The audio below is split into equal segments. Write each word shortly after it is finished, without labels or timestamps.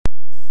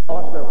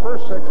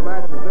6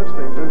 matches this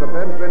season, but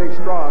then finished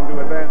strong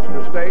to advance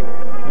to state.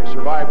 They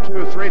survived 2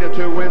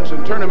 3-2 wins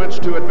in tournaments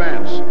to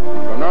advance.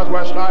 From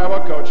Northwest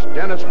Iowa, Coach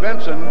Dennis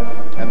Benson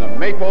and the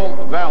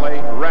Maple Valley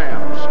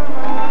Rams.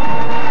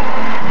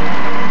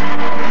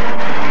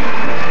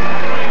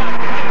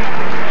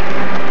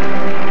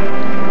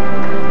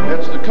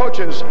 It's the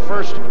coach's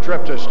first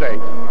trip to state,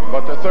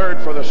 but the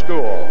third for the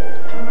school.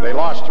 They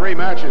lost 3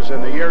 matches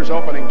in the year's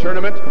opening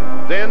tournament,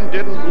 then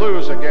didn't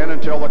lose again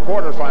until the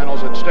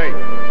quarterfinals at state.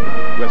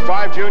 With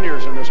 5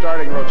 juniors in the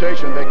starting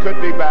rotation, they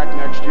could be back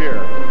next year.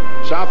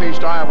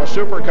 Southeast Iowa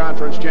Super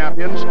Conference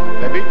champions,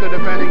 they beat the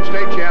defending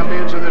state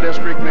champions in the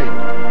district meet.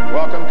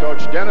 Welcome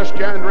Coach Dennis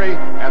Jandry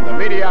and the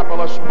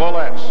Minneapolis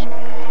Bullets.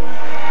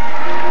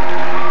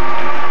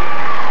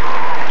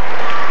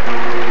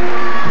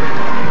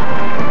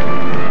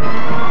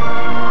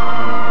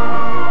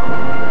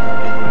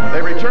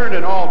 Returned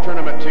an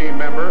all-tournament team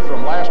member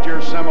from last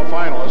year's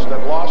semifinalists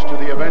that lost to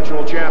the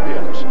eventual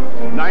champions.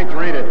 9th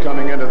rated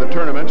coming into the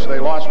tournaments, they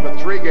lost but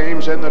 3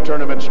 games in the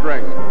tournament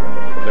string.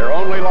 Their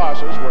only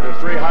losses were to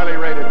 3 highly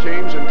rated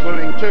teams,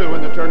 including 2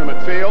 in the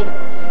tournament field.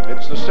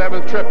 It's the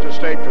 7th trip to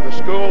state for the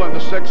school and the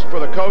 6th for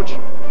the coach.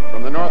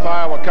 From the North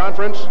Iowa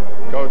Conference,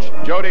 Coach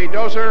Jody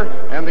Dozer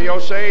and the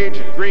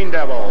Osage Green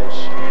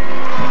Devils.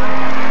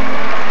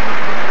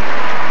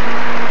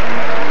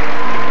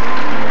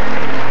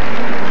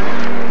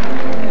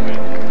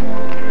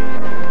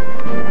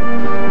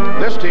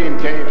 This team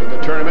came to the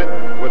tournament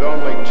with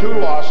only 2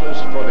 losses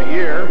for the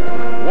year,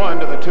 1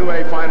 to the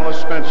 2A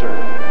finalist Spencer.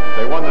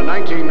 They won the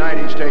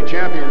 1990 state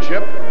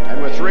championship, and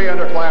with 3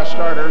 underclass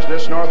starters,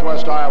 this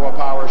Northwest Iowa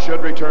power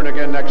should return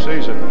again next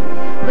season.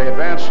 They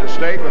advanced to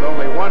state with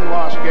only 1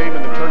 lost game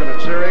in the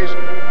tournament series.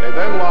 They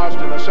then lost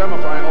in the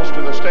semifinals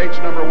to the state's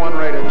 #1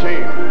 rated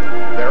team.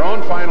 Their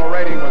own final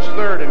rating was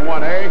 3rd in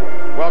 1A.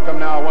 Welcome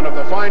now one of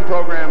the fine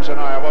programs in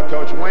Iowa,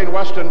 Coach Wayne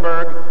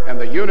Westenberg and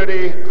the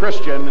Unity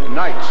Christian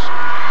Knights.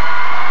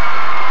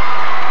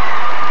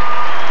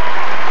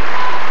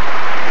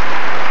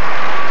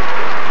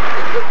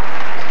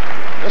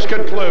 This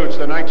concludes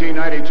the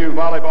 1992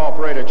 Volleyball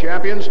Parade of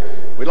Champions.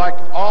 We'd like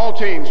all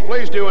teams,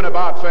 please do an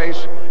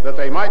about-face that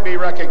they might be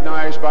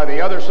recognized by the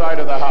other side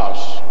of the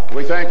house.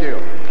 We thank you.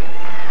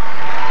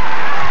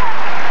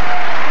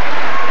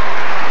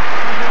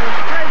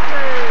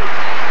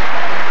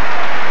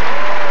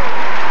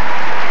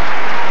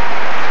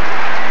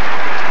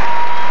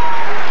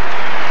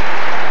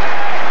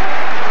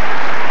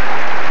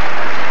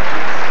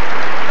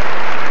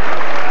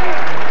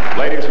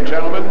 Ladies and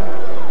gentlemen,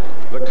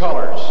 the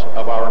colors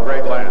of our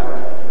great land.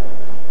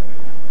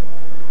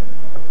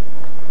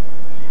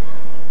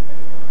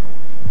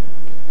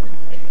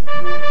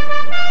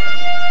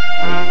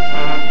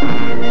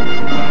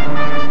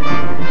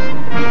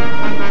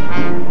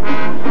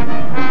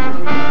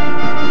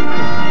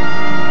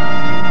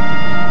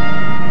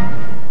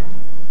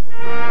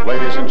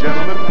 Ladies and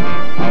gentlemen,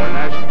 our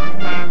national...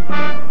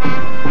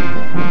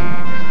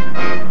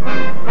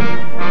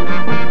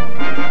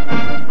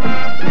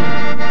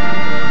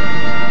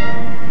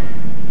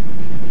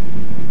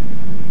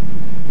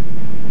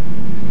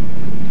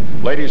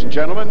 Ladies and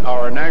gentlemen,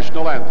 our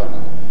national anthem,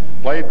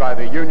 played by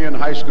the Union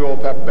High School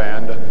Pep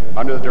Band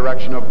under the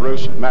direction of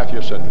Bruce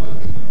Mathewson.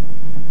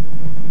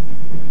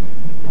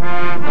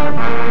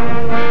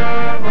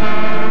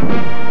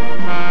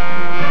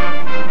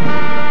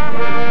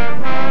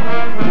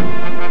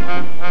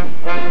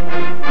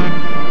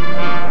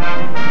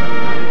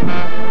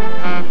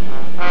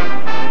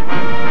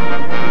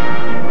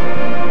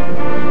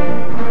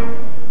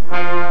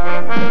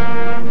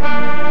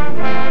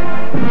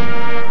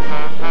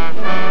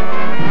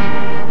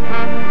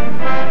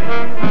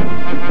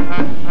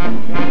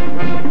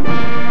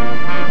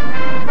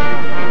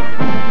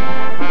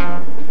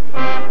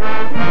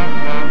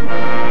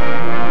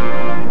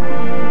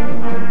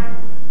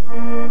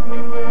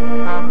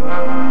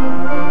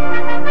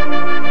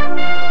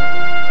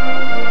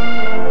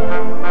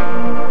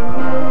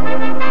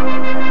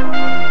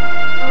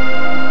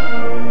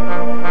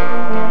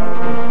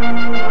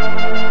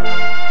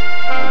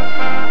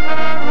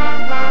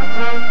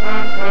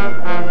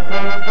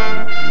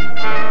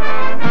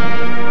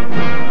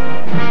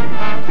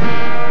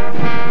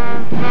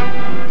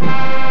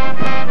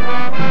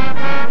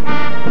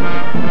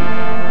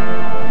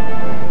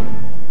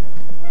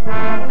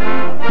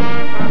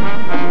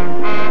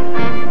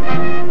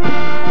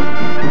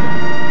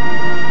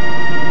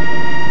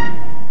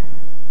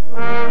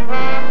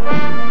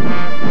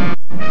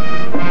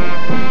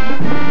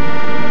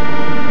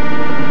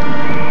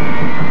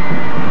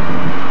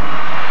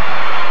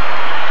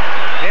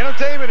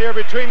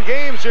 Between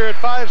games here at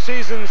Five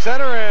Seasons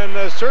Center,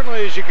 and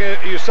certainly as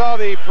you saw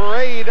the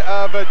parade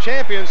of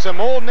champions,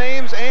 some old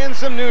names and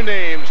some new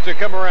names to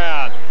come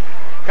around.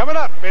 Coming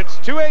up, it's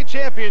 2A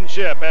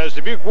championship as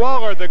Dubuque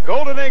Wahlert, the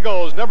Golden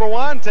Eagles,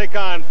 #1, take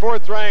on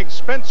 4th-ranked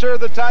Spencer,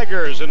 the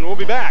Tigers, and we'll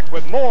be back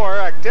with more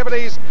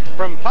activities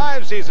from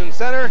Five Seasons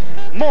Center,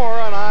 more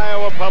on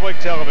Iowa Public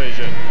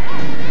Television.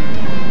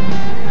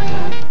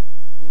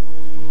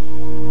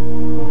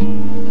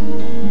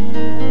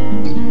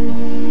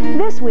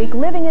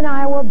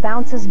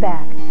 bounces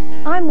back.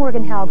 I'm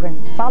Morgan Halgren.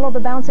 Follow the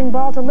bouncing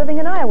ball to Living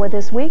in Iowa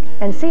this week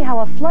and see how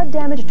a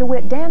flood-damaged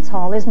DeWitt dance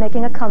hall is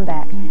making a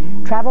comeback.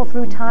 Travel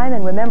through time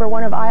and remember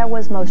one of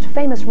Iowa's most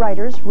famous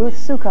writers, Ruth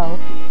Succo,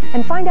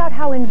 and find out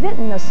how in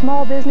Vinton a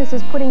small business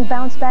is putting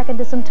bounce back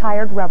into some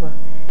tired rubber.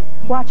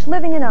 Watch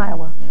Living in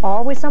Iowa,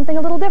 always something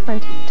a little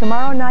different,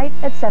 tomorrow night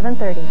at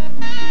 7:30.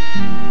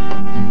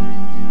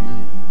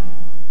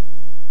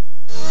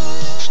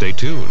 Stay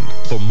tuned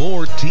for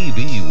more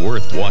TV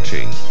worth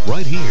watching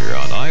right here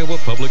on Iowa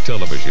Public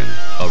Television,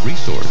 a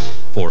resource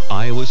for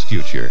Iowa's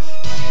future.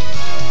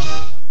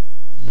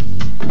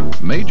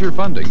 Major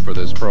funding for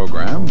this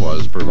program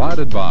was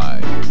provided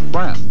by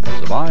Friends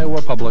of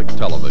Iowa Public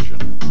Television.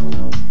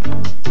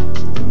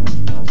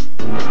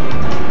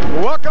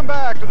 Welcome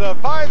back to the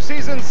Five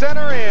Seasons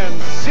Center in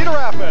Cedar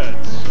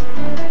Rapids.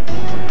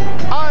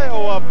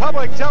 Iowa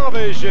Public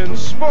Television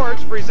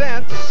Sports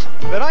presents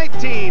the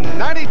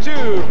 1992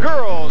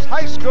 Girls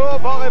High School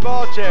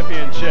Volleyball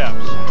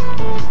Championships.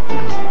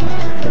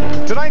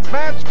 Tonight's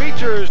match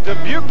features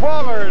Dubuque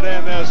Wahlert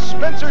and the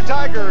Spencer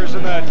Tigers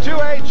in the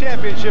 2A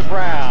championship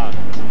round.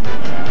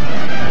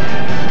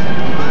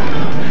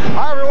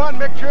 Hi everyone,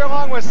 Mick Trier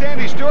along with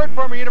Sandy Stewart,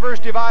 former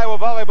University of Iowa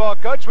volleyball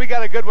coach. We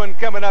got a good one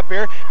coming up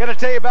here. Going to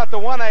tell you about the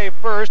 1A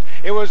first.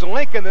 It was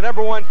Lincoln, the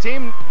 #1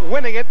 team,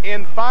 winning it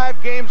in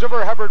 5 games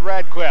over Hubbard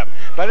Radcliffe.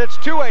 But it's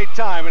 2A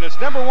time, and it's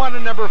 #1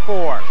 and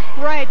 #4.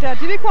 Right,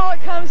 Dubuque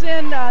Wahlert comes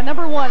in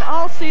 #1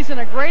 all season.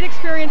 A great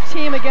experienced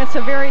team against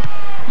a very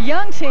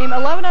young team,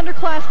 11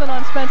 underclassmen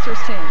on Spencer's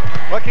team.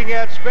 Looking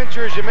at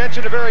Spencer, as you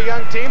mentioned, a very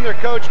young team. They're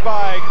coached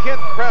by Kent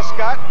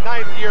Prescott,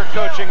 9th year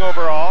coaching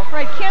overall.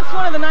 Right, Kent's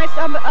one of the nice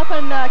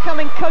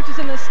up-and-coming coaches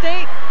in the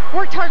state.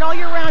 Worked hard all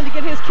year round to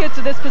get his kids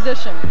to this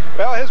position.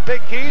 Well, his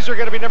big keys are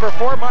going to be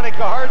 #4,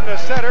 Monica Harden, a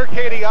center,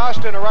 Katie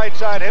Austin, a right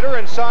side hitter,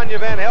 and Sonia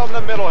Van Helden,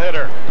 a middle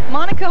hitter.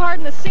 Monica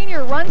Harden, the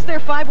senior, runs their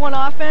 5-1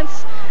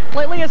 offense.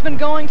 Lately has been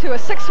going to a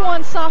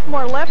 6-1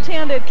 sophomore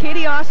left-handed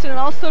Katie Austin, and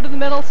also to the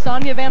middle,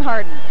 Sonia Van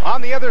Harden.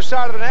 On the other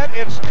side of the net,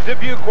 it's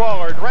Dubuque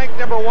Wahlert, ranked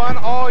 #1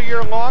 all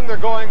year long. They're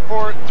going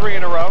for 3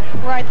 in a row.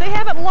 Right, they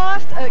haven't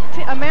lost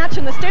a match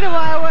in the state of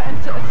Iowa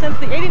since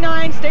the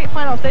 '89 state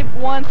finals. They've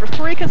won for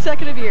 3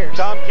 consecutive years.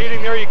 Tom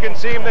Keating there, you can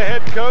see him, the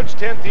head coach,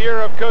 10th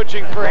year of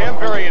coaching for him.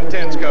 Very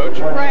intense coach.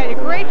 Right, a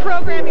great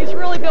program. He's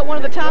really built one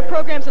of the top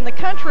programs in the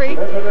country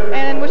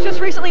and was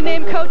just recently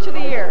named Coach of the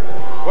Year.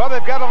 Well,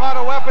 they've got a lot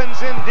of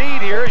weapons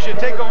indeed here as you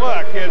take a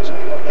look. It's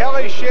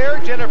Kelly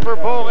Scher, Jennifer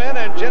Bolin,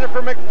 and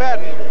Jennifer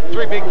McFadden.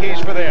 3 big keys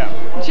for them.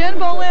 Jen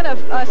Bolin,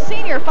 a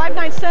senior,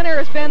 5'9" center,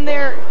 has been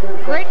their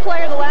great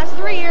player the last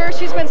 3 years.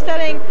 She's been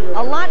setting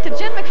a lot to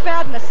Jen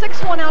McFadden, a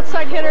 6'1"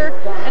 outside hitter,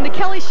 and to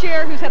Kelly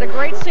Scher, who's had a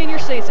great senior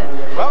season.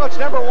 Well, it's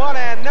 #1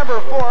 and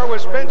 #4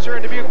 with Spencer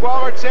and Dubuque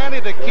Wahlert. Sandy,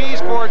 the keys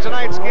for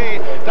tonight's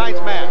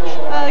match.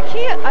 The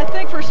key, I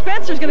think, for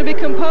Spencer is going to be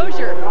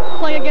composure,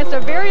 playing against a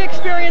very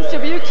experienced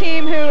Dubuque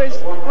team who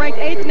is ranked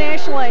 8th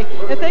nationally.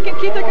 If they can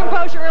keep their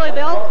composure early,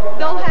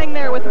 they'll hang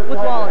there with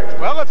Wahlert.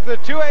 Well, it's the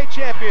 2A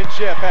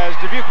championship as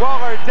Dubuque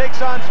Wahlert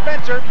takes on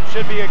Spencer.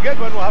 Should be a good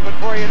one. We'll have it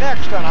for you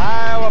next on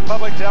Iowa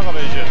Public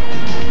Television.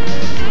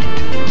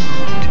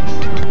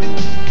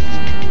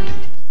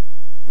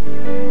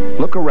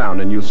 Look around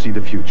and you'll see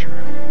the future.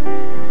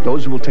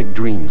 Those who will take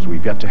dreams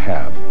we've yet to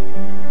have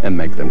and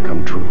make them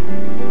come true.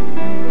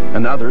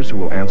 And others who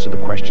will answer the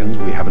questions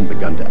we haven't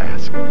begun to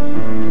ask.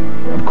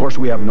 Of course,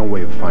 we have no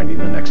way of finding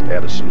the next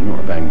Edison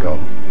or Van Gogh.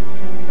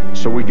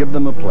 So we give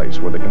them a place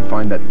where they can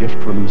find that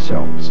gift for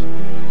themselves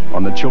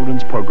on the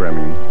children's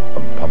programming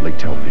of public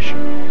television.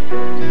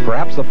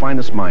 Perhaps the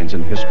finest minds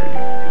in history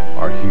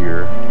are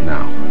here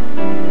now.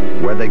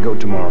 Where they go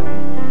tomorrow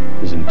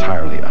is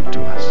entirely up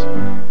to us.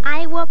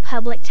 Iowa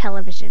Public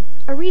Television,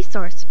 a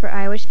resource for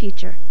Iowa's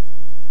future.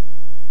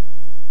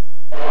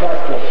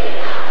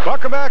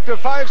 Welcome back to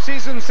Five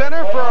Seasons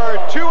Center for our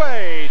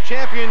 2A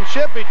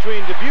championship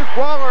between Dubuque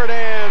Wahlert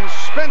and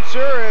Spencer,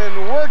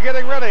 and we're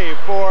getting ready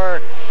for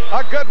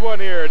a good one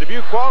here.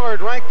 Dubuque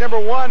Wahlert ranked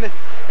 #1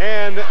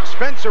 and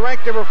Spencer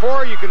ranked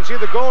 #4. You can see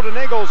the Golden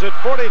Eagles at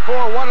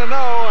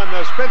 44-1-0, and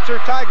the Spencer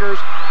Tigers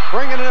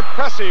bringing an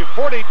impressive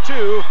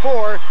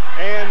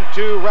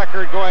 42-4-2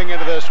 record going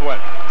into this one.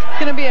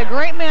 Going to be a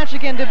great match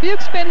again.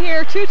 Dubuque's been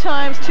here 2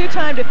 times,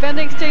 2-time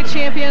defending state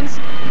champions.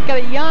 Got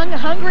a young,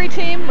 hungry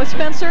team with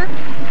Spencer,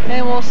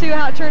 and we'll see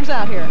how it turns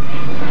out here.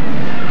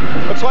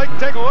 Let's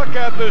take a look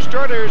at the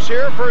starters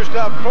here. First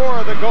up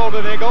for the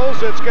Golden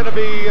Eagles, it's going to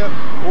be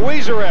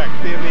Wieserek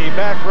in the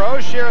back row,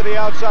 Scher the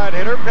outside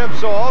hitter,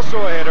 Pimsel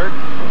also a hitter,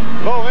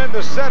 Bolin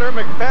the center,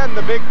 McFadden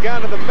the big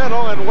gun in the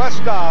middle, and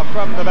Westhoff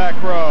from the back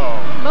row.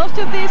 Most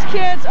of these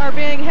kids are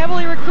being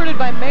heavily recruited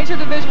by major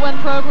Division I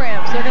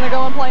programs. They're going to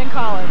go and play in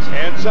college.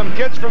 And some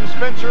kids from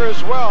Spencer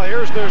as well.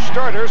 Here's their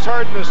starters.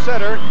 Harden the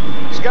center,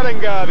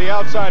 Skuttinga the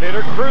outside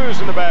hitter, Cruz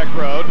in the back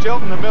row,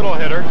 Tilton the middle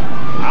hitter,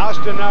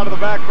 Austin out of the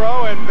back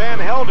row, and Van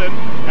Helden,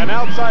 an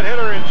outside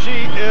hitter, and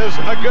she is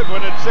a good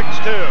one at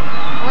 6'2".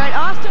 Right,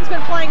 Austin's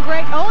been playing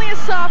great. Only a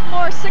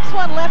sophomore,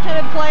 6'1"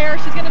 left-handed player.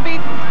 She's going to be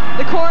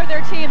the core of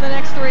their team the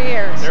next 3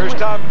 years. There's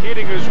Tom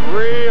Keating, who's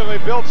really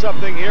built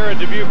something here at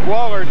Dubuque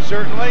Wahlert,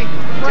 certainly.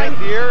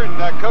 10th year and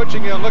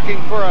coaching and looking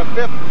for a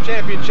 5th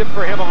championship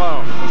for him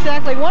alone.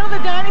 Exactly. One of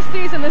the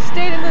dynasties in the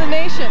state and in the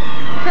nation.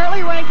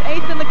 Currently ranked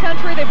 8th in the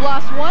country. They've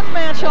lost one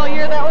match all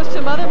year. That was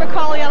to Mother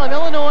McCauley out of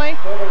Illinois,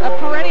 a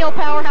perennial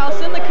powerhouse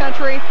in the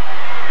country.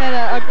 And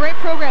a great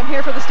program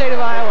here for the state of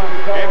Iowa.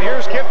 And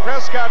here's Kent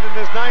Prescott in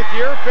his 9th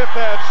year, 5th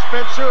at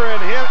Spencer, and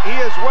he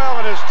as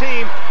well and his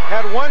team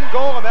had one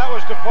goal, and that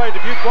was to play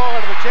Dubuque Wahlert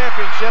in the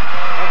championship,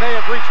 and they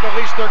have reached at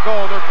least their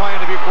goal. They're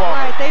playing Dubuque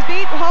Wahlert. Right, they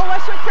beat Hull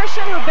Western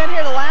Christian, who have been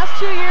here the last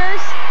 2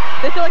 years.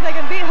 They feel like they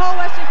can beat Hull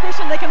Western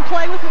Christian. They can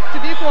play with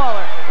Dubuque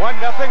Wahlert. 1-0,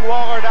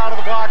 Wahlert out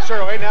of the blocks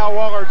early. Now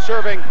Wahlert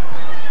serving.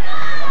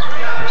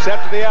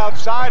 Set to the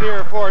outside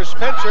here for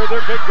Spencer.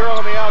 Their big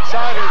girl on the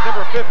outside is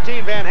number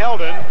 15, Van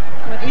Helden.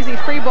 An easy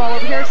free ball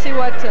over here. See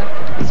what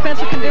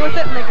Spencer can do with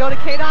it, and they go to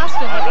Kate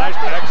Austin. A nice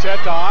back set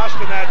to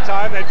Austin that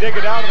time. They dig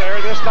it out of there.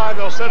 This time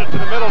they'll set it to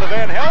the middle to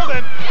Van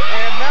Helden,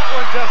 and that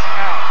one just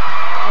out.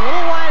 A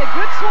little wide, a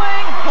good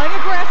swing, playing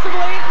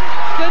aggressively.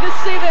 It's good to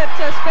see that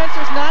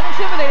Spencer's not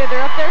intimidated.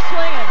 They're up there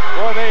swinging.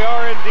 Boy, they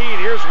are indeed.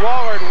 Here's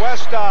Wahlert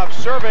Westhoff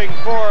serving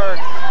for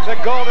the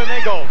Golden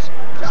Eagles.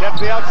 Set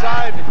to the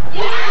outside to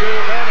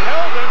Van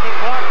Helden, but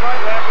blocked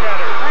right back at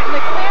her. Right,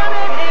 McMahon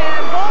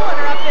and Bolin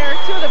are up there,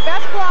 two of the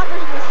best blockers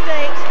in the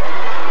state,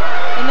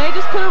 and they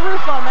just put a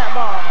roof on that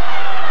ball.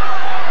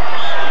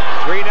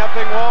 3-0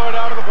 Wahlert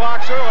out of the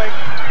blocks early.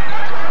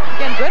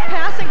 Again, good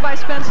passing by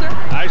Spencer.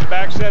 Nice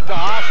back set to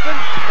Austin.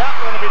 That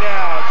one will be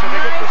down, so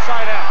they get the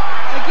side out.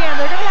 Again,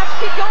 they're going to have to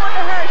keep going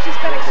to her. She's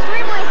been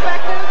extremely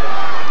effective.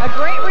 A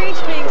great reach,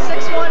 being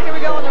 6'1". Here we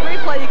go on the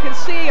replay. You can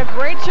see a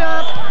great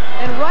jump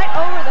and right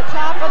over the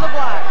top of the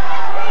block.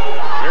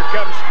 Here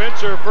comes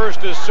Spencer.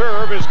 First to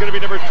serve is going to be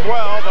number 12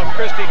 of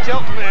Christy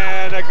Tilton,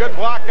 and a good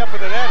block up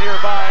in the net here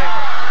by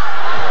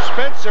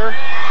Spencer.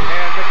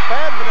 And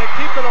McFadden, they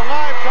keep it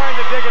alive, trying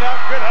to dig it out.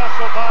 Good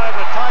hustle by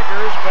the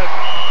Tigers, but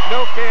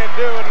no can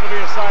do, and it'll be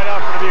a side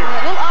out for Dubuque.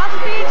 A little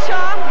off-speed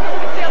shot. You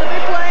can see on the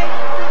replay.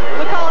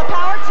 We call it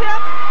power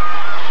tip.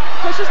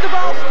 Pushes the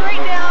ball straight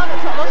down.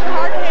 Those are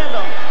hard to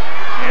handle.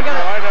 And the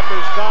lineup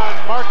is Don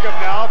Markham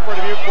now for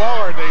Dubuque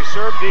Wahlert. They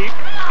serve deep.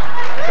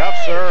 Tough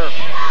serve.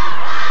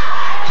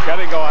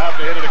 Scutting will have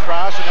to hit it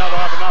across, and now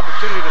they'll have an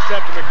opportunity to set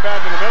to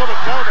McFadden in the middle, but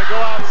no, they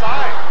go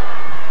outside.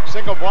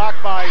 Single block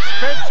by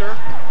Spencer.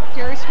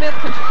 Gary Smith.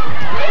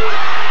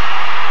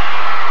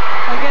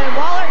 Again,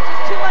 Wahlert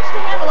just too much to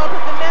handle up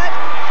at the net.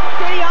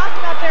 Katie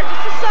Austin out there,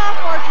 just a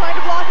sophomore, trying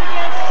to block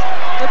against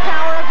the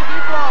power of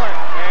Dubuque Wahlert.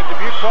 And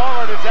Dubuque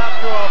Wahlert is out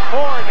to a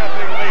 4-0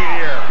 lead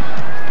here.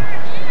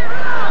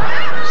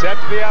 Set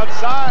to the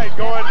outside,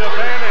 going to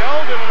Van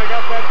Helden, and they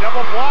got that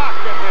double block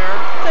in there.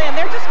 Saying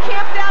they're just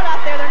camped out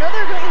there. They know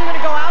they're either going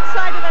to go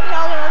outside to Van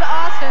Helden or to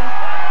Austin.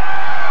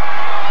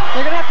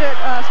 They're going to have to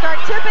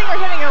start tipping or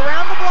hitting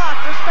around the block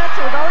for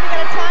Spencer. We've already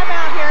got a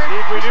timeout here.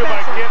 Indeed we do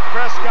by Kent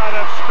Prescott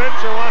of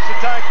Spencer wants to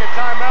take a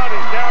timeout.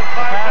 He's down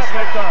 5-0.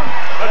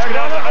 Let's get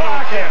on the huddle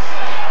with Kent.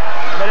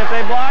 But if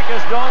they block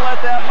us, don't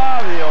let that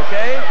bother you,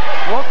 okay?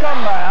 We'll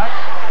come back.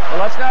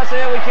 But let's not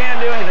say that we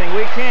can't do anything.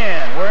 We can.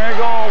 We're going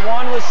to go a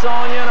 1 with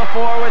Sonia and a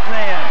 4 with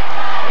Nan.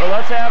 So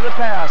let's have the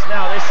pass.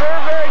 Now, they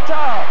serve very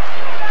tough.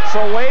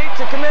 So wait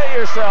to commit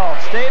yourself.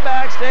 Stay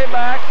back, stay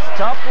back.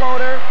 Tough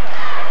floater.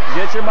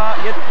 Get your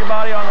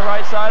body on the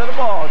right side of the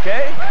ball,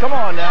 okay? Come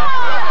on now.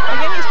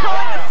 Again, he's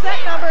pulling the set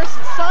numbers.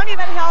 Sonia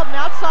Van Helden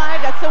outside.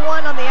 That's the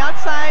 1 on the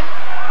outside.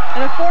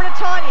 And a 4 to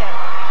Tanya.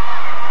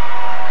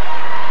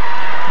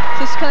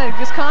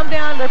 Just calm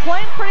down. They're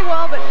playing pretty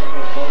well, but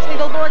just need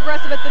a little more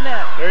aggressive at the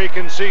net. There you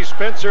can see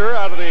Spencer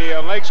out of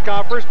the Lakes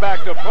Conference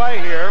back to play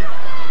here.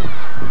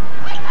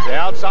 The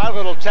outside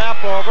little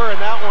tap over, and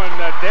that one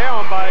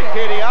down by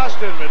Katie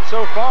Austin, but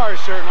so far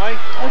certainly.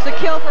 There's a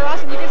kill for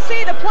Austin. You can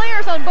see the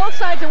players on both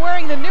sides are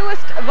wearing the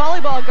newest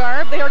volleyball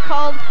garb. They are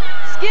called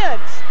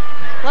skids.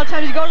 A lot of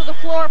times you go to the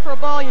floor for a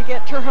ball, you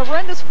get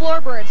horrendous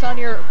floor burns on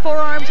your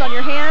forearms, on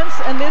your hands,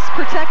 and this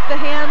protects the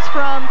hands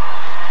from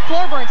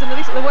floor burns. And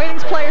the way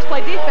these players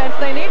play defense,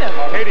 they need them.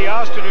 Katie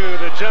Austin, who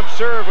the jump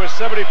serve with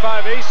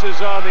 75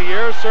 aces on the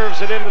year,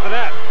 serves it into the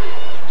net.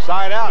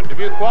 Side out.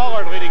 Dubuque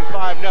Wahlert leading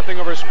 5-0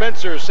 over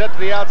Spencer. Set to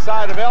the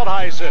outside of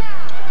Eldheisen.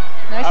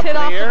 Nice hit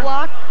off the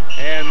block.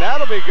 And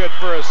that'll be good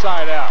for a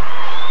side out.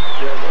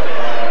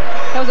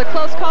 That was a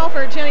close call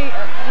for Jenny.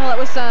 Well, it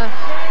was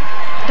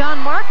Don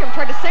Markham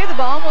tried to save the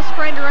ball, almost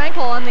sprained her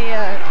ankle on the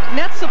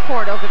net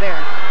support over there.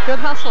 Good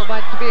hustle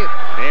by Dubuque.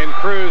 And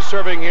Cruz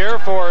serving here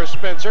for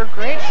Spencer.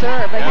 Great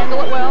serve. They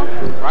handle it well.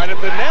 Right at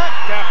the net.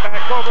 Tap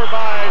back over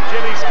by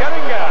Jenny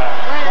Scudinga.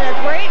 Right, and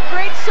a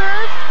great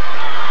serve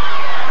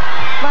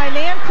by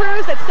Nan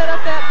Cruz that set up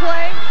that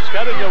play.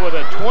 Scudinga with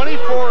a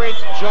 24-inch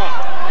jump.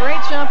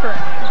 Great jumper.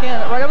 Again,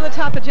 right over the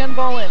top of Jen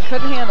Bolin.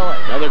 Couldn't handle it.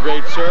 Another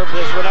great serve.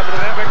 This one up to the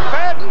net.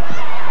 McFadden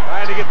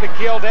trying to get the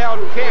kill down.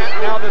 Can't.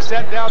 Now the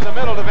set down the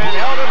middle to Van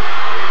Helden.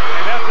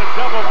 And that's a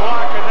double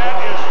block, and that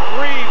is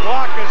 3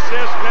 block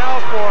assists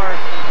now for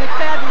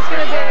McFadden. It's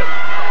going to be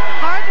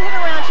hard to hit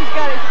around. She's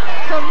got a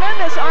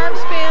tremendous arm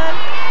span.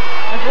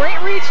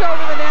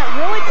 over the net.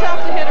 Really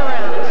tough to hit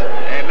around.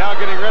 And now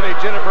getting ready,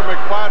 Jennifer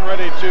McFadden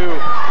ready to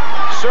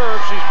serve.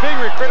 She's being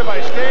recruited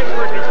by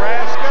Stanford,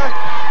 Nebraska,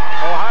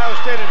 Ohio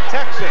State, and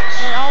Texas.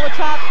 And all the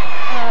top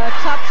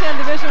 10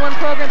 Division I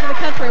programs in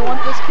the country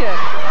want this kid.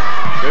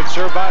 Good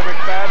serve by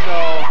McFadden,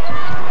 though.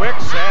 Quick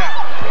set.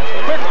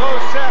 Quick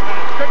close set, and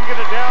couldn't get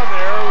it down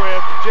there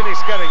with Jenny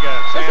Skettinga.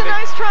 It's a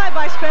nice try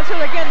by Spencer.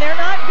 Again, they're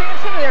not being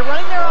intimidated. They're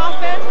running their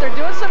offense. They're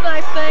doing some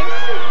nice things.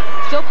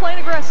 Still playing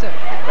aggressive.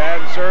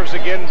 McFadden serves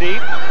again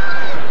deep.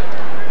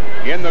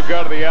 Again, they'll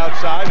go to the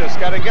outside to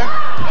Skettinga.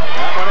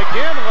 That one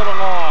again a little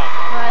long.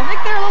 I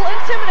think they're a little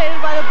intimidated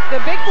by the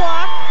big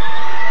block.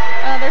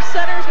 Their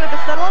setter's going to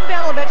have to settle and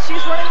battle a bit.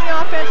 She's running the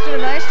offense,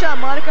 doing a nice job.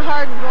 Monica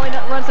Harden really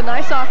runs a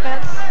nice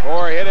offense.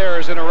 4 hit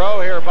errors in a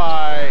row here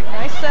by...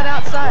 Nice set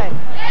outside.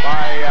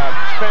 By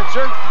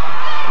Spencer.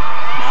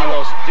 Now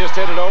they'll just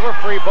hit it over.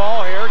 Free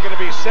ball here. Going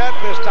to be set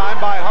this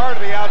time by Hart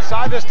to the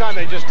outside. This time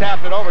they just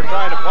tapped it over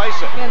trying to place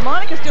it. And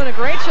Monica's doing a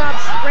great job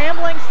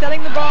scrambling,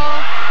 setting the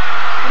ball.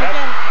 And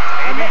again,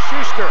 Amy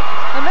Schuster.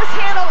 A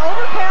mishandle,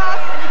 overpass,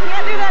 and you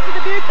can't do that to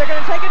Dubuque. They're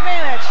going to take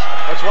advantage.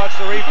 Let's watch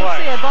the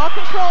replay. You can see a ball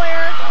control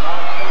error.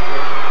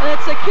 And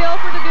it's a kill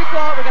for Dubuque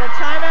Wahlert. We're going to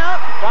timeout.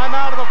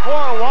 Timeout of the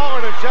floor.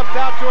 Wahlert has jumped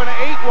out to an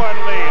 8-1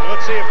 lead.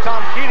 Let's see if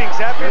Tom Keating's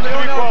happy with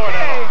Dubuque Wahlert.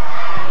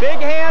 Big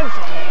hands.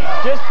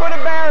 Just put a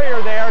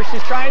barrier there.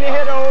 She's trying to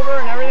hit over,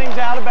 and everything's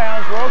out of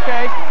bounds. We're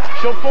okay.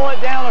 She'll pull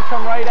it down. It'll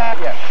come right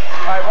at you.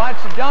 All right, watch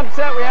the jump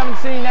set. We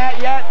haven't seen that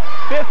yet.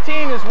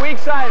 15 is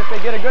weak side. If they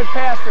get a good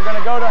pass, they're going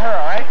to go to her,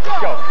 all right? Let's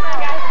go.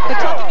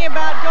 They're talking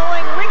about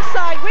going weak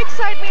side. Weak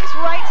side means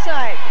right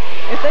side.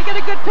 If they get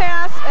a good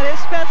pass, and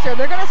it's Spencer,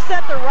 they're going to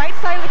set the right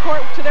side of the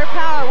court to their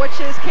power, which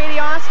is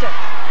Katie Austin.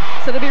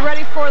 So to be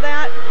ready for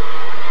that.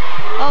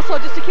 Also,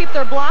 just to keep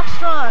their block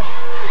strong.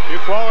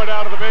 Dubuque Wahlert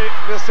out of the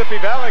Mississippi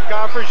Valley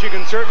Conference. You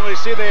can certainly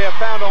see they have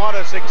found a lot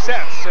of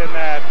success in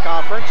that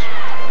conference.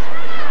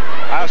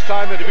 Last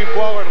time the Dubuque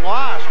Wahlert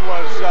lost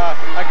was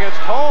against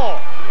Hull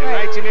in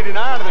 1989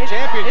 in the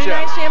championship.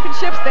 89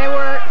 championships. They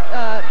were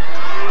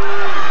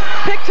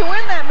picked to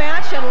win that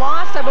match and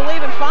lost, I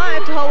believe, in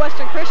 5 to Hull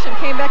Western Christian.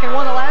 Came back and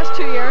won the last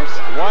 2 years.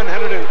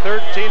 113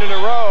 in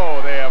a row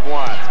they have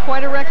won. It's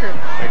quite a record.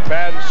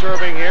 McFadden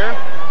serving here.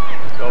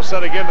 They'll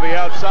set again to the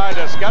outside.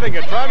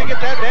 Skettinga trying to get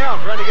that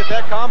down, trying to get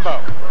that combo.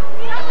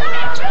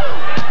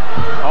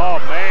 Oh,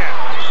 man.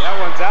 That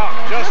one's out.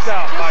 Just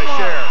out by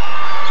Cher.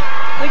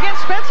 Again,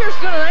 Spencer's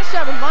doing a nice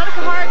job with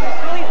Monica Hart, who's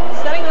really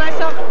setting the nice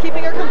up,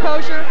 keeping her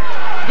composure,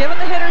 giving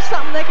the hitters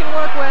something they can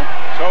work with.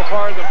 So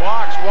far in the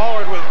blocks,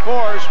 Wahlert with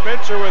 4,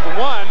 Spencer with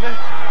 1.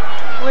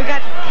 We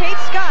got Kate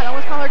Scott. I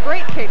always call her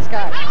Great Kate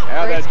Scott.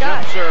 Now that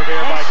jump serve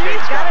here by Kate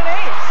Scott. She's got an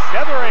ace.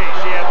 Another ace.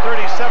 She had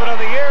 37 on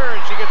the year, and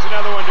she gets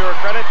another one to her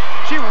credit.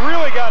 She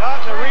really got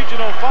hot in the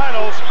regional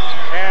finals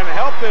and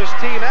helped this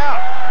team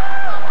out.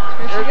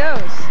 Here she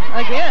goes.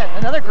 Again,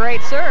 another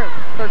great serve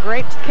for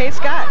great Kate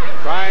Scott.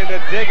 Trying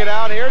to dig it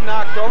out here.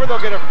 Knocked over.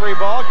 They'll get a free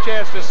ball.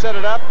 Chance to set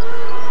it up.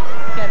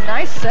 A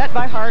nice set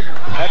by Harden.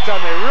 That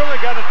time they really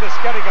got it to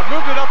Skettinga.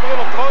 Moved it up a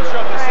little closer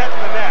on the set to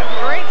the net.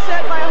 Great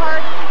set by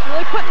Harden.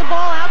 Really putting the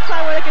ball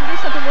outside where they can do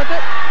something with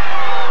it.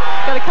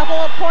 Got a couple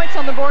of points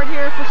on the board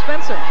here for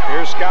Spencer.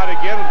 Here's Scott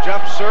again.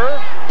 Jump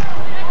serve.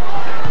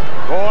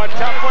 Oh, a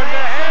tough one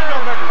to handle.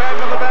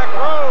 McFadden on the back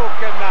row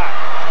cannot.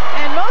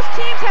 And most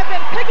teams have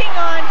been picking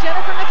on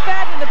Jennifer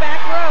McFadden in the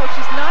back row.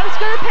 She's not as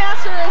good a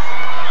passer as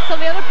some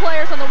of the other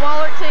players on the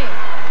Wahlert team.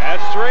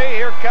 That's 3.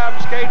 Here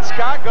comes Kate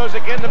Scott. Goes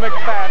again to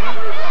McFadden.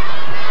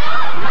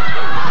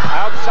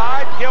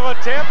 Outside, kill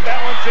attempt. That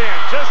one's in.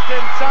 Just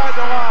inside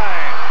the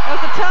line. That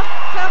was a tough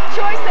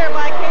choice there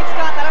by Kate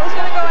Scott. Thought it was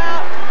going to go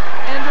out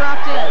and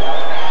dropped in.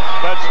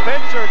 But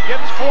Spencer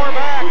gets 4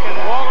 back, and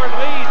Wahlert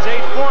leads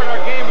 8-4 in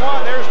our game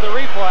 1. There's the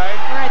replay.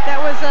 All right, that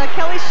was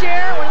Kelly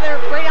Scher, one of their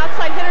great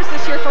outside hitters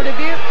this year for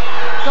Dubuque,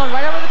 going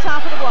right over the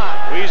top of the block.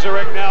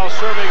 Wieserick now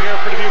serving here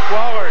for Dubuque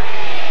Wahlert.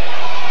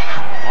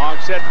 Long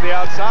set to the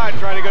outside,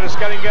 trying to go to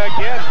Skettinga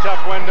again.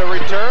 Tough one to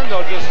return.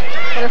 They'll just...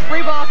 Got a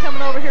free ball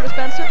coming over here to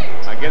Spencer.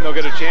 Again, they'll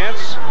get a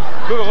chance.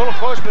 Move a little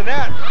close to the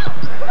net.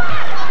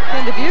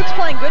 And Dubuque's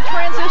playing good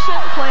transition,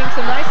 playing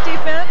some nice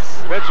defense.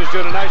 Spencer's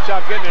doing a nice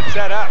job getting it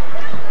set up.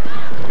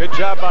 Good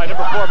job by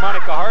number 4,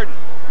 Monica Harden.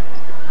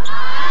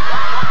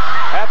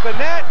 At the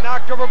net,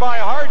 knocked over by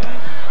Harden.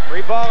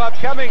 Free ball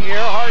upcoming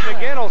here. Harden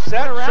again will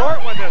set.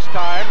 Short one this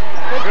time.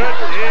 Good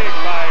dig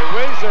by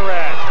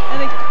Wieserick.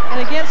 And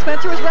again,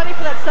 Spencer was ready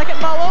for that second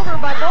ball over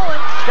by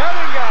Bolin.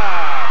 Skettinga.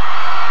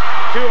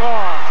 Too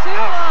long. Too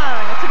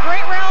long. It's a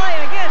great rally.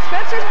 And again,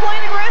 Spencer's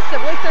playing aggressive.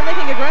 At least they're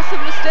making aggressive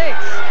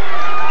mistakes.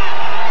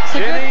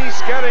 Jenny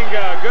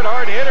Skettinga, good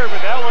hard hitter, but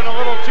that one a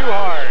little too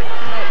hard.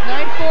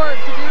 9-4,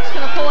 Dubuque's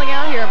kind of pulling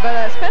out here,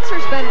 but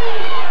Spencer's been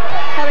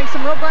having some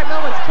real bright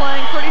moments,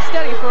 playing pretty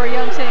steady for a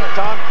young team.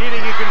 Tom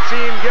Keating, you can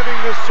see him giving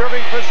the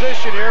serving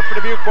position here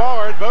for Dubuque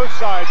Wahlert. Both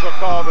sides will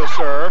call the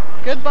serve.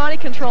 Good body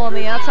control on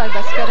the outside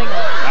by Skettinga.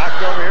 Knocked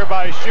over here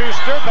by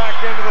Schuster, back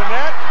into the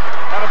net.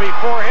 That'll be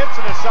 4 hits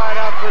and a side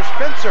out for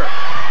Spencer.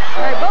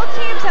 All right, both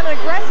teams have an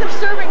aggressive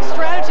serving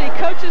strategy.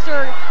 Coaches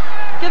are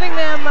giving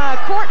them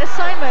court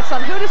assignments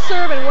on who to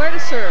serve and where to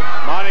serve.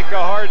 Monica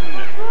Harden,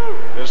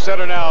 the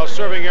setter now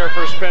serving here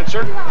for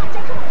Spencer.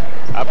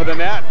 Up in the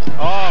net.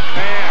 Oh,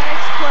 man.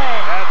 Nice play.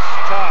 That's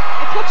tough.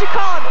 It's what you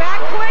call a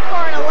back quick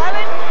or an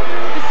 11.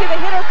 You see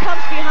the hitter comes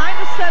behind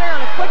the setter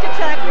on a quick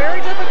attack. Very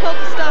difficult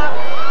to stop.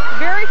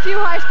 Very few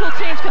high school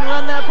teams can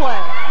run that play.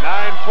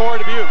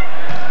 9-4 Dubuque.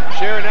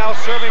 Scher now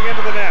serving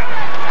into the net.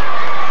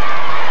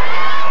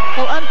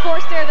 Well,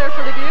 unforced error there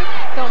for Dubuque.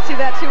 Don't see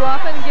that too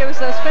often. Gives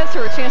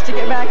Spencer a chance to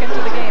get back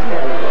into the game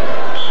here.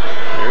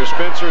 Here's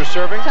Spencer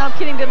serving. Tom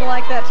Keating didn't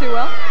like that too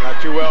well. Not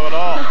too well at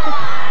all.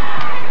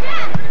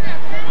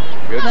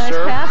 Good nice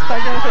serve. Pass by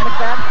Jennifer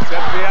McFadden.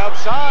 Step to the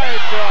outside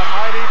to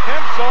Heidi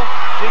Pimsel.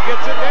 She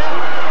gets it down.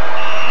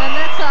 And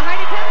that's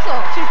Heidi Pimsel.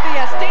 She's the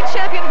state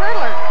champion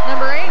hurdler,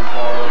 number 8.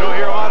 You don't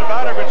hear a lot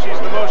about her, but she's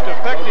the most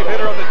effective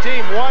hitter on the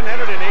team.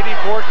 184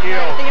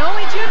 kills. The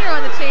only junior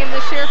on the team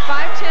this year,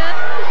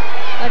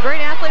 5'10". A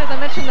great athlete, as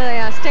I mentioned, the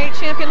state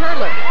champion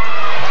hurdler.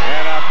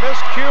 And a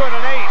miscue and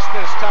an ace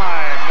this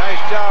time. Nice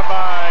job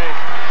by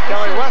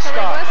Kelly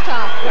Westhoff.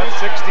 That's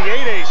 68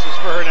 aces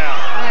for her now.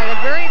 All right, a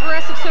very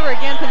aggressive server.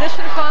 Again,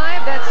 position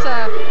 5. That's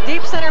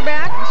deep center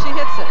back, and she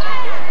hits it.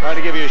 Trying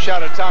to give you a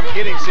shot at Tom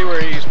Keating, see where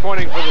he's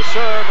pointing for the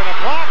serve, and a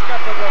block up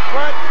at the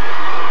front.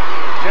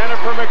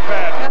 Jennifer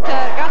McFadden.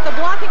 Got the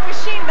blocking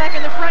machine back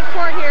in the front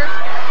court here.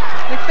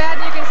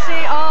 McFadden, you can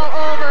see all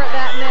over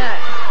that net.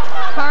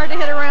 Hard to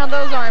hit around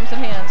those arms and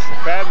hands.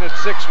 McFadden at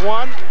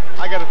 6'1".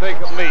 I got to think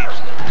at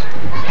least.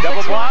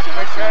 Double block.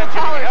 McFadden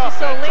getting help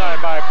that time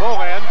by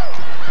Bullen.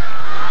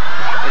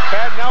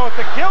 McFadden now with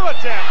the kill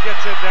attempt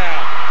gets it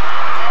down.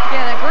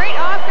 Again, a great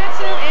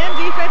offensive and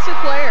defensive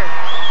player.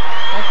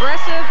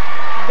 Aggressive,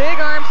 big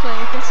arm swing.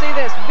 You can see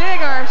this big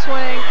arm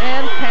swing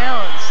and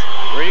pounds.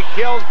 3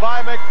 kills by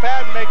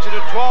McFadden makes it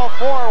a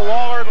 12-4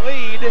 Wahlert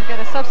lead.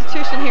 Got a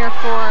substitution here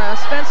for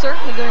Spencer.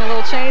 They're doing a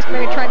little change,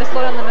 maybe trying to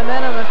slow down the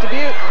momentum of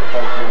Dubuque.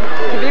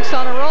 Dubuque's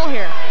on a roll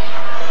here.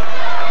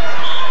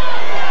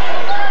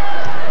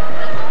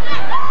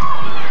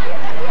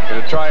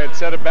 Going to try and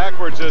set it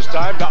backwards this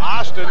time to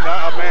Austin.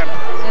 Oh, man.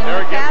 And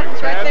there again,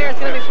 McFadden's right there. It's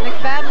going to be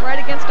McFadden right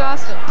against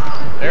Austin.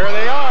 There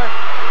they are.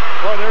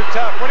 Boy, they're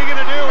tough. What are you going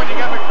to do when you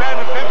got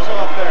McFadden and Pimsel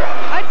up there?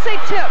 I'd say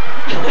tip.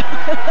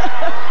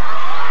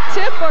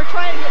 Tip or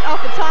try and hit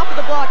off the top of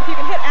the block. If you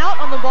can hit out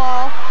on the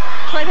ball,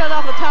 try to hit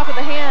off the top of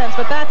the hands,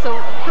 but that's a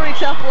pretty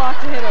tough block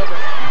to hit over.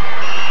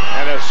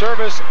 And a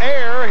service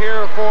error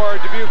here for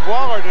Dubuque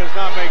Wahlert does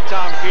not make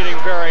Tom Keating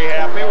very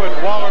happy, with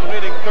Wahlert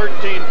leading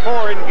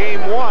 13-4 in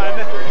game 1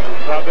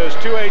 of this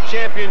 2A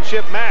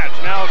championship match.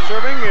 Now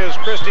serving is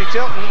Christy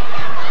Tilton,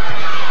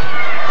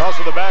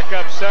 also the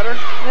backup setter.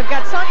 They've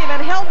got Sonia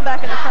Van Helden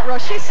back in the front row.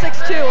 She's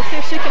 6'2". We'll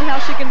see if how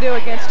she can do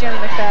against Jenny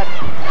McFadden.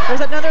 There's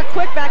another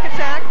quick back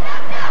attack.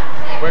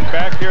 Quick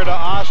back here to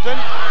Austin.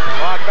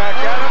 Block back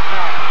at him.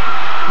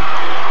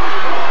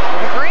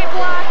 A great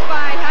block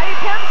by Heidi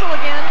Pimsel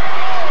again.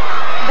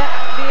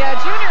 The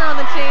junior on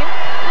the team.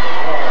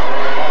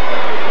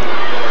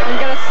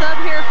 We've got a sub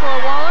here for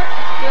Wahlert,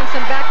 doing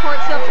some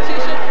backcourt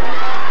substitution.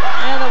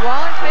 And the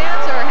Wahlert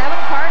fans are having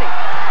a party.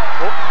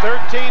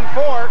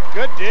 13-4.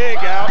 Good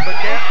dig out, but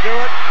can't do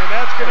it. And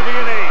that's going to be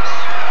an ace.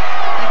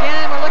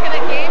 Again, we're looking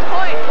at game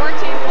point,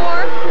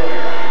 14-4.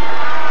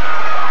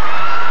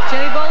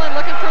 Jenny Bolin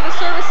looking for the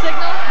service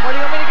signal. Where do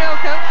you want me to go,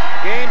 Coach?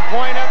 Game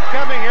point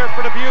upcoming here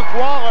for Dubuque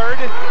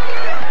Wahlert.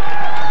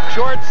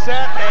 Short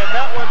set, and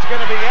that one's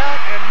going to be out,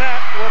 and that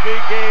will be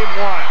game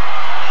 1.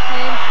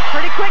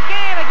 Pretty quick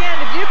game. Again,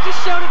 Dubuque just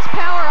showed its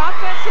power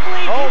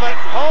offensively. Hold it.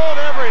 Hold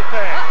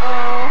everything.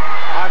 Uh-oh.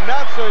 I'm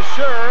not so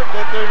sure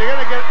that they're going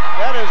to get...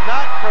 That is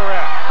not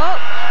correct. Oh.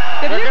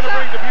 They're going to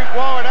bring Dubuque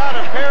Wahlert out,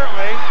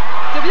 apparently.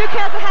 Dubuque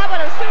has a habit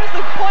of, as soon as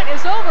the point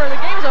is over, the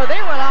game's over, they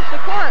run off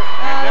the court.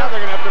 And now they're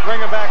going to have to bring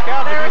them back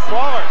out, Dubuque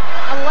Wahlert.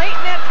 A late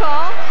net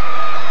call,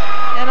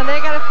 and then they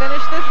got to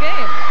finish this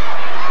game.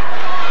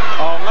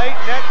 A late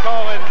net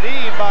call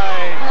indeed by...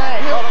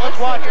 let's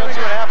watch. Let's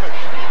see what happens.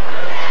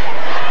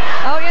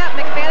 Oh, yeah,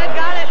 McFadden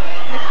got it.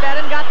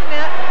 McFadden got the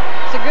net.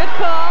 It's a good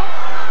call.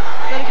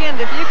 But again,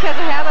 Dubuque has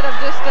a habit of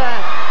just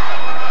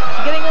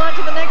getting on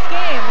to the next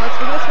game.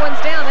 This one's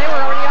down. They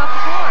were already off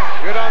the court.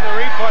 Good on the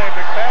replay.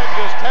 McFadden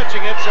just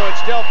touching it, so it's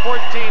still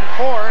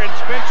 14-4, and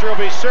Spencer will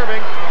be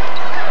serving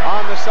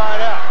on the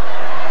side out.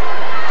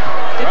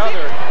 Well,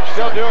 they're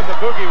still doing the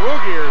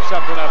boogie-woogie or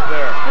something up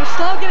there. They're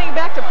slow getting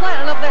back to play.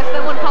 I don't know if that's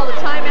someone called a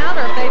timeout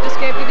or if they just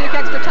gave Dubuque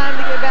extra time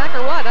to get back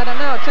or what. I don't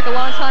know. It took a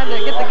long time to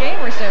get the game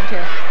resumed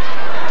here.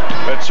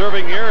 But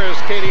serving here is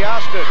Katie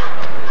Austin.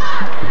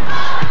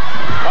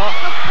 Oh,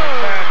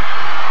 McFadden.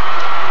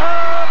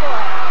 Oh,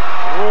 boy.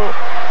 Ooh.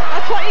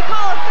 That's what you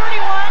call a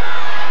 31.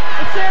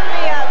 It's in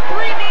the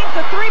 3 means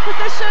the 3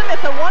 position.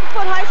 It's a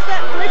 1-foot high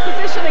set 3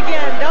 position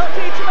again. Don't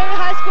see too many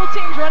high school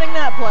teams running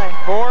that play.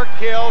 4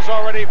 kills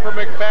already for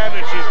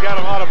McFadden. She's got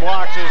a lot of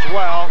blocks as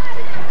well.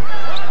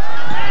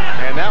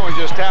 And that one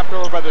just tapped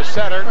over by the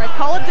setter. Right,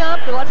 call a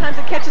dump. A lot of times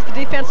it catches the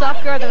defense off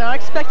guard. They're not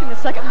expecting the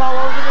second ball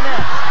over the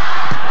net.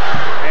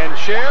 And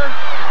Scher,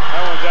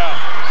 that one's out.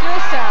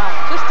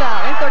 Just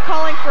out. I think they're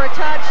calling for a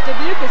touch.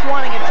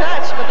 wanting a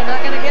touch, but they're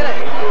not going to get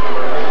it.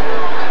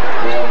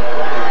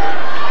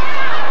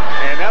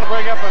 And that'll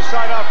bring up a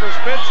side off for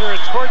Spencer.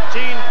 It's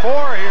 14-4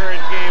 here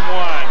in game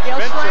one.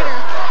 Gail Spencer Schreiner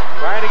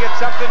trying to get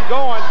something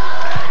going.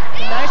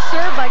 A nice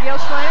serve by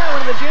Gail Schreiner,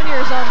 one of the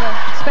juniors on the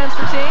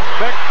Spencer team.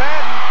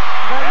 McFadden.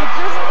 But you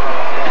just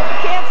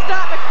can't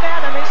stop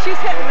McFadden. I mean, she's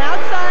hitting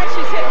outside,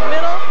 she's hitting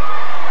middle,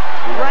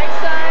 right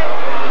side.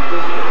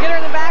 Get her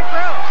in the back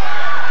row.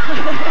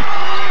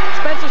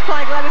 Spencer's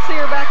probably glad to see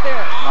her back there.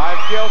 5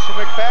 kills for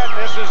McFadden.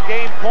 This is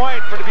game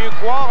point for Dubuque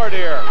Wahlert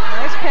here.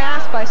 Nice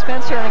pass by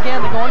Spencer, and again,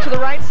 they're going to the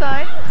right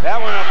side.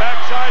 That one a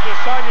backside to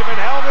Sonia Van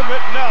Helden,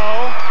 but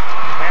no.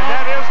 And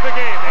that is the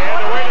game. They had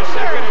to wait a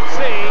second and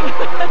see.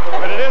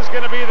 But it is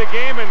going to be the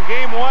game, and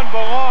game one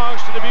belongs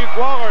to Dubuque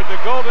Wahlert, the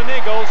Golden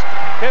Eagles,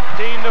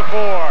 15-4.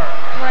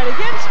 Right,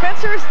 again,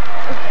 Spencer's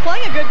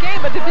playing a good game,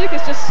 but Dubuque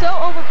is just so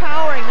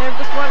overpowering. They're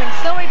just running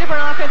so many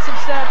different offensive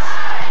sets,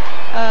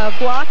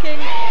 blocking.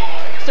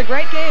 It's a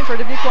great game for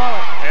Dubuque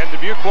Wahlert. And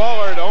Dubuque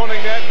Wahlert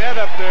owning that net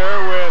up there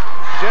with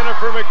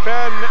Jennifer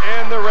McFadden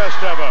and the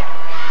rest of them.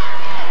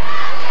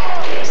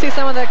 See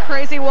some of the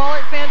crazy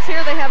Wahlert fans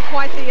here. They have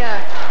quite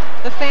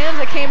the fans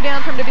that came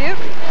down from Dubuque,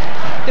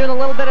 doing a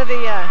little bit of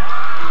the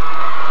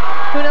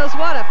who knows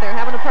what up there,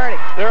 having a party.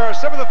 There are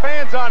some of the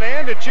fans on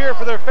hand to cheer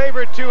for their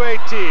favorite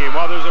 2A team.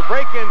 While there's a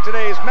break in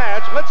today's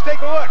match, let's take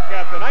a look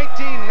at the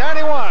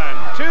 1991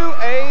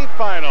 2A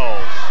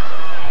Finals.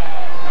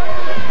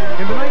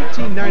 In the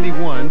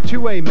 1991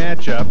 2A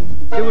matchup,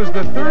 it was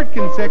the third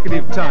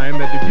consecutive time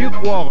that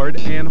Dubuque Wahlert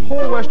and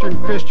Whole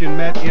Western Christian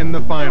met in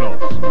the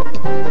finals.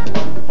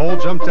 Whole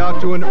jumped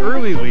out to an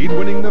early lead,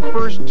 winning the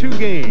first 2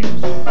 games.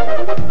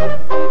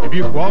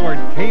 Dubuque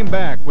Wahlert came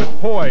back with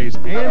poise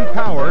and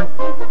power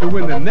to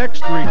win the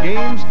next 3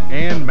 games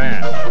and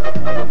match.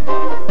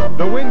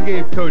 The win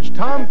gave Coach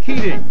Tom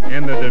Keating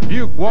and the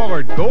Dubuque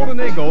Wahlert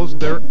Golden Eagles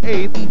their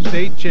 8th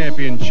state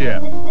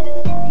championship.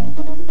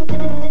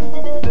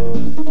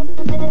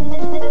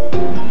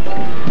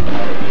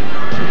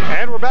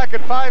 And we're back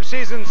at 5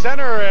 Season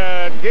Center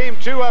at game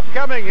 2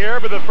 upcoming here,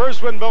 but the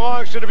first one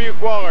belongs to Dubuque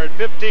Wahlert,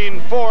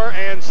 15-4.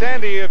 And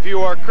Sandy, if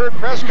you are Kurt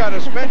Prescott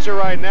of Spencer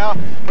right now,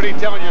 what are you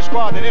telling your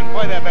squad? They didn't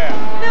play that bad.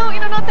 No, you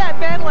know, not that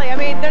badly. I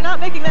mean, they're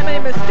not making that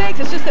many mistakes.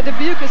 It's just that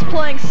Dubuque is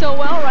playing so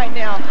well right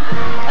now.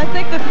 I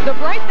think the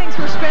bright things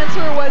for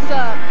Spencer was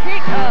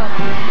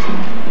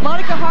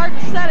Monica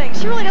Harden's setting.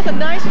 She really does a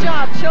nice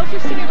job, shows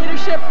her senior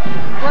leadership,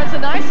 runs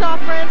a nice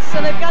offense,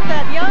 and they've got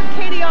that young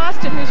Katie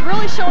Austin who's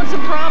really showing some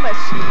promise.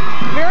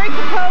 Very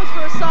composed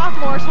for a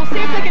sophomore, so we'll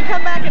see if they can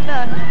come back and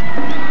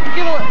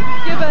give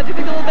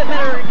Dubuque a little bit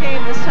better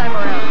game this time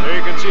around. There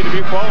you can see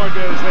Dubuque Wahlert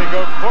as they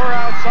go clear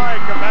outside,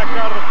 come back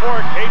out of the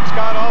fort. Kate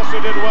Scott also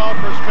did well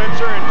for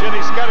Spencer and Jenny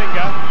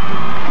Skuttinga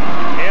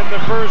in the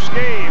first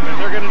game, and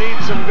they're going to need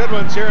some good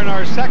ones here in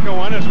our second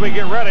one as we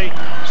get ready.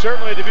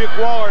 Certainly Dubuque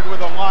Wahlert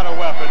with a lot of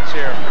weapons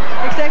here.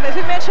 Exactly. As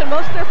we mentioned,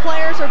 most of their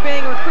players are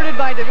being recruited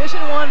by Division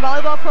I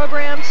volleyball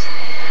programs.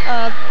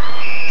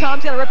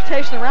 Tom's got a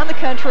reputation around the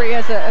country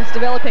as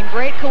developing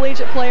great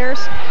collegiate players.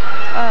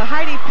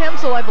 Heidi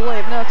Pemsel, I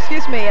believe. No,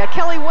 excuse me.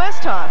 Kelly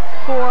Westhoff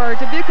for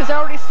Dubuque has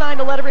already signed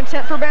a letter of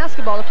intent for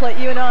basketball to play at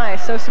UNI.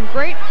 So some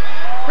great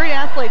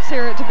athletes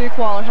here at Dubuque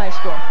Wahlert High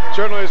School.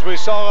 Certainly, as we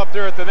saw up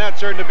there at the net,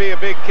 starting to be a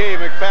big key.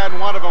 McFadden,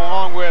 one of them,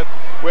 along with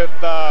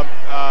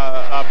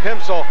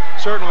Pimsel,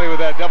 certainly with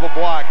that double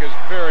block, is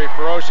very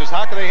ferocious.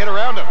 How can they hit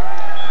around him?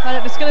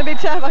 It's going to be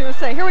tough. I'm going to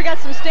say here we got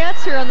some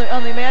stats here on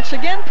the match.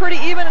 Again, pretty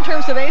even in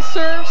terms of ace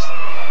serves,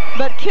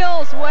 but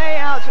kills way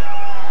out.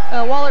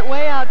 Wahlert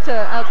way out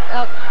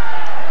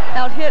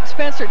hit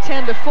Spencer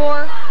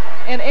 10-4.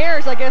 And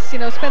errors, I guess, you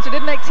know, Spencer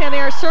did make 10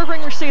 errors.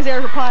 Serving receives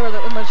errors were probably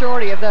the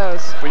majority of those.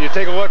 When you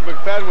take a look,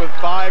 McFadden with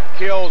 5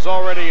 kills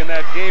already in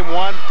that game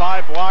 1,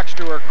 5 blocks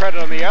to her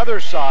credit on the other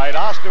side.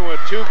 Austin with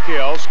 2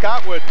 kills,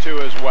 Scott with 2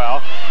 as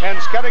well, and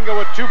Skuttinga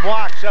with 2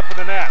 blocks up in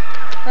the net.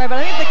 Right,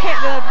 but I think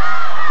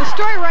the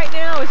story right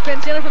now has been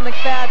Jennifer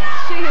McFadden.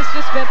 She has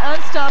just been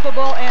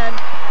unstoppable and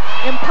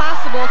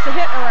impossible to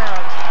hit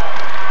around.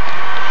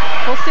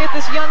 We'll see if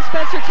this young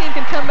Spencer team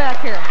can come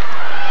back here.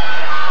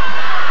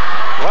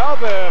 Well,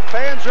 the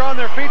fans are on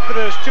their feet for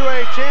this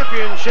 2A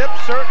championship.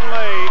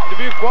 Certainly,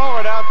 Dubuque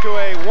Wahlert out to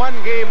a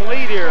 1-game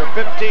lead here,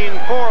 15-4,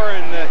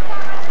 and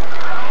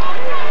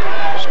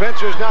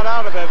Spencer's not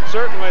out of it.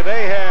 Certainly,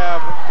 they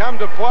have come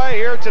to play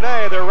here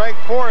today. They're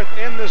ranked 4th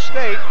in the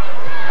state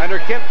under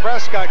Kent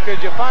Prescott.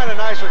 Could you find a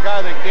nicer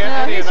guy than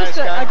Kent? No, he's just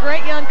a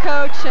great young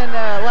coach and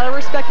a lot of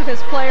respect of his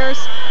players.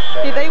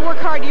 They work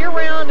hard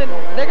year-round, and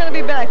they're going to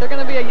be back. They're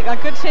going to be a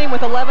good team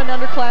with 11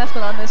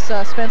 underclassmen on this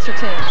Spencer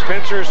team.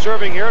 Spencer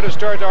serving here to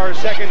start our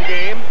second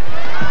game.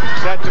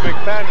 Set to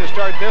McFadden to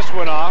start this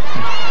one off.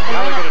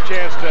 Now we get a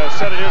chance to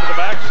set it into the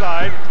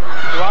backside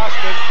to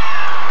Austin.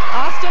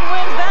 Austin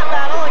wins that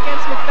battle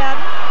against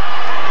McFadden.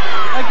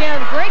 Again,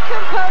 great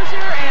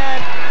composure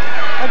and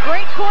a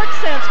great court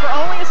sense for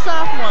only a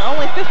sophomore,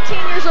 only 15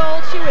 years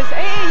old. She was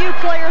AAU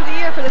Player of the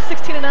Year for the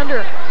 16 and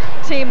under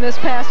team this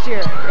past year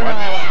in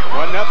Iowa.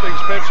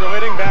 1-0 Spencer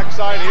leading,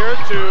 backside here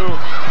to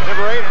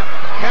number 8,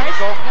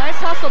 Hensel. Nice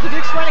hustle.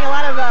 running a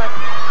lot of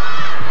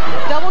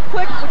double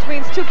quick, which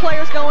means two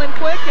players go in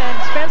quick, and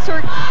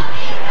Spencer.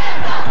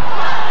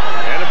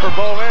 Jennifer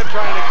Bolin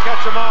trying to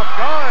catch him off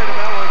guard, and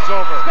that one's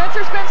over.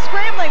 Spencer's been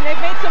scrambling. They've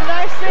made some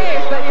nice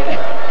saves, but you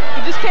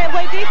just can't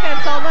play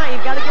defense all night.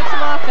 You've got to get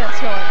some offense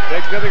going.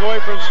 Takes nothing away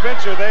from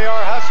Spencer. They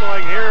are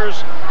hustling.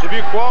 Here's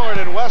Dubuque Wahlert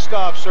and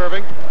Westhoff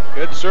serving.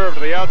 Good serve to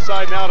the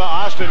outside now to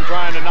Austin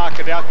trying to knock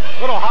it down.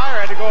 A little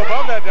higher, had to go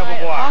above that double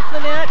block. Off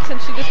the net,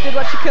 and she just did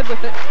what she could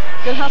with it.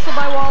 Good hustle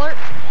by Wahlert.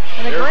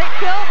 And a great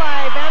kill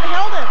by Van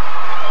Helden.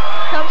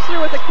 Comes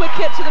through with a quick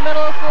hit to the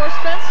middle for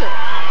Spencer.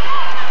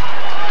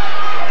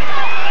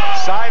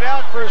 Side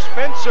out for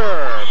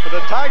Spencer for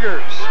the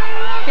Tigers.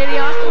 Katie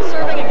Austin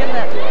serving again,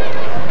 that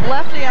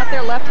lefty out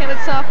there, left-handed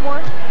sophomore.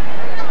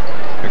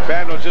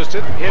 McFadden will just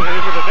hit it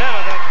into the net.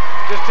 I thought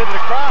just hit it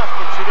across,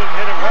 but she didn't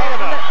hit it well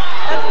enough.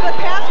 The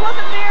pass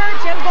wasn't there.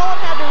 Jen Bolin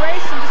had to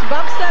race and just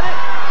bump set it.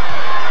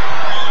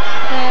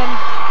 And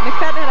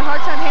McFadden had a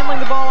hard time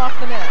handling the ball off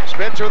the net.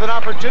 Spencer with an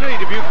opportunity.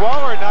 Dubuque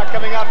Wahlert not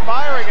coming out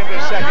firing in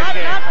this second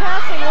game. Not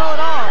passing well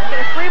at all.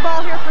 Get a free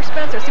ball here for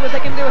Spencer. See what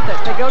they can do with it.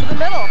 They go to the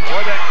middle.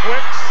 Boy, that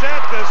quick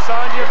set to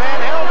Sonia Van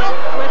Helden.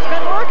 It's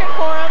been working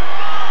for him.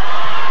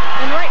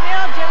 And right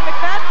now, Jen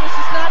McFadden is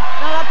just not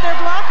up there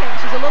blocking.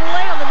 She's a little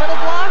late on the middle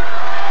block.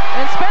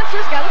 And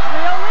Spencer's got a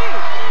 3-0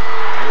 lead.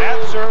 And that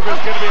serve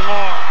is going to be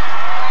long.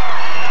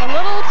 A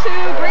little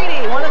too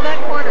greedy, one in that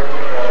corner.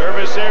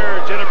 Service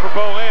error, Jennifer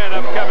Bolin,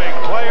 upcoming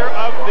Player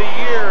of the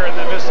Year in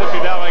the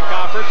Mississippi Valley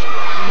Conference.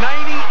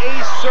 90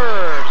 ace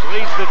serves,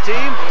 leads the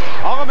team.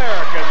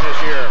 All-American this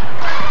year.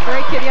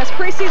 Great kid, yes,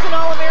 preseason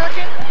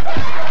All-American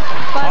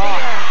by the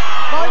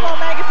Volleyball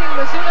magazine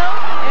Mizuno.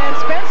 And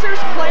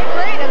Spencer's playing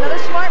great. Another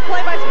smart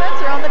play by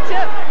Spencer on the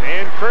tip.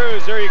 And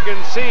Cruz, there you can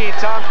see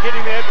Tom Kidding,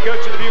 the head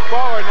coach of the Dubuque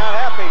Wahlert, not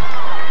happy.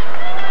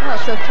 Oh,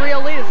 so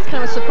 3-0 lead is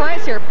kind of a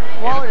surprise here.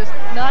 Wahlert is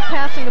not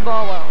passing the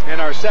ball well. In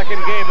our second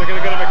game, they're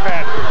going to go to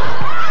McFadden.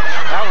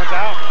 That one's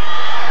out.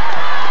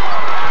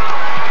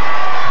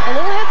 A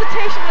little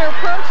hesitation in her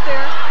approach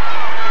there.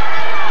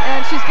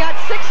 And she's got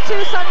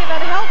 6'2" Sonia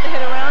Van Helden to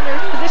hit around.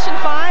 There's position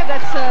 5.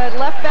 That's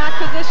left back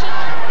position.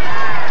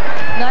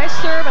 Nice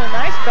serve and a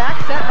nice back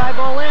set by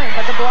Bolin.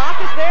 But the block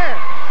is there.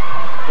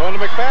 Going to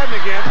McFadden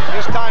again.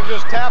 This time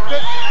just tapped it.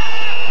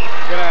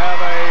 Going to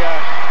have a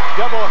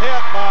double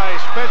hit by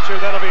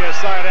Spencer. That'll be a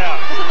side out.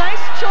 It was a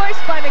nice choice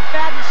by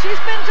McFadden. She's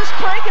been just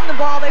cranking the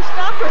ball. They've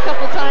stopped her a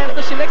couple times,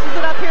 so she mixes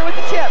it up here with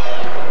the tip.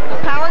 A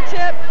power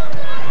tip.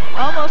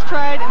 Almost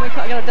tried, and we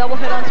got a double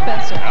hit on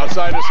Spencer.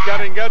 Outside of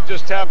Scuddingut,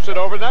 just taps it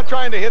over. Not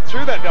trying to hit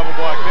through that double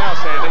block now,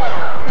 Sandy.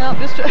 No,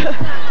 just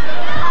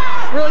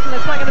realizing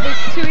it's not going to be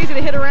too easy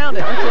to hit around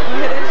it or to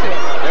hit into it.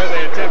 There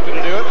they attempted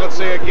to do it. Let's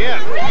see again.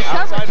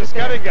 Outside of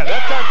Scuddingut.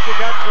 That time she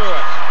got through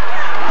it.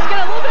 She's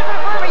got a little bit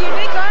more of a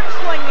unique arm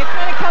swing. It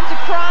kind of comes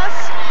across,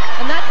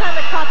 and that time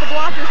it caught the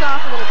blockers off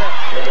a little bit.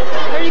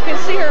 There you can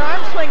see her arm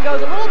swing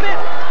goes a little bit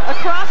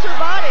across her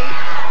body,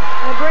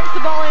 and it brings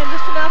the ball in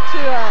just enough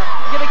to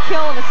get a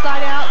kill and a side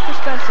out for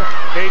Spencer.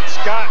 Kate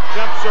Scott,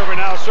 jump server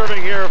now,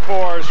 serving here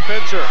for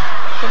Spencer.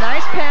 It's a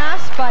nice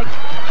pass by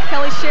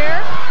Kelly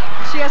Scher.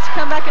 She has to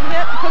come back and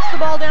hit and puts the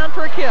ball down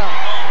for a kill.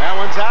 That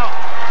one's out.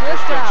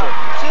 Just out.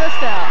 Just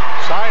out.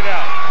 Side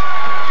out.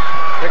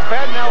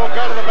 McFadden now will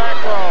go to the back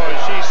row as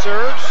she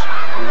serves.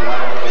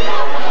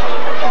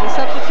 The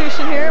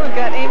substitution here, we've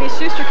got Amy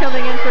Schuster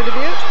coming in for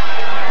Dubuque.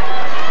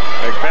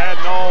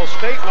 McFadden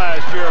All-State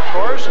last year, of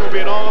course, will be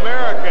an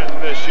All-American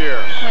this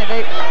year.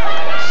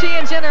 She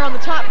and Jen are on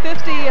the top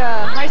 50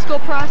 high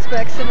school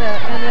prospects in the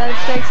United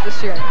States this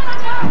year.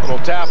 Little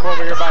tap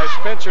over here by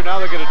Spencer.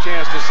 Now they get a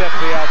chance to set to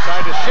the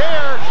outside to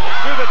Scher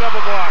through the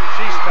double block.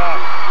 She's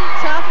tough.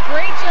 Tough,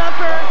 great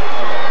jumper.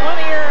 One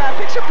of your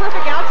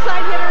picture-perfect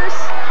outside hitters.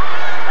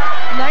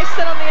 Nice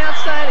set on the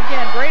outside.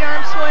 Again, great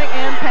arm swing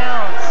and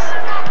pounds.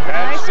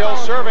 Nice still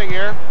serving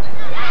here.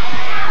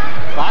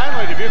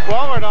 Finally, Dubuque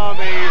Wahlert on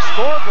the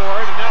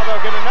scoreboard, and now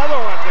they'll get another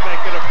one to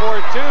make it a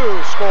 4-2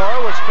 score,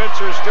 with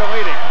Spencer still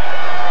leading.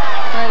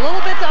 All right, a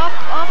little bit off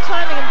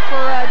timing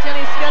for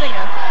Jenny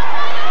Scuddingut.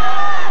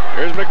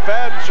 Here's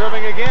McFadden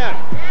serving again.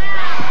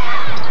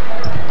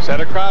 Set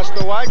across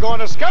the Y, going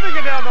to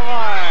Scuddingut down the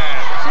line.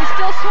 She's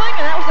still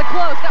swinging. That was a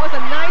close. That was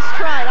a nice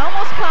try. It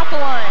almost caught the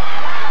line.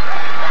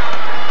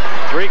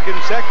 3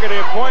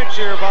 consecutive points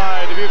here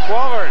by Dubuque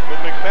Wahlert, with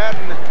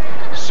McFadden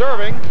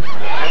serving,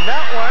 and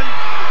that one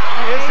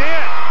is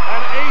in.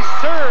 An ace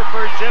serve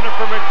for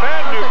Jennifer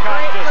McFadden, who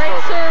caught just great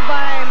over. Serve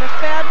by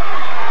McFadden.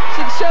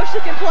 She shows she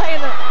can play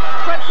in the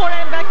front court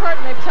and back court,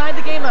 and they've tied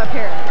the game up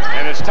here.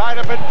 And it's tied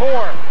up at 4.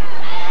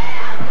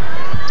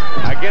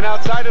 Again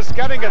outside of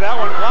Scuddingut. That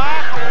one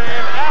blocked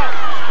and out.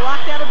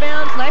 Blocked out of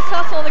bounds. Nice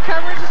hustle on the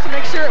coverage just to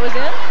make sure it was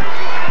in.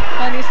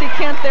 And you see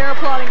Kent there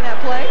applauding that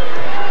play.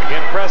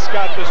 Again,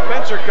 Prescott, the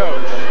Spencer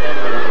coach.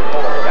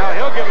 Now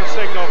he'll give a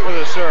signal for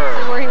the serve.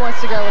 See where he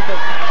wants to go with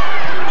it.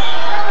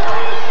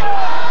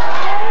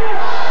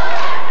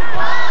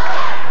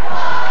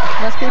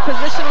 Must be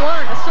position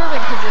 1, a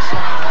serving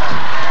position.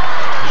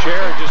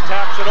 Scher just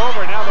taps it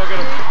over. Now they'll get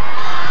a...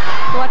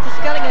 Go out to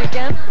Scuddingut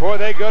again. before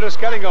they go to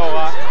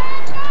Skettingola.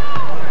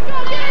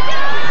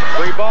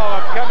 Free ball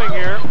upcoming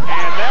here,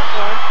 and that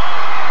one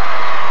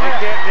they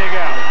can't dig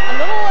out. A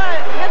little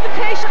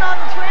hesitation on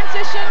the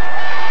transition.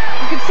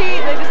 You can see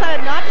they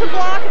decided not to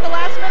block at the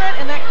last minute,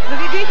 and that the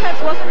defense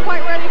wasn't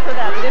quite ready for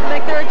that. They didn't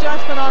make their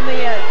adjustment on the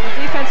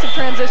defensive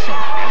transition.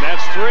 And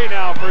that's 3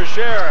 now for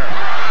Scherer.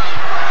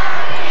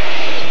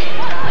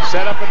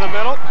 Set up in the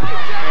middle,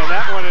 and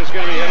that one is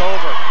going to be hit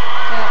over.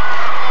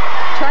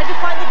 Yeah. Tried to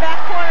find the back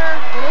corner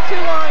a little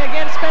too long.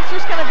 Again,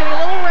 Spencer's kind of getting a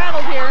little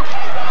rattled here.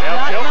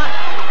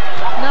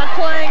 Not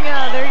playing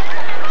their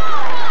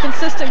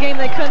consistent game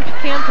they can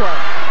play.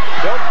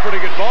 Tilton's pretty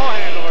good ball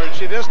handler, and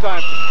she this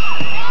time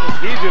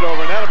heaved it over,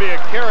 and that'll be a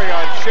carry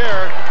on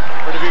Scherer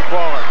for Dubuque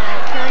Wahlert.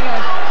 Carrying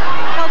on.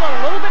 Held on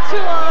a little bit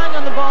too long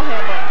on the ball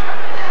handling.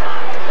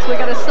 So we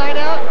got a side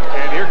out.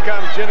 And here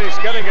comes Jenny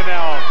Skettinga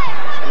now.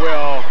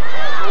 Will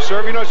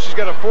serve. You know, she's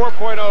got a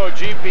 4.0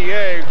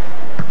 GPA.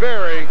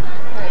 Very.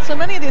 Right, so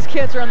many of these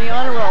kids are on the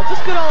honor roll.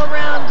 Just good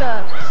all-around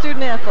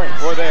student athletes.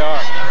 Boy, they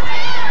are.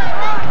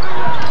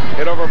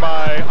 Hit over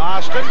by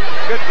Austin.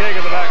 Good dig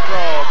in the back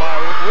row by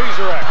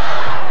Wieserek.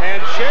 And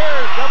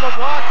Scherer's double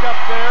block up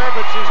there,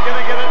 but she's going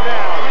to get it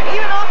down. And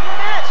even off the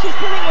net, she's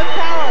hitting with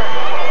power.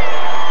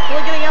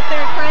 Really getting up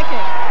there and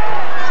cranking.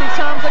 See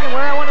Tom's looking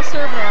where I want to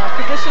serve now.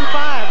 Position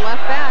 5,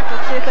 left back.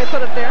 Let's see if they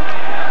put it there.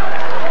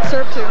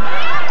 Serve 2.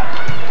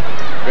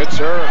 Good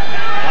serve.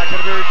 Not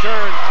going to be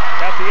returned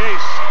at the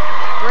ace.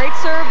 Great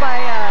serve by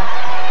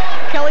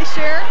Kelly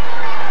Scherer,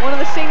 one of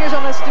the seniors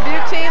on this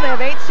Dubuque team. They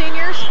have 8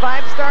 seniors,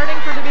 5 starting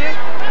for Dubuque.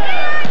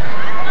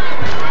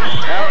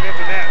 That one hit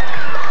the net.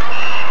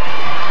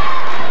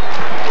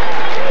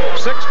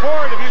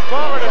 6-4, Dubuque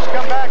Wahlert has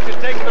come back to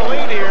take the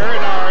lead here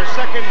in our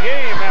second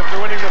game after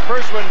winning the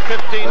first one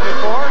 15-4.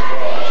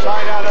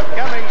 Side out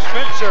upcoming,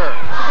 Spencer.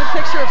 A good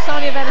picture of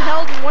Sonia Van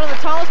Helden, one of the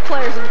tallest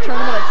players in the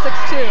tournament at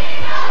 6'2".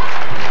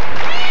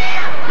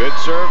 Good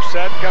serve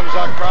set, comes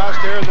across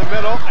here in the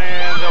middle,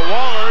 and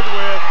Wahlert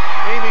with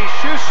Amy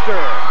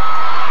Schuster.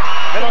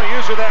 They don't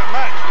use her that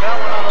much. That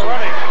one on the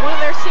running. One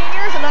of their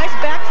seniors, a nice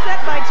back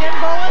set by Jen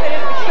Bowen. They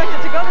didn't expect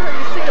it to go to her.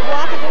 You see the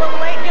block is a little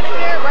late getting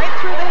there, right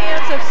through the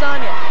hands of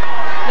Sonia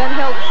Van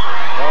Helden.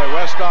 Boy,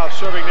 Westhoff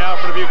serving now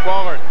for Dubuque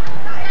Wahlert.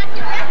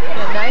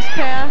 Yeah, nice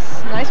pass,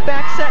 nice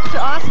back set to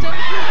Austin,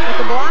 but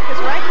the block is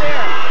right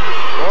there.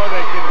 Boy,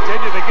 they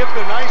continue to get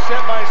the nice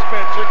set by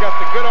Spencer, got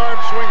the good arm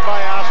swing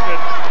by Austin,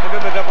 and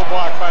then the double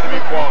block by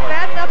Dubuque Wahlert.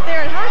 Madden up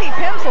there, and Heidi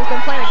Pemsel's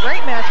been playing a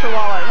great match for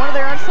Wahlert, one of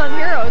their unsung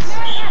heroes.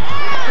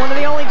 One of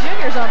the only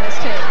juniors on this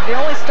team, the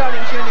only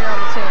starting junior on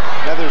the team.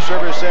 Another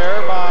service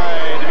error by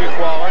Dubuque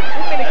Wahlert.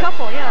 We've made a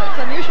couple, yeah,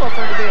 it's unusual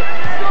for Dubuque.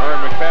 Her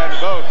and McFadden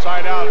both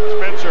side out.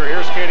 Spencer,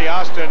 here's Katie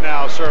Austin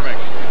now serving.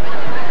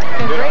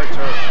 Good hard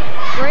serve.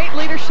 Great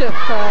leadership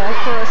for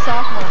a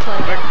sophomore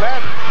playing.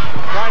 McFadden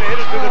trying to hit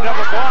it through the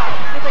double block.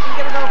 See if they can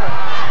get it over.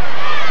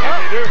 And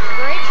they do.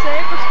 Great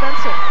save for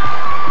Spencer.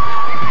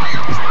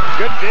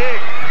 Good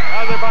dig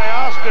out there by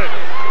Austin.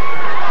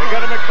 They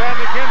got a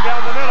McFadden again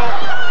down the middle.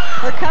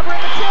 They're covering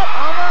the tip,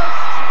 almost.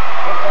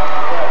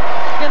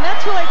 And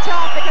that's really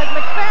tough because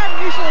McFadden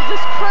usually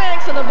just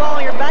cranks on the ball.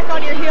 You're back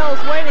on your heels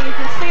waiting. You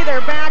can see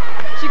they're back.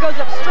 She goes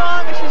up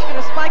strong and she's going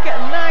to spike it.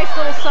 A nice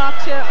little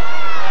soft tip.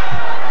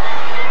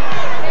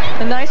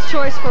 A nice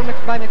choice by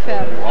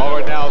McFadden.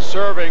 Wahlert now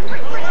serving.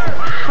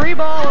 Free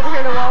ball over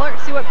here to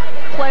Wahlert. See what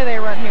play they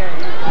run here.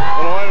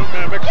 Well, wait a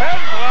minute. McFadden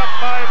blocked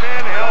by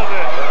Van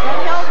Helden. Van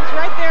Helden's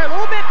right there. A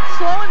little bit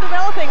slow in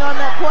developing on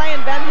that play,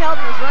 and Van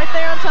Helden was right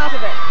there on top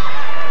of it.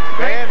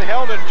 Van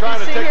Helden trying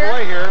to take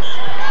away here.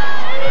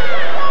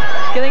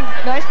 Getting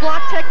nice block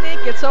technique,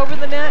 gets over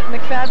the net.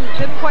 McFadden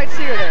didn't quite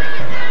see her there.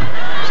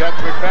 Set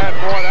to McFadden.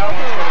 Boy, that one's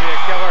going to be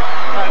a killer.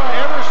 An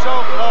ever so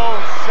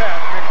low set.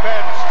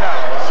 McFadden's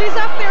tough. She's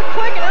up there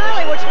quick and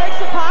early, which makes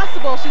it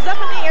possible. She's up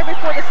in the air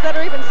before the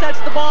setter even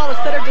sets the ball. The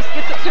setter just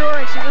gets it to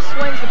her, and she just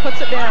swings and puts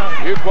it down.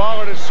 Dubuque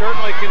Wahlert has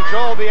certainly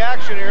controlled the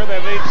action here.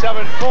 They lead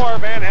 7-4.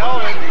 Van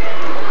Helden.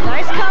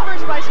 Nice covers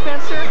by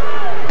Spencer.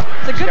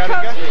 It's a good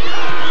coach.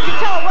 You can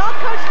tell a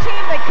well-coached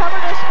team, they cover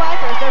their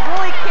spikers. They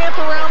really camp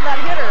around that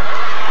hitter.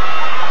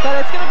 But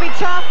it's going to be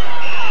tough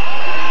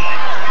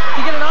to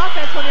get an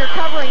offense when you're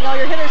covering all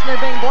your hitters and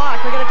they're being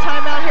blocked. We get a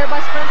timeout here by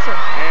Spencer.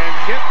 And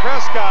Kent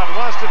Prescott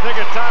wants to take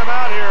a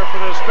timeout here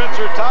for the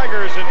Spencer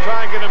Tigers and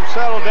try and get them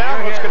settled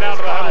down. Let's go down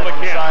to the huddle to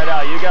Kent. Side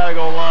out. You got to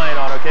go line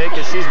on, okay?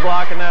 Because she's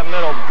blocking that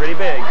middle pretty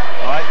big.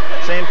 All right?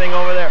 Same thing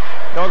over there.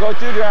 Don't go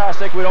too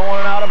drastic. We don't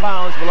want it out of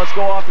bounds, but let's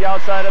go off the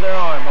outside of their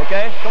arm,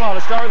 okay? Come on,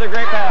 let's start with a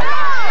great pass.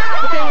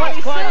 Okay, what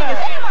he's saying is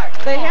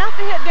they have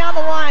to hit down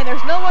the line.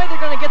 There's no way they're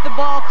going to get the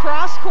ball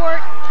cross-court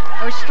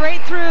or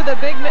straight through the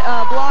big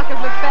block of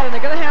McFadden.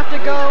 They're going to have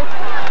to go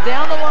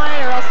down the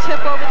line or else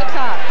tip over the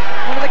top.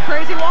 One of the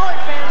crazy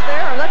Wahlert fans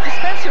there, or that's the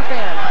Spencer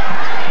fan.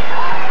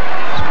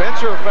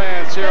 Spencer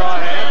fans here on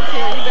hand.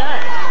 You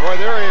bet. Boy,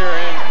 they're here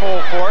in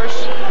full force.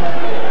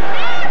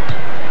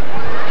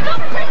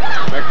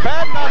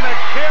 McFadden on the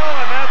kill,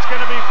 and that's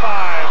going to be 5.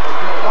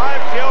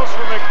 5 kills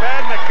for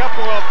McFadden, a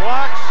couple of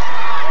blocks.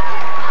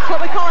 It's what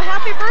we call a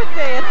happy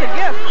birthday. It's a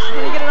gift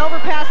when you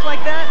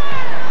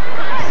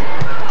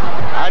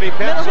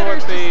Pepsel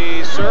at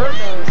the serve.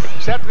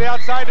 Set to the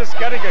outside to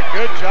Sketting. A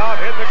good job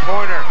hitting the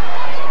corner.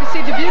 You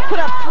see Dubuque put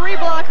up 3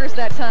 blockers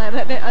that time.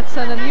 That's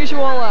an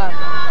unusual...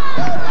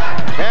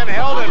 And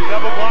Helden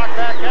double block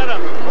back at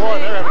him.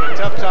 Boy, they're having a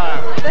tough time.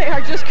 They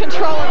are just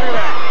controlling Look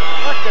at that.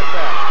 Look at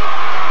that.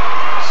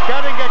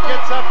 Skettinga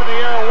gets up in the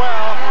air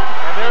well,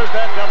 and there's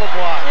that double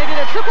block. They did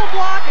a triple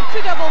block and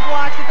 2 double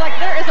blocks. It's like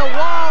there is a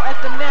wall at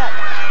the net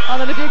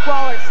on the Dubuque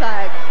Wahlert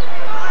side.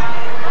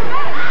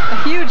 A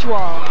huge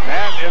wall.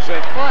 That is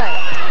it. Boy,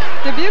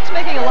 Dubuque's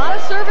making a lot of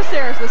service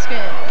errors this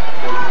game.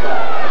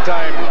 That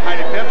time,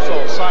 Heidi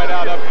Pepsel side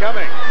out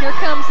upcoming. Here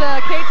comes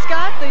Kate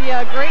Scott, the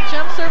great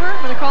jump server.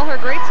 I'm going to call her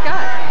Great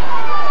Scott.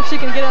 If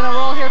she can get on a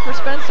roll here for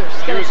Spencer.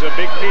 She was a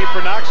big key for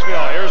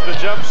Knoxville. Here's the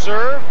jump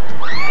serve.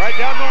 Right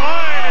down the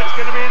line. It's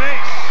going to be an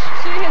ace.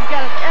 She has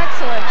got an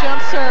excellent jump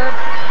serve.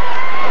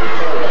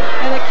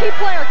 And a key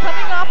player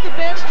coming off the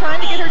bench trying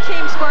to get her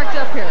team sparked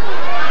up here.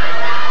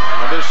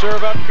 Another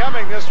serve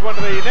upcoming. This one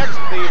to the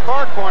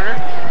far corner.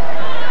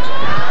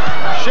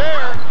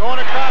 Scher going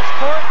across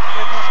court.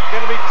 It's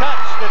going to be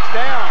touched. It's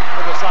down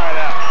for the side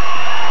out.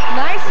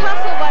 Nice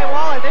hustle by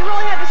Wahlert. They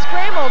really had to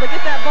scramble to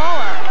get that ball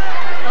out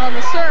on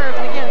the serve.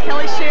 And again,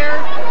 Kelly Scher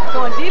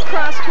going deep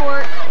cross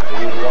court.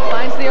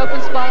 Finds the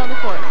open spot on the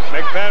court.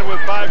 McFadden with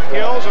 5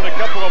 kills and a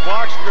couple of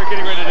blocks. They're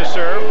getting ready to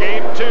serve.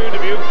 Game 2,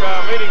 Dubuque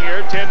leading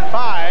here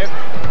 10-5.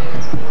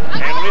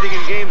 And leading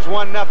in games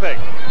 1-0.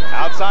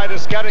 Outside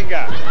is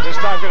Skettinga. This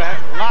time going to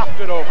loft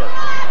it over.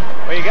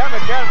 Well, you got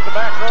McFadden in the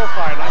back row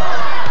finally.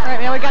 All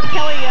right, now we got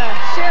Kelly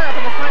Scher up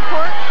in the front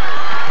court.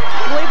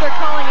 I believe they're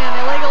calling an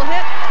illegal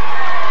hit.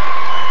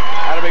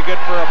 That'll be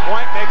good for a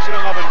point. Makes it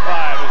 11-5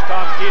 as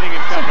Tom Keating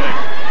and company.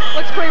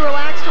 Looks pretty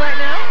relaxed right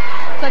now.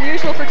 It's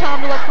unusual for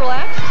Tom to look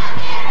relaxed.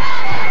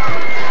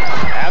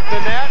 At the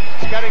net,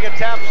 Skettinga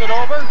taps it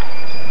over.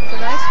 It's a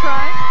nice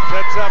try.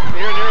 Sets up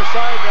here near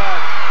side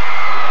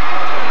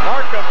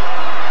Markham.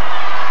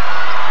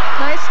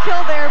 Nice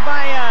kill there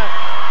by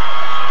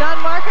Don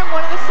Markham,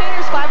 one of the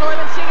seniors,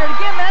 5'11 senior. And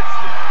again, that's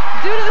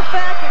due to the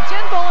fact that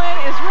Jen Bolin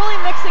is really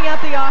mixing up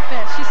the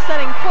offense. She's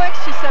setting quick,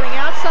 she's setting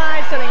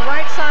outside, setting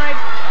right side.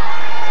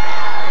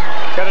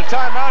 Got a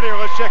timeout here.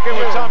 Let's check in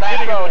with Tom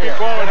Keating.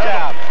 Good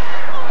job.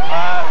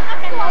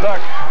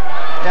 Look,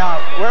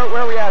 now, where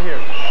are we at here?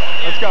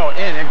 Let's go,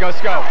 in, and go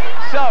scope.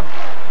 Sub,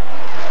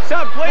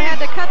 please. They had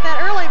to cut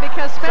that early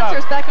because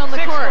Spencer's back on the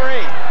court.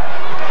 6-3.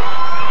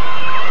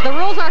 The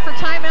rules are for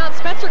timeout.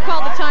 Spencer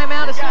called the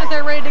timeout. As soon as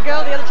they're ready to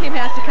go, the other team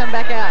has to come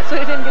back out. So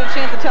he didn't get a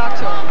chance to talk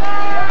to him.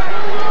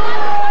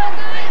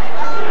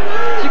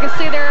 As you can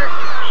see, they're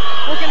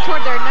working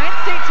toward their 9th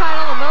state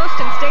title, the most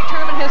in state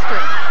tournament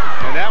history.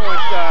 And that was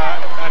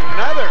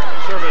another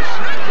service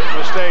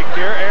mistake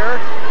here. Error.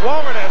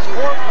 Wahlert has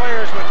 4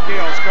 players with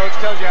steals. Coach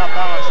tells you how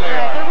balanced they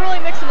are. They're really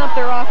mixing up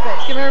their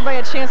offense, giving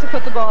everybody a chance to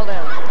put the ball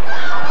down.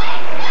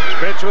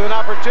 Pitch with an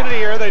opportunity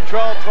here. They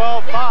trail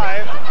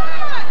 12-5.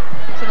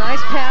 It's a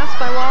nice pass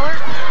by Wahlert.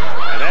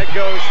 And that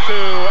goes to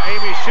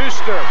Amy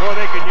Schuster. Boy,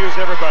 they can use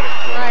everybody.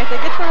 All right, they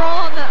get the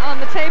roll on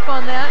the tape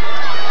on that.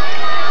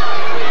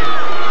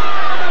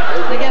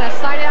 And again, a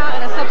side out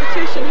and a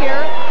substitution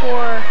here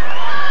for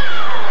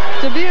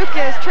Dubuque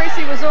as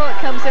Tracy Wazolik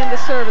comes in to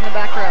serve in the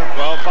back row.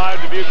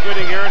 12-5 Dubuque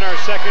winning here in our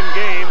second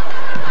game.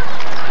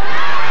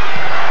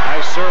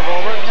 Nice serve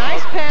over.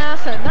 Nice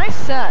pass and a nice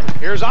set.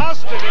 Here's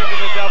Austin into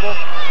the double.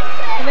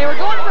 And they were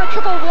going for a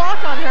triple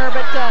block on her,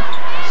 but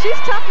she's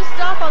tough to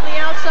stop on the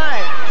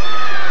outside.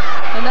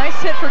 A nice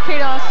hit for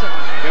Kate Austin.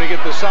 Going to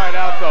get the side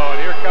out, though, and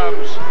here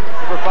comes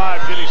number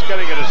 5, Jenny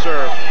Skettinga to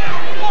serve.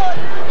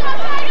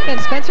 And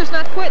Spencer's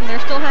not quitting.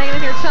 They're still hanging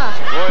in here tough.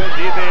 Boy,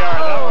 indeed they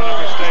are. That one a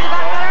mistake, Just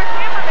about got our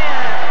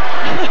cameraman.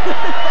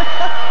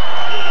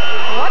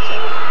 Watch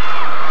it.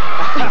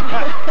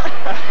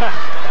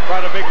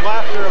 Quite a big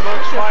laughter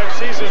amongst 5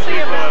 season See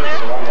him people. down there?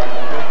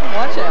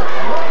 Watch it.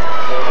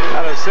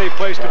 Not a safe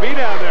place to be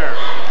down there.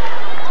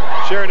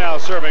 Scher now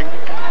serving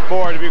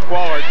for Dubuque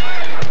Wahlert.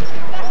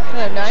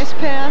 A nice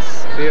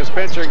pass. See if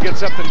Spencer can get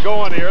something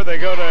going here. They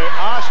go to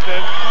Austin.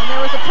 And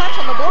there was a touch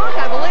on the block,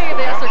 I believe.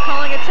 Yes, they're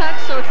calling a touch,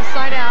 so it's a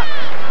side out.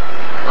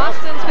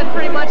 Austin's been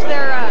pretty much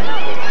their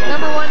 #1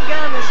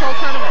 gun this whole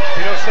tournament.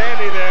 You know,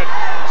 Sandy, that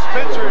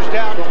Spencer's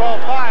down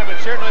 12-5,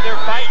 but certainly they're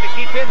fighting to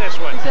keep in this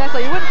one.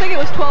 Exactly. You wouldn't think it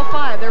was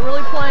 12-5. They're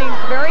really playing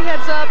very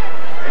heads up,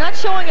 not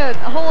showing a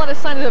whole lot of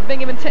signs of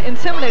being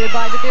intimidated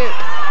by Dubuque.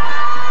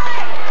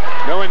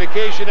 No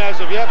indication as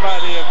of yet by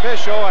the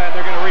official, and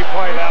they're going to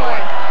replay that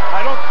one.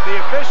 The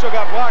official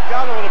got blocked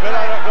out a little bit.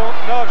 I don't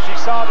know if she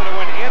saw that it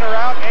went in or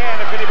out, and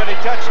if anybody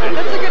touched it.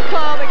 That's a good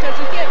call, because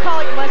if you can't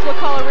call it, you might as well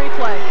call a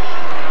replay.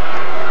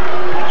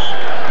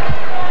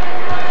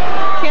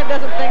 Kent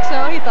doesn't think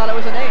so. He thought it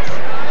was an ace.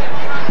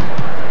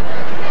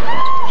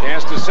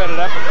 Chance to set it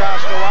up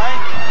across the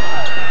line.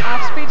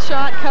 Off-speed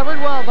shot,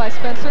 covered well by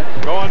Spencer.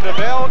 Going to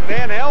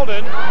Van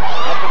Helden,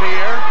 up in the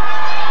air.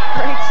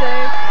 Great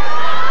save.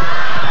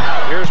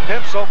 Here's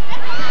Pimsel.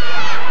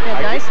 Yeah,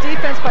 nice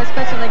defense by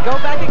Spencer. And they go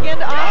back again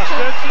to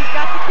Austin. She's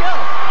got the kill.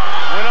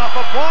 Went off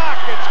a block.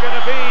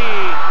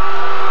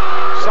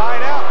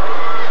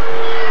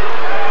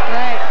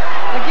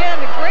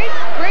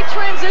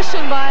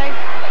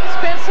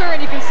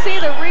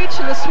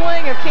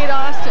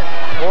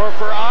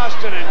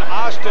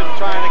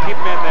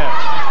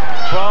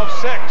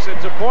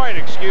 point,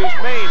 excuse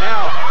me.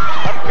 Now,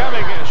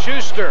 upcoming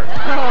Schuster.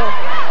 Oh,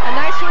 a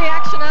nice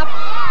reaction up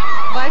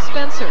by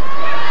Spencer.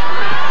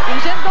 And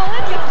Jen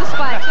Bolin gets the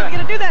spike. She's not going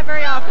to do that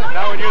very often.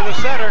 Now when you're the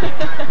setter.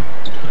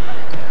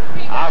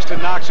 Austin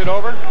knocks it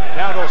over.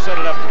 Now they'll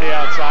set it up to the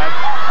outside.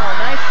 Oh,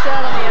 nice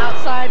set on the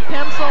outside.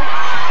 Pemsel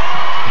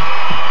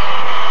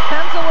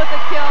with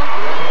the kill.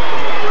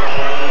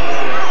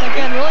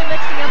 Again, really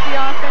mixing up the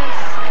offense.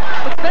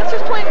 But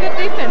Spencer's playing good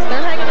defense.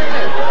 They're hanging in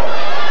there.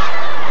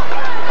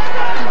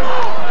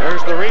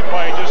 There's the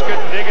replay. Just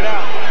couldn't dig it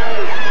out.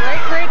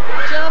 Great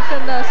jump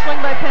and swing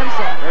by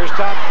Pemsel. There's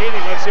Tom Keating.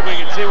 Let's see if we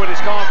can see what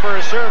he's calling for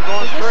a serve.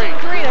 Going Position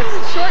three. That's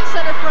short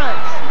center front.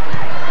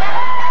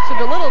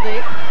 Should be a little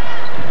deep.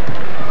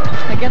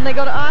 Again, they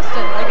go to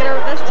Austin. They get her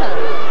this time.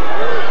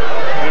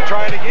 Gonna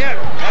try it again.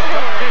 That's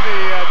up to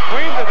the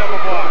queen, the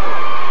double block.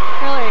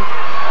 Really.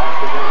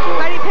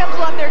 Heidi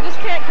Pemsel out there just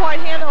can't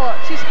quite handle it.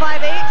 She's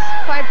 5'8",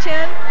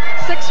 5'10",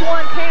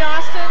 6'1", Kate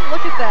Austin.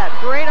 Look at that.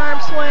 Great arm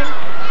swing.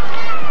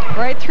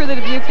 Right through the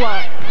Dubuque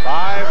line.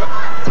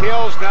 5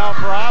 kills now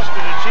for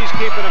Austin, and she's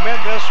keeping them in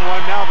this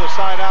one. Now the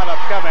side out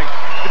upcoming.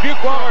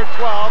 Dubuque Wahlert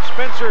 12,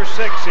 Spencer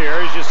 6 here,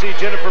 as you see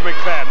Jennifer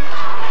McFadden.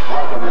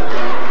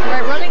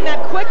 Right, running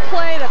that quick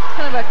play, that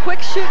kind of a quick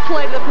shoot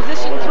play to the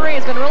position 3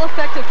 has been real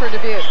effective for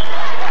Dubuque.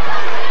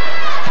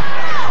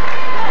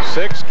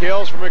 6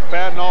 kills for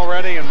McFadden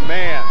already, and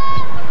man,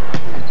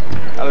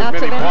 not as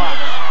many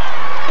blocks.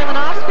 Kind of an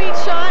off-speed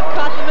shot,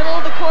 caught the middle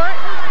of the court.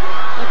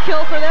 A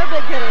kill for their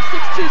big hitter,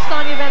 6'2"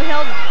 Sonia Van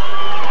Helden.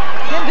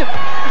 Again,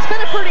 it's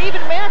been a pretty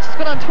even match. It's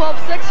been on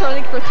 12-6, so I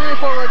think for 3 or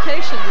 4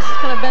 rotations. This has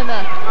kind of been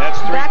a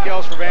That's 3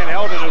 kills for Van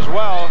Helden as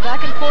well.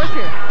 Back and forth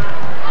here.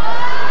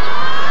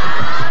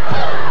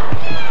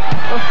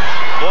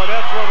 Boy,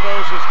 that's one of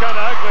those that's kind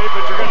of ugly,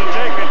 but you're going to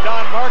take it.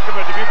 Don Markham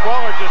at Dubuque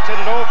Wahlert just hit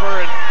it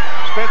over, and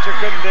Spencer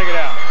couldn't dig it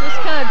out.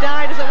 Just kind of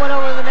died as it went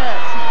over the net.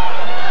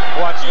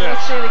 Watch this.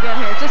 Let's see it again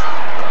here. Just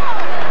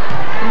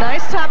a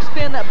nice top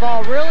spin. That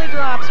ball really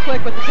drops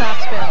quick with the top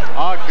spin.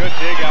 Oh, good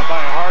dig out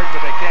by Hart,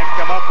 but they can't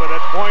come up with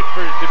it. Point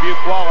for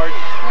Dubuque Wahlert.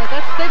 Right,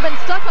 they've been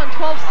stuck on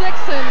 12-6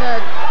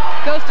 and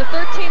goes to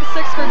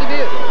 13-6 for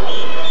Dubuque.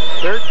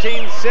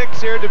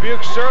 13-6 here,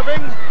 Dubuque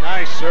serving.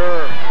 Nice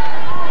serve.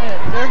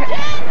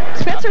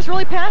 Spencer's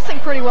really passing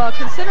pretty well,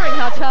 considering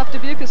how tough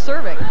Dubuque is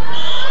serving.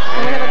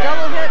 And we have a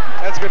double hit.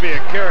 That's going to be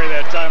a carry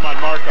that time on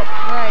Markham.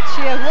 Right,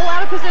 she a little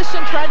out of position,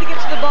 tried to get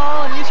to the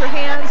ball and use her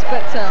hands,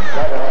 but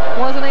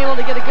wasn't able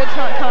to get a good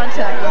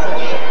contact with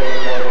it.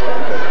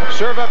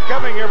 Serve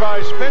upcoming here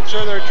by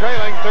Spencer. They're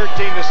trailing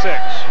 13-6.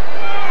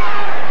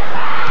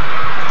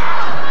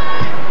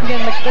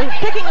 Again, they're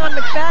picking on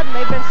McFadden.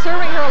 They've been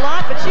serving her a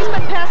lot, but she's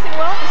been passing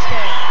well this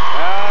game.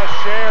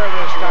 Share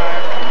this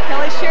time.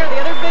 Kelly Share, the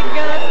other big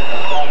gun.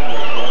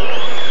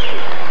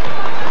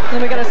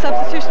 Then we got a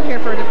substitution here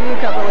for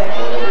Dubuque, I believe.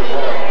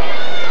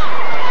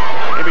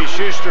 Maybe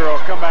Schuster will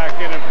come back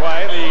in and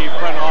play the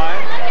front line.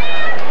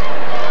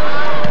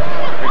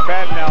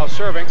 McFadden now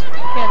serving.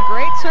 Again,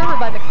 great server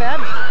by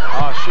McFadden.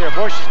 Oh, Share.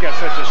 Boy, she's got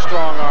such a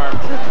strong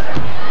arm.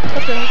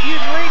 That's a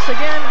huge reach.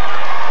 Again,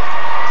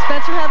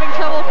 Spencer having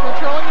trouble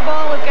controlling the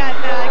ball. We've got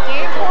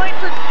game point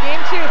for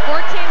game 2,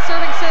 14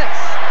 serving 6.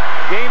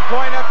 Game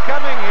point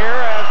upcoming here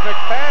as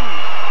McFadden.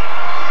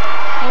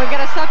 And we've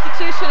got a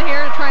substitution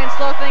here to try and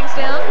slow things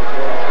down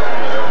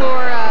for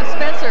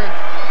Spencer.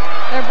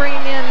 They're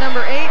bringing in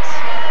number 8,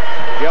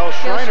 Gail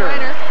Schreiner.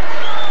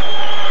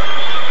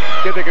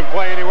 Kid that can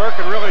play anywhere,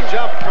 can really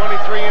jump.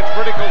 23-inch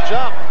vertical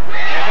jump.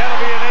 And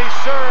that'll be an ace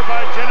serve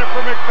by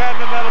Jennifer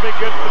McFadden, and that'll be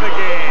good for the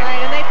game.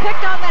 Right, and they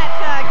picked on that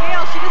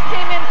Gail. She just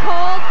came in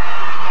cold,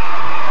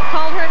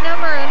 called her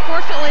number, and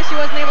unfortunately she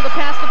wasn't able to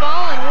pass the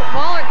ball, and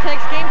Wahlert takes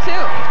game 2.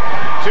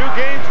 2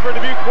 games for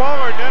Dubuque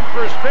Wahlert, none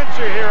for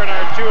Spencer here in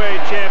our 2A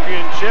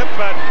championship.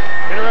 But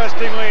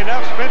interestingly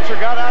enough, Spencer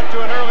got out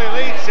to an early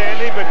lead,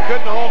 Sandy, but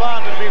couldn't hold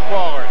on to Dubuque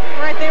Wahlert.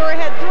 Right, they were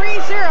ahead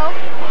 3-0,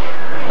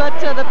 but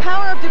the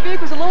power of Dubuque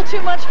was a little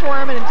too much for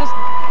him, and it just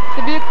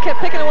Dubuque kept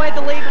picking away at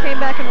the lead, came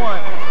back and won.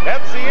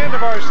 That's the end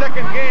of our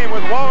second game,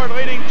 with Wahlert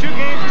leading 2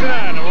 games to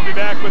none. And we'll be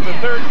back with the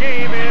third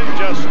game in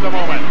just a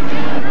moment.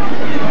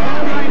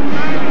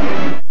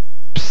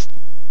 Psst.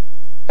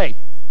 Hey,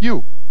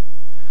 you.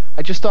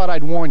 I just thought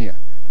I'd warn you.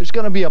 There's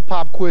going to be a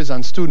pop quiz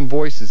on student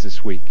voices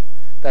this week.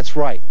 That's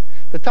right.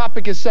 The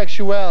topic is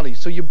sexuality,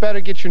 so you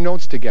better get your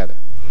notes together.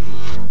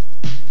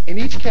 In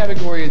each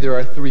category, there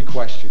are 3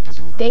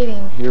 questions.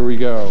 Dating. Here we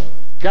go.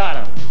 Got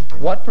 'em.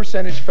 What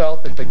percentage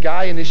felt that the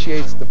guy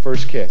initiates the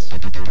first kiss?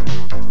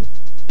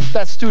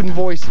 That's Student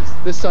Voices,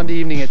 this Sunday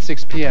evening at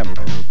 6 p.m.,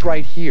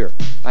 right here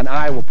on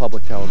Iowa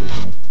Public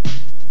Television.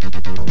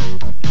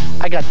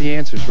 I got the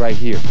answers right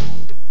here.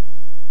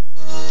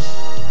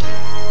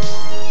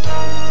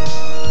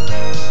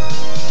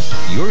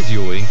 You're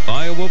viewing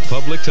Iowa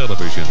Public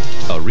Television,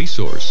 a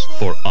resource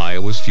for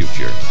Iowa's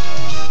future.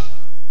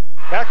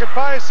 Back at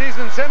 5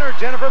 Season Center,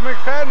 Jennifer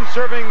McFadden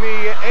serving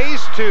the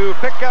ace to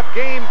pick up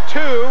game 2.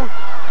 All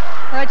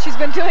right, she's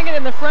been doing it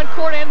in the front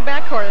court and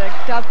back court. A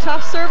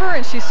tough server,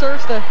 and she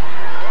serves the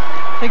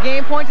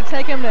game point to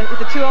take him with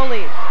the 2-0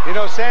 lead. You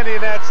know, Sandy,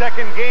 in that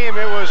second game,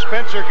 it was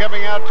Spencer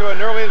coming out to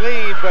an early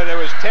lead, but it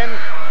was 10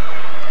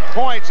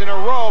 points in a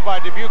row by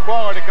Dubuque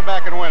Wahlert to come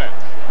back and win it.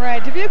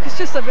 Right, Dubuque is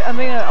just an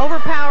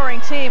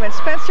overpowering team, and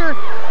Spencer,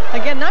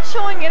 again, not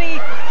showing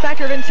any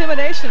factor of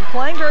intimidation,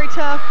 playing very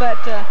tough, but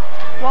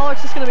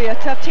Wahlert's just going to be a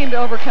tough team to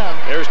overcome.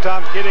 There's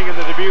Tom Kidding and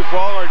the Dubuque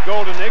Wahlert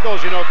Golden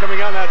Eagles, you know,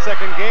 coming on that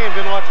second game.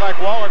 Didn't look like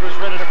Wahlert was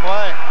ready to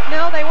play.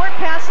 No, they weren't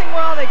passing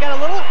well. They got a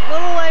little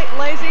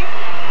lazy.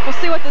 We'll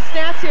see what the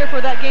stats here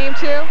for that game,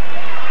 too.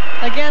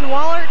 Again,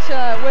 Wahlert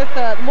with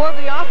more of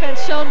the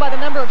offense shown by the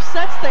number of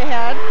sets they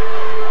had.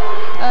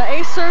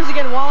 Ace serves,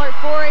 again, Wahlert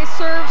 4 ace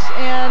serves,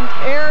 and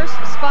errors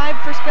 5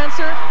 for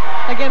Spencer.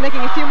 Again, making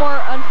a few more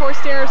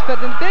unforced errors,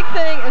 but the big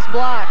thing is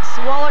blocks.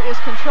 Wahlert is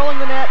controlling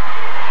the net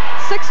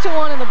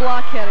 6-1 in the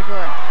block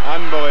category.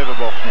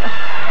 Unbelievable.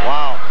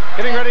 Wow.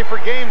 Getting ready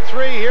for game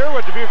 3 here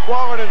with Dubuque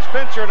Wahlert and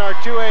Spencer in our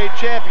 2A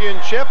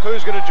championship.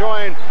 Who's going to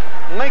join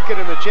Lincoln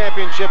in the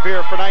championship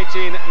here for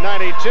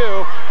 1992?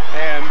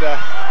 And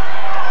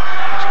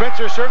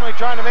Spencer certainly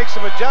trying to make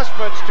some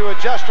adjustments to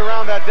adjust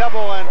around that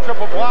double and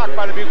triple block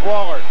by Dubuque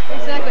Wahlert.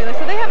 Exactly.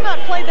 So they have not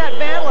played that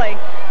badly.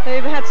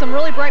 They've had some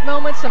really bright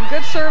moments, some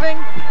good serving.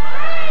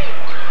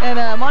 And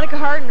Monica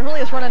Harden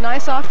really has run a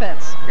nice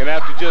offense. Going to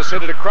have to just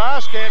hit it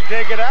across, can't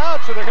dig it out,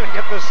 so they're going to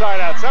get the side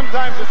out.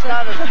 Sometimes it's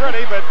not as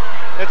pretty, but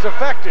it's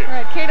effective. All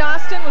right, Kate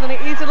Austin with an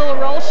easy little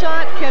roll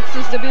shot,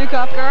 catches Dubuque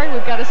off guard.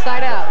 We've got a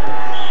side out.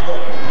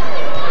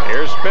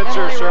 Here's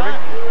Spencer serving.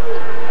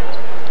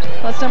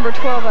 That's number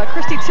 12,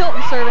 Christy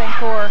Tilton serving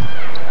for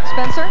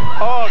Spencer.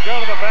 Oh, go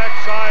to the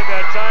backside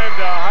that time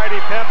to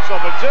Heidi Pepsel,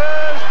 but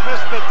just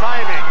missed the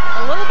timing.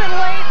 A little bit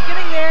late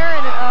getting there,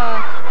 and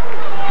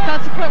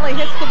consequently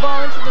hits the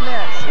ball into the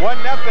net.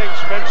 1-0,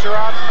 Spencer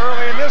out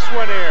early in this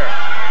one here.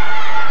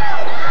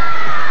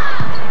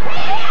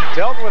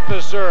 Tilton with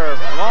the serve,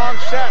 long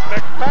set,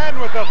 McFadden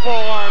with a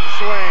full arm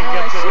swing,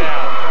 gets it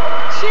down.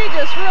 She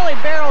just really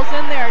barrels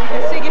in there. You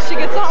can see she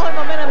gets all her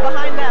momentum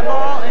behind that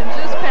ball and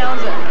just pounds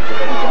it.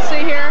 You can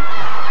see here,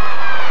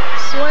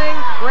 swing,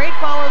 great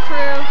follow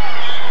through.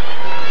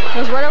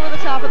 Goes right over the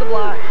top of the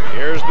block.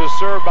 Here's the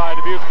serve by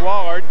Dubuque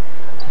Wahlert.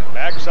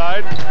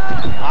 Backside,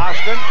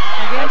 Austin.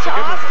 Again to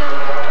Austin.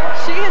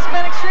 She has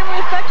been extremely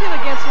effective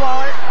against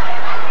Wahlert.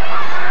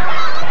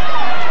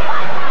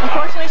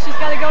 Unfortunately, she's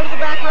got to go to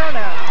the back row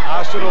now.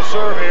 Austin will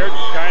serve here,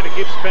 trying to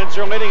keep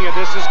Spencer leading it.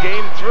 This is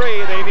game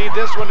 3. They need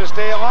this one to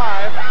stay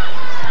alive.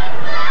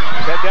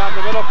 Set down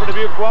the middle for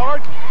Dubuque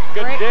Wahlert.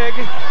 Good dig.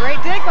 Great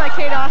dig by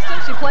Kate Austin.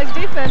 She plays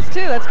defense,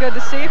 too. That's good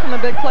to see from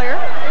a big player.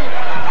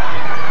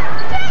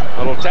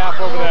 Little tap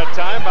over that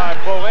time by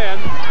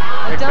Bolin.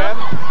 McFadden.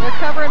 They're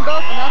covering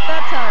both, but not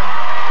that time.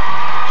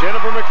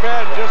 Jennifer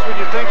McFadden, just when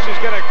you think she's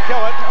going to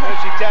kill it, and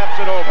she taps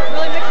it over.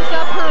 Really mixes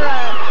up her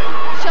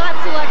shot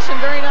selection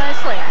very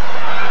nicely.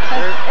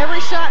 Has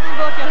every shot in the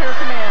book at her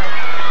command.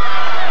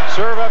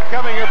 Serve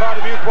upcoming here by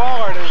Dubuque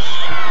Wahlert is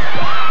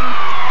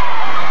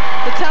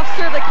the tough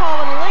serve. They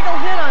call an illegal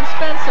hit on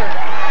Spencer.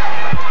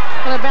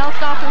 When it bounced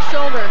off her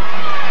shoulder.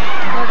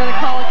 They're going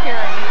to call a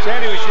carry.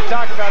 Sandy, we should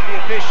talk about the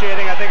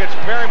officiating. I think it's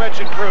very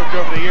much improved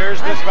over the years.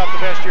 This is about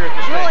the best year at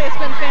the state. Really, it's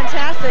been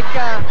fantastic.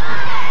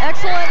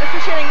 Excellent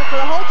officiating for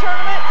the whole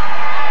tournament.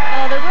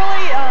 They're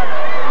really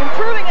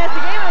improving as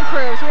the game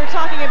improves. We were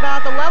talking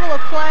about the level of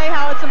play,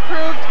 how it's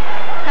improved.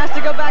 Has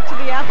to go back to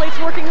the athletes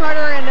working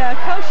harder and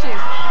coaches.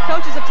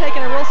 Coaches have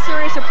taken a real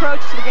serious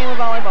approach to the game of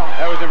volleyball.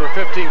 That was number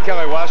 15,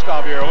 Kelly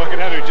Westhoff here.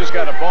 Looking at her, just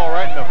got a ball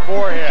right in the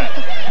forehead.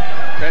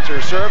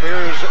 Spencer serve.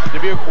 Here's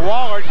Dubuque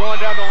Wahlert going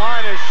down the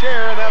line as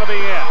share, and that'll be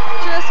in.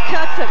 Just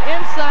cuts it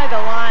inside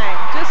the line.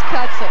 Just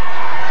cuts it.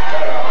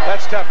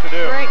 That's tough to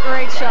do.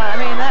 Great shot. I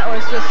mean, that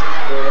was just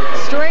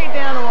straight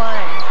down the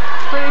line.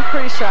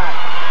 Pretty shot.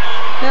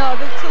 No,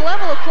 the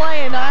level of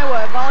play in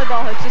Iowa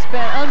volleyball has just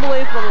been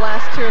unbelievable the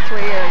last 2 or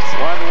 3 years.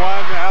 1-1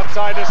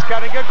 outside to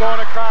Skuttinga,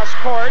 going across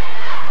court.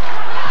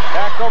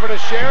 Back over to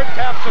Sher,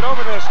 taps it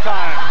over this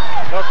time.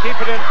 They'll keep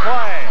it in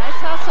play.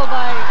 Nice hustle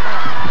by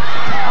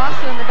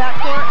Austin in the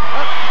backcourt.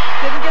 Oh,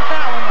 didn't get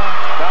that one though.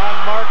 Don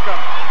Markham.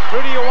 Who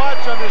do you watch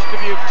on this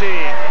Dubuque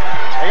team?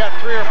 They got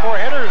 3 or 4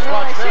 hitters. Really,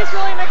 watch this. She's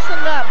really mixing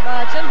it up.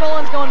 Jen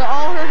Boland's going to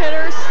all her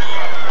hitters.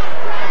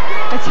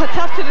 It's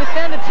tough to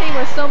defend a team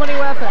with so many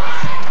weapons.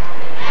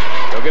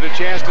 They'll get a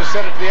chance to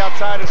set it to the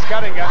outside of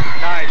Skuttinga.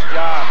 Nice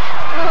job.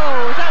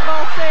 Oh, was that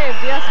ball saved?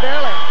 Yes,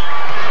 barely.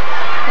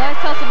 Nice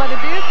hustle by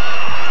Dubuque.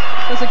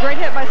 It was a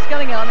great hit by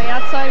Skuttinga on the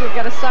outside. We've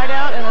got a side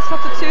out and a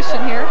substitution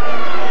here.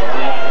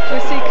 We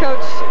see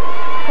Coach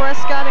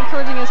Prescott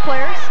encouraging his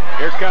players.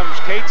 Here comes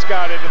Kate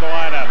Scott into the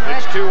lineup.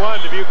 Right. It's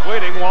 2-1. Dubuque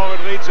leading.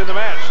 Wahlert leads in the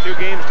match. 2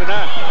 games to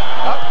none.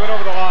 Up, went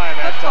over the line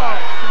that time.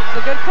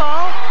 It's a good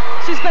call.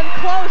 She's been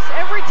close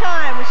every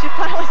time when she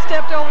finally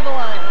stepped over the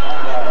line.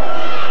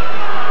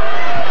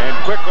 And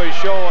quickly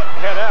she'll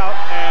head out,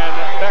 and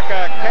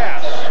Becca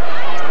Cass.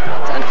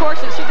 It's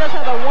unfortunate. She does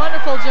have a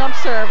wonderful jump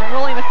serve and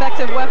really an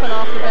effective weapon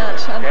off the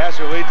bench. Cass,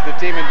 who leads the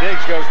team in digs,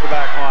 goes to the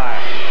back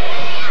line.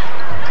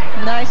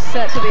 Nice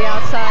set to the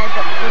outside,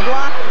 but the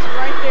block is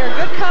right there.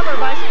 Good cover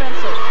by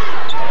Spencer.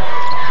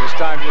 This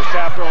time just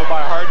tapped over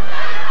by Harden.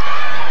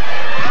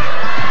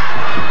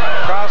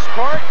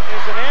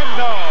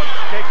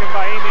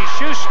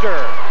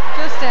 Schuster.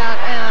 Just out.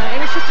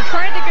 Amy Schuster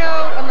trying to go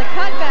on the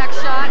cutback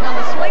shot on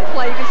the swing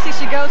play. You can see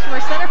she goes from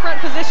her center front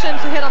position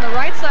to hit on the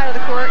right side of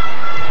the court.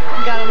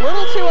 Got a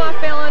little too off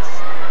balance.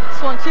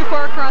 Swung too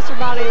far across her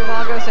body. The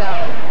ball goes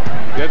out.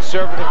 Good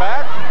serve to the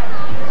back.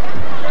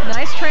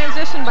 Nice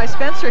transition by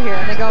Spencer here.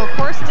 And they go, of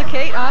course, to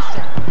Kate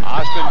Austin.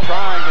 Austin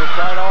trying to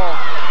try it all.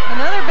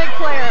 Another big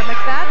player,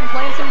 McFadden,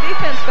 playing some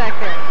defense back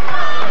there.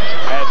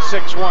 At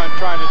 6'1",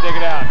 trying to dig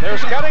it out.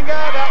 There's cutting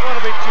guy. That one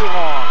will be too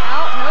long.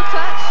 Out, no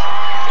touch.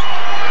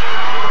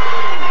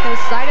 Goes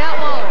side out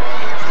Wahlert.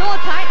 Still a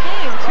tight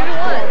game,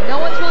 2-1.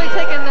 No one's really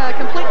taken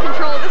complete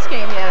control of this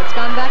game yet. It's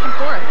gone back and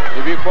forth.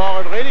 Dubuque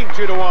Wahlert leading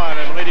 2-1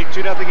 and leading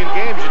 2-0 in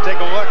games. You take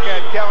a look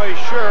at Kelly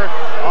Scher,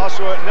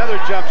 also another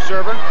jump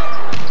server.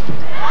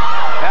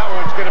 That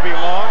one's going to be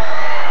long.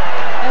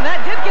 And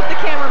that did get the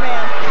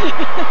cameraman.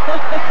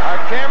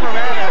 Our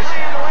cameraman is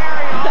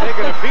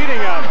taking a beating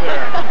out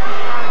there.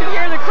 You can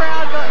hear the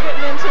crowd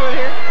getting into it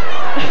here.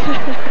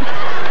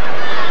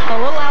 A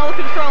little out of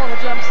control in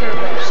the jump serve.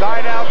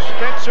 Side out,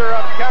 Spencer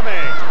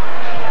upcoming.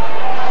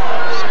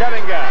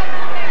 Scudinga.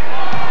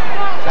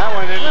 That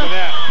one into the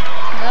net.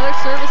 Another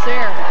service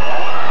error.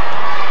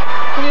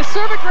 When you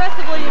serve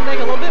aggressively, you make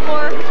a little bit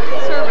more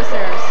service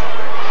errors.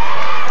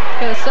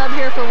 Got a sub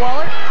here for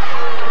Wahlert.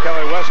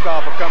 Kelly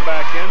Westhoff will come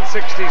back in.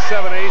 67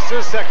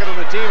 aces, second on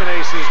the team in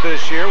aces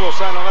this year. We'll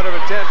sign a letter of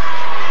intent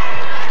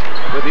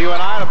with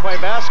UNI to play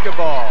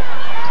basketball.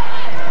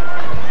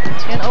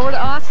 And over to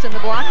Austin. The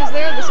block is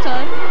there this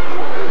time.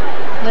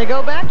 They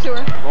go back to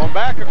her. Going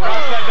back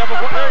across that double.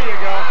 There you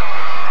go.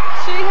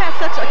 She has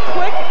such a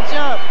quick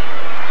jump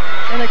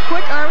and a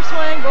quick arm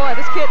swing. Boy,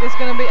 this kid is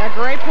going to be a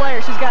great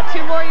player. She's got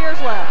 2 more years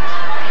left.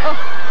 Oh,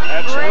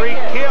 that's 3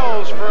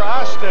 kills for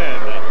Austin.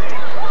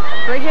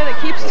 Great hit. It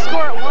keeps the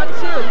score at 1-2.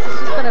 This has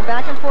just been a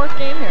back-and-forth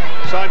game here.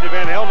 Sonia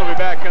Van Helden will be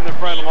back in the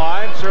front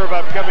line. Serve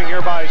upcoming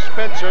here by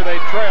Spencer. They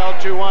trail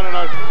 2-1 in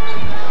our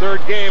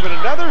third game. And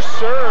another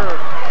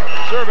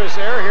service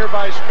error here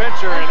by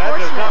Spencer, and that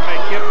does not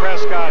make Kim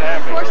Prescott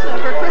happy.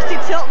 Unfortunately for Christy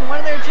Tilton, one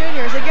of their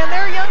juniors. Again,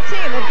 they're a young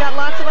team. They've got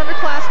lots of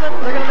underclassmen.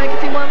 They're going to make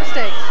a few more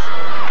mistakes.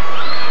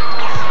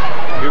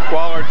 Duke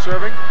Wahlert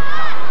serving.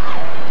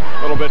 A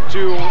little bit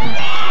too...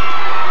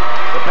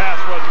 The pass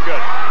wasn't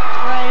good.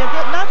 Right.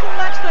 Nothing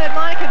much that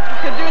Monica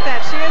could do with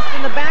that. She is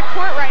in the back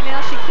court right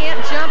now. She can't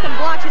jump and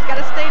block. She's got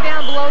to stay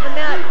down below the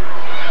net.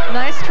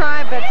 Nice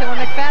try, but when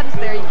McFadden's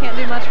there, you can't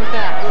do much with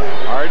that.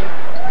 Harden,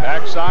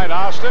 backside,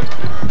 Austin.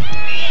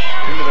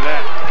 Into the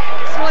net.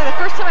 It's really the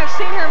first time I've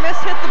seen her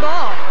hit the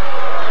ball.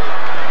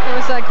 It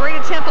was a great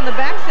attempt on the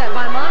back set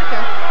by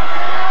Monica.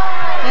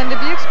 And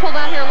Dubuque's pulled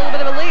out here a little bit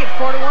of a lead,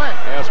 4-1.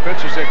 Yeah,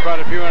 Spencer's hit quite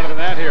a few out of the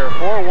net here.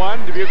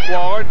 4-1, Dubuque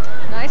Wahlert.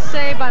 Nice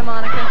save by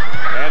Monica.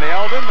 And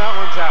Helden, that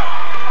one's out.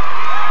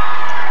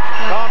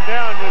 Yeah. Calm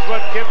down is what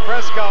Kip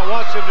Prescott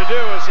wants him to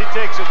do as he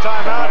takes a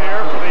timeout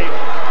here for the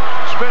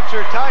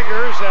Spencer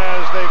Tigers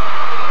as they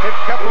hit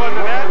a couple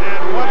under net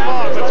and one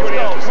long. That's what he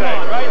has to say.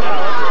 Right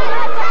now, let's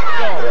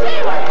go.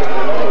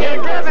 Get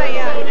rid of a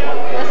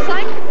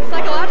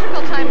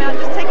psychological timeout,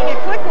 just taking a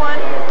quick one.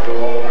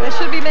 They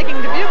should be making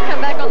Dubuque come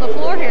back on the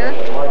floor here.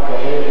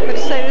 But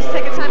just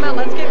take a timeout,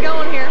 let's get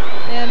going here.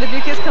 And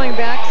Dubuque is coming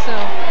back, so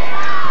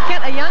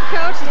Kent, a young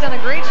coach, has done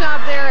a great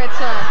job there at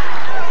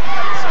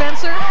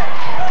Spencer.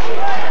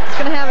 He's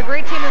going to have a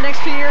great team in the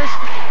next few years.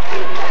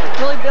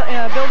 Really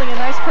building a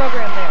nice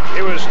program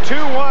there. It was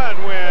 2-1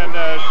 when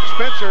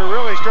Spencer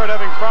really started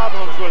having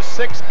problems with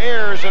 6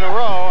 errors in a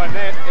row, and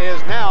it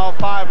is now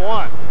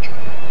 5-1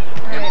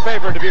 in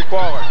favor of Dubuque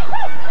Wahlert.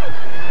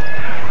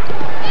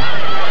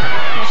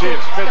 See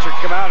if Spencer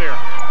can come out here.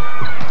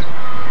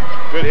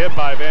 Good hit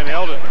by Van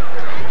Helden.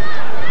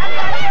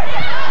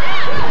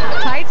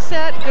 Tight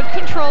set, good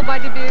control by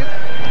Dubuque.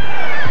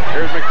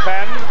 Here's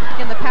McFadden.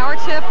 Again, the power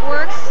tip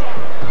works.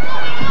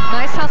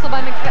 Nice hustle by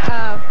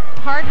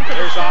Harden.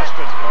 There's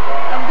Austin.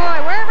 And boy,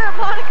 wherever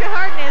Monica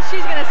Harden is,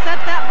 she's going to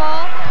set that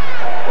ball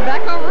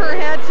back over her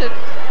head to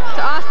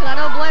Austin. I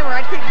don't blame her.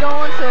 I'd keep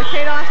going to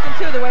Kate Austin,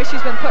 too, the way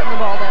she's been putting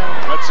the ball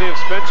down. Let's see if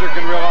Spencer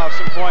can reel off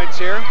some points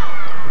here.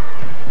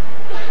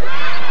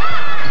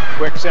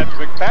 Quick set to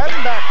McFadden.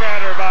 Back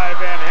at her by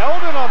Van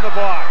Helden on the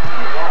block.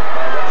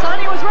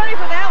 Sonia was ready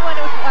for that one.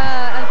 It was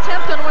an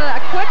attempt on a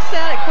quick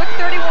set, a quick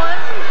 31.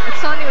 But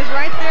Sonia was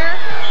right there,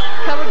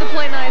 covered the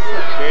play nicely.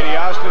 Katie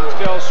Austin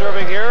still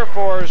serving here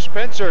for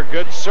Spencer.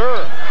 Good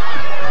serve.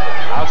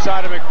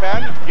 Outside of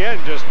McFadden, again,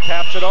 just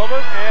taps it over,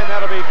 and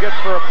that'll be good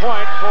for a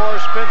point for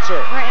Spencer.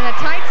 Right, and a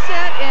tight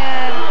set,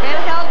 and Van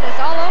Helden is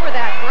all over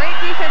that. Great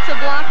defensive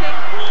blocking.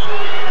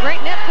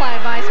 Great net play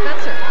by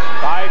Spencer.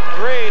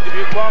 5-3,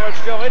 Dubuque Wahlert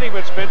still leading,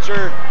 but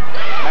Spencer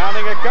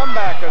mounting a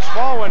comeback, a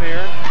small one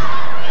here.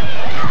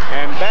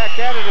 And back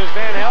at it is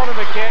Van Helden,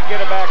 but can't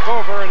get it back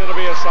over, and it'll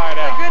be a side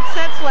out. A good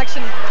set selection.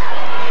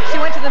 She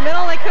went to the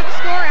middle, they couldn't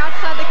score.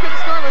 Outside, they couldn't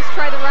score. Let's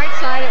try the right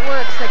side. It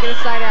works. They get a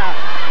side out.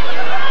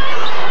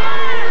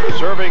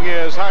 Serving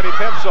is Heidi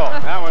Pepsel.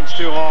 That one's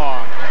too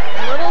long.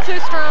 A little too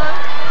strong.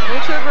 Way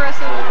too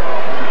aggressive.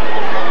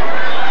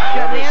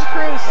 Got Nan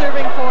Cruz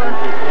serving for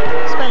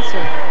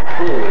Spencer.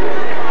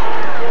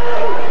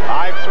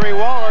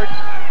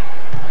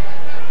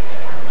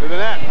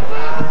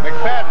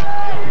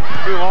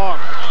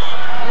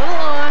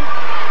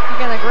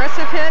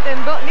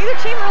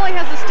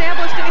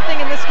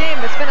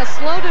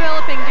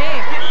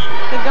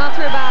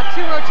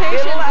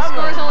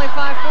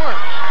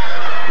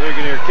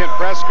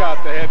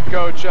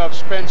 coach of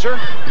Spencer.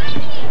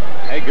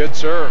 Hey, good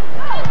serve.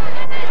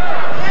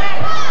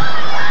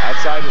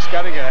 Outside to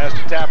Scuddigan, has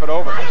to tap it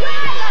over.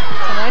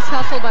 It's a nice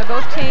hustle by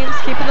both teams,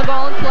 keeping the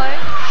ball in play.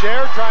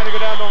 Cher trying to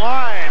go down the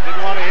line.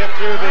 Didn't want to hit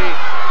through the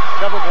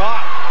double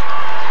block.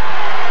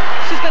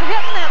 She's been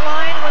hitting that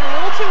line, went a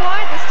little too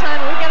wide this time.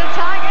 We've got a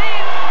tie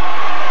game.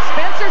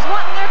 Spencer's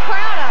wanting their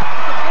crowd up.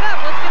 Get up,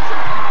 let's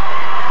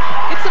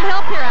get some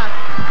help here out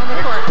on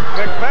the court.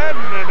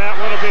 McFadden, and that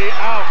one will be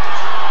out.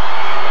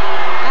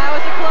 That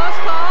was a close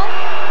call.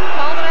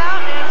 Called it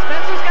out, and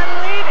Spencer's got a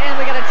lead, and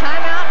we got a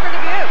timeout for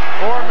Dubuque.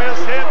 4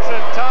 missed hits,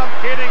 and Tom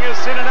Keating has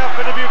seen enough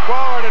of Dubuque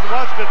Wahlert and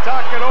wants to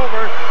talk it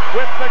over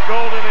with the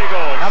Golden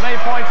Eagles. How many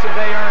points have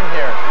they earned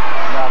here?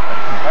 Nothing.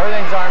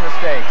 Everything's our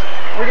mistakes.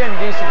 We're getting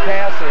decent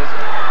passes.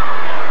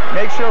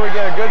 Make sure we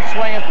get a good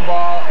swing at the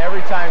ball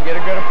every time, get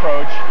a good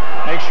approach.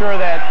 Make sure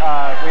that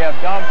we have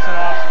dumps and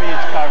off speeds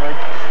covered.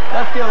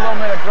 Let's get a little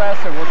bit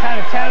aggressive. We're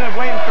kind of tentative,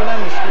 waiting for them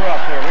to screw up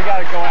here. We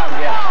got to go out and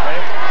get it.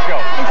 Ready? Let's go.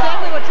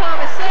 Exactly what Tom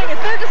is saying. If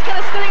they're just kind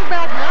of sitting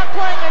back, not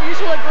playing their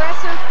usual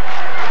aggressive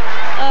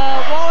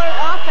Wahlert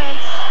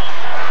offense,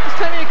 just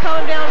trying to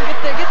calm down and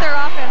get their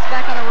offense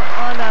back on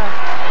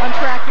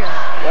track here.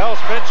 Well,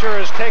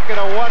 Spencer has taken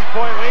a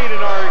 1-point lead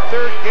in our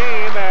third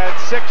game at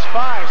 6-5.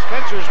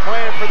 Spencer's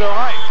playing for their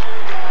life.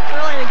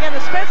 Really, and again, the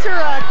Spencer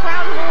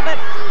crowd a little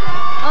bit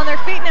on their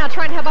feet now,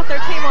 trying to help out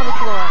their team on the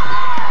floor.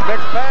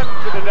 McFadden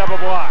to the double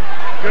block.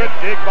 Good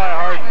dig by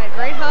Harden. All right,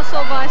 great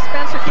hustle by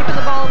Spencer, keeping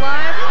the ball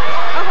alive.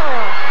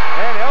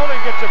 Oh. And Eldon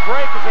gets a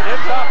break as it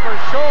hits off her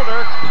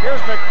shoulder. Here's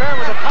McFadden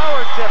with a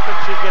power tip, and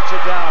she gets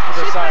it down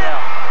for the side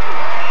out.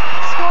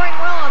 Scoring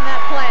well on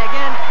that play.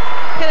 Again,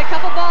 hit a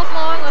couple balls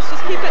long. Let's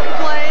just keep it in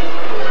play.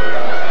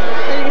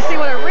 And you can see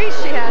what a reach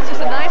she has. Just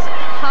a nice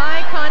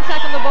high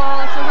contact on the ball.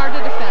 That's so hard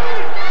to defend.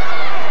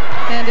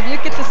 And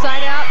Dubuque gets a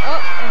side out. Oh,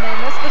 and they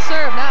missed the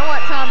serve. Not what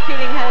Tom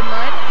Keating had in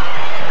mind.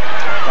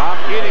 Tom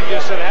Keating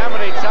just said how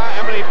many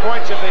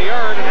points have they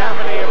earned and how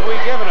many have we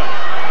given them?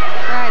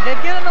 All right, they've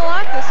given them a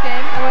lot this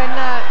game. When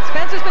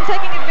Spencer's been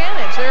taking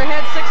advantage. They're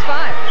ahead 6-5.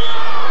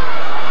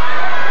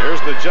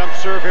 Here's the jump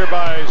serve here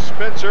by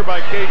Spencer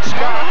by Kate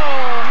Scott.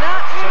 Oh,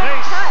 not even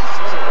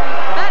touched.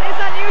 That is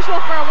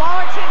unusual for a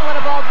Wahlert team to let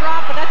a ball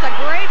drop, but that's a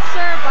great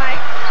serve by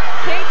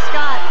Kate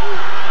Scott.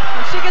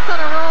 When she gets on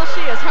a roll,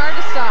 she is hard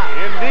to stop.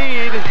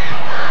 Indeed.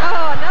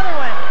 Oh, another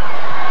one.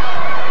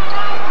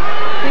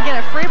 You get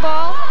a free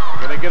ball.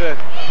 Gonna get a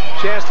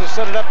chance to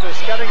set it up to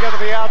Scuddigan to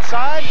the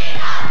outside.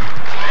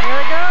 Here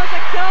it goes,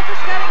 a kill for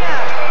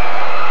Scuddigan.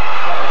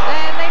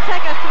 And they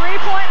take a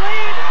 3-point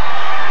lead.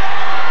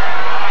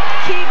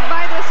 Keyed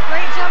by this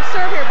great jump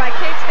serve here by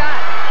Kate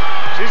Scott.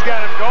 She's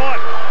got him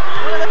going.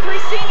 One of the 3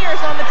 seniors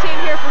on the team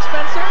here for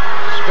Spencer.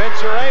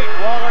 Spencer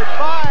 8, Wahlert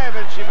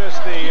 5, and she missed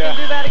the... She can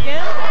do that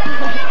again.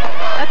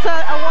 That's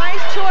a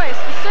wise choice.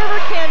 The server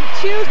can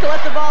choose to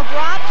let the ball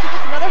drop. She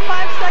gets another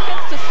 5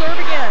 seconds to serve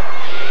again.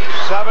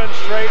 7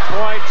 straight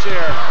points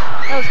here.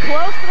 That was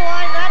close to the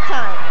line that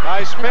time.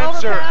 By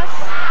Spencer.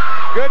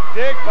 Good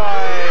dig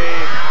by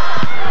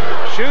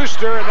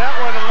Schuster, and that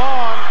went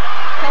long.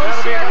 Kelly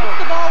Shear hits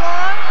the ball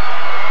long.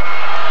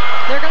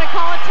 They're going to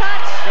call a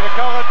touch. Going to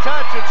call a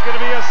touch. It's going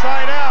to be a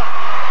side out.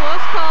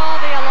 Close call.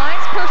 The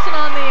alliance person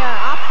on the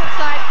opposite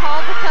side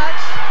called the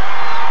touch.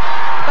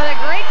 But a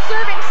great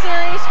serving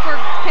series for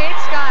Kate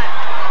Scott.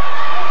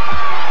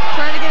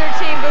 Trying to get her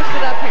team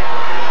boosted up here.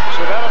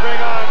 So that'll bring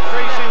on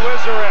Tracy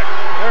Wizarek.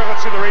 There,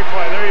 let's see the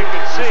replay. There you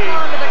can see.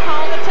 They're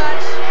calling the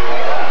touch.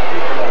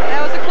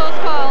 That was a close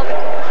call.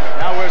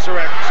 Now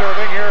Wizarek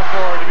serving here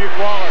for Dubuque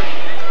Wahlert.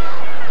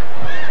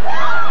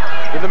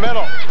 In the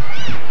middle.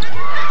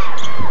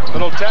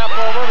 Little tap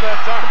over, but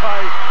that time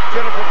by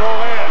Jennifer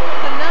Boland.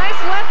 A nice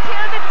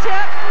left-handed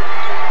tip.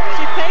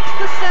 She fakes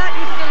the set,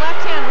 uses her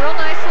left hand real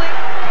nicely.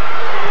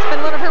 It's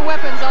been one of her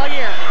weapons all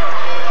year.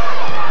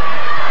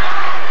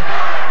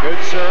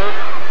 Good serve.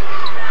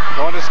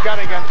 Going to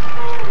Scuddigan.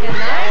 And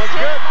nice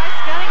hit by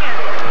Scuddigan.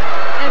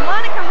 And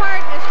Monica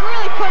Harden is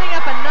really putting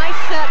up a nice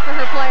set for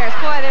her players.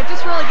 Boy, they're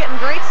just really getting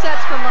great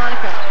sets from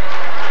Monica.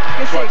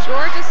 You can see a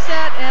gorgeous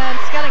set, and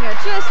Scuddigan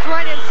just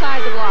right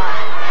inside the block.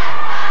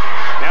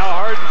 Now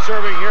Harden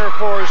serving here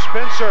for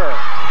Spencer.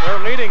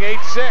 They're leading 8-6.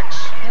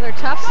 Yeah, they're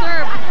tough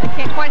serve. They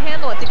can't quite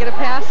handle it to get a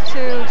pass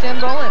to Jen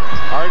Boland.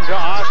 Harden to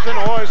Austin.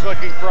 Always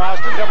looking for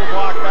Austin. Double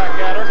block back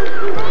at her.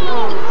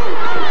 Oh,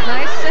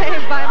 nice save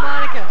by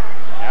Monica.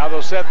 Now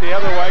they'll set the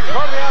other way. Go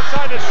to the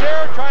outside to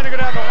Cher, trying to go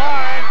down the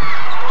line.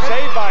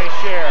 Saved by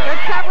Cher.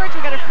 Good coverage.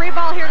 We got a free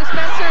ball here to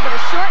Spencer, but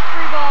a short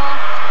free ball.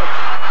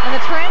 And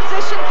the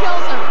transition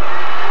kills him.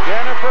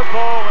 Jennifer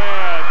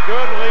Boland,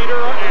 good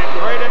leader and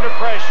great under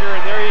pressure, and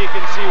there you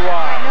can see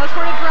why. Knows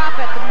where to drop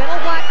it. The middle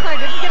black player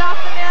didn't get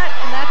off the net,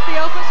 and that's the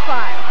open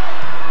spot.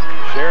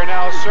 Cher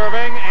now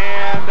serving,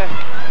 and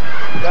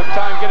tough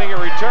time getting a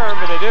return,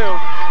 but they do.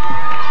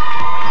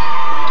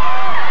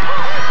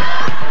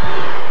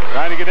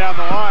 Trying to get down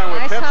the line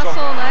with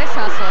Pipsel. Nice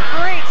hustle.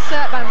 Great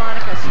set by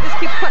Monica. She just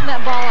keeps putting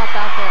that ball up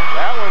out there.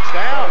 That one's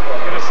down.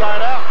 Get a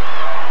side out.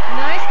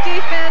 Nice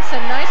defense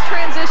and nice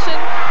transition.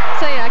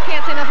 I can't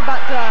say enough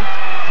about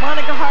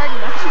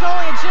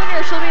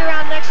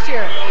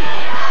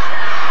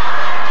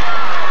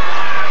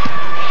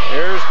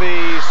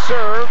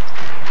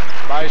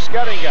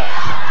Guttinga.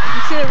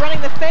 You see they're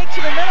running the fake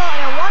to the middle,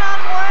 and a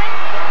one-on-one.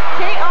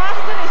 Kate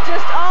Austin is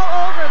just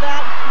all over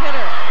that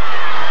hitter.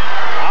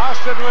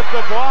 Austin with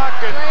the block,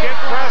 and Kent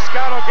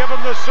Prescott will give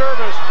him the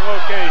service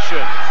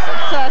location.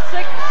 It's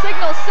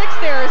signal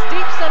 6 there is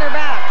deep center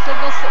back.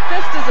 Signal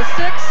fist is a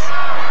 6.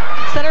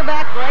 Center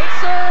back, great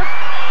serve.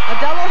 A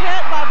double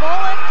hit by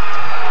Boland.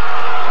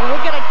 And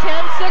we'll get a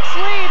 10-6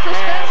 lead for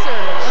Spencer.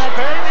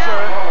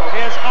 Spencer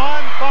is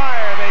on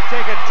fire. They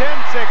take a 10-6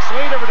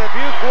 lead over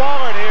Dubuque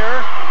Wahlert here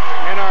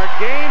in our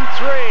game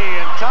 3.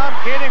 And Tom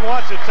Keating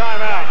wants a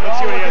timeout. Let's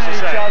see what he has to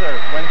say. Each other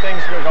when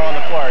things go on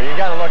the floor. You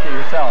got to look at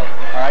yourself.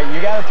 All right, you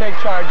got to take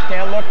charge.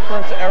 Can't look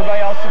for everybody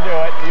else to do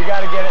it. You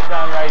got to get it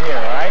done right here.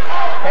 All right,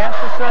 pass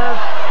the serve,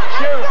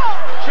 shoot.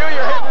 Shoot,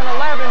 you're hitting an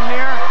 11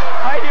 here.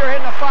 Heidi, you're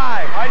hitting a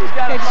 5. Heidi's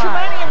got a 5. It's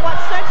reminding him what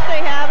sense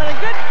they have, and a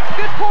good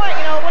point.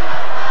 You know, when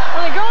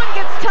the going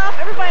gets tough,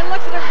 everybody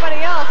looks at everybody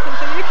else, and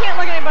so you can't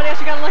look at anybody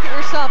else. You got to look at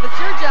yourself. It's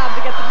your job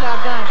to get the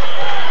job done.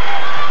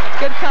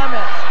 Good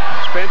comments.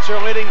 Spencer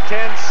leading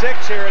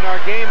 10-6 here in our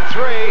game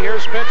 3.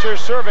 Here's Spencer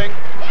serving.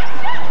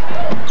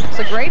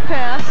 It's a great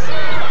pass.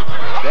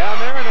 Down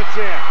there, and it's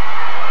in.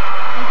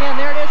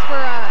 Again, there it is for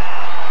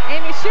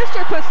Amy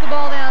Schuster puts the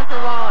ball down for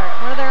Wahlert.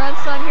 One of their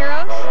unsung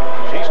heroes.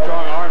 She's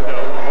strong-armed,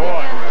 though.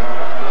 Boy.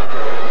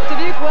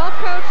 Dubuque well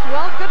coached,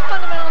 good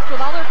fundamentals with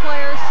all their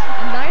players.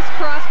 A nice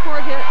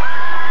cross-court hit.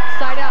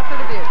 Side out for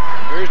Dubuque.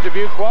 Here's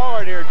Dubuque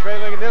Wahlert here,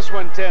 trailing in this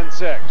one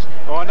 10-6.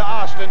 Going to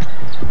Austin.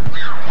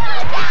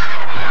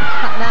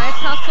 Nice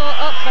hustle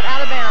up, but out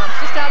of bounds.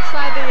 Just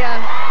outside the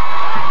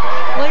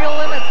legal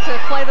limits to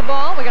play the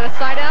ball. We got a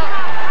side out,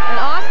 and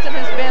Austin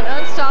has been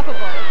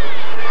unstoppable.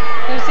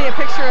 You see a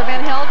picture of Van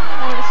Helden,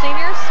 one of the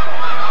seniors.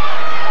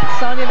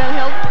 Sonia Van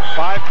Helden.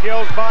 5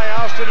 kills by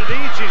Austin.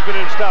 Indeed, she's been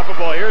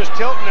unstoppable. Here's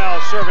Tilton now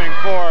serving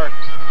for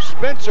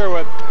Spencer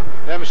with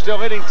them still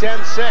hitting 10-6.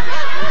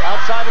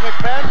 Outside of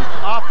McFadden,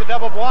 off the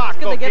double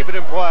block. They'll keep it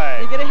in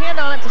play. They get a hand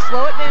on it to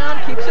slow it down,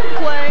 keeps it in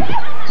play.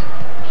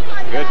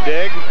 Good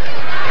dig.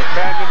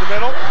 McFadden in the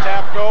middle,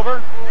 tapped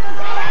over.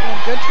 And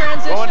good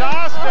transition. Going to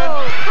Austin.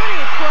 Oh,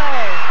 pretty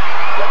play.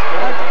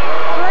 A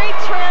great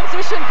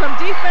transition from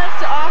defense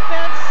to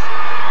offense.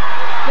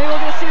 Maybe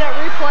we're going to see that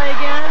replay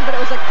again, but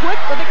it was a quick,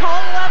 what they call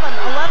 11.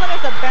 11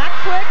 is a back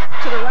quick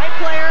to the right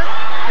player.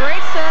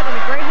 Great set and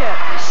a great hit.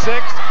 6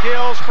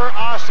 kills for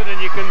Austin, and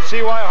you can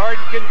see why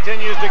Harden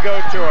continues to go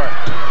to her.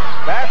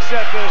 Back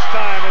set this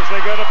time as they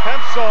go to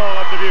Pencil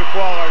of Dubuque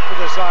Wahlert for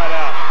the side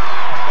out.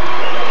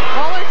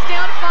 Wallert's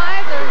down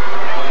 5. They're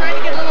trying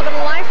to get a little bit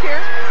of life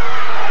here.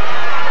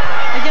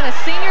 Again, a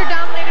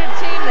senior-dominated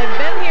team. They've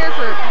been here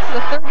for the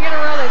 3rd year in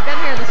a row. They've been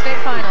here in the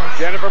state finals.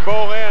 Jennifer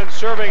Boland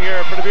serving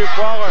here for Dubuque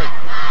Wahlert.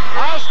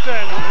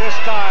 Austin this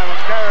time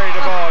carried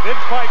the ball.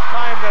 Didn't quite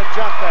time the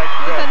jump that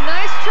quick. It was a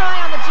nice try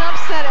on the jump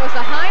set. It was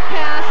a high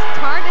pass. It's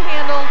hard to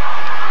handle.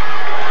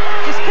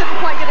 Just couldn't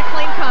quite get a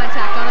clean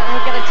contact on it. And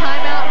we'll get a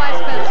timeout by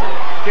Spencer.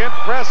 Kent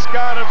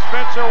Prescott of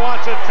Spencer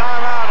wants a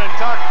timeout and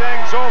talk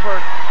things over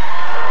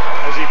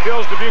as he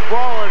feels Dubuque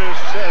Wahlert is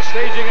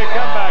staging a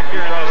comeback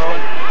here in this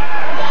one.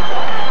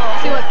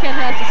 See what Ken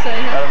has to say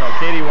here. I don't know.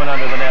 Katie went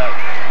under the net.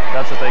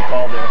 That's what they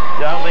called there.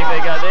 I don't think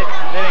they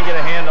didn't get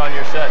a hand on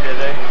your set, did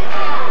they?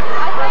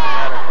 Doesn't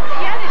matter.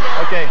 Yeah, they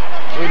did. Okay,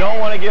 we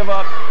don't want to give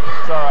up.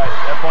 It's all right.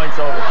 That point's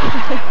over.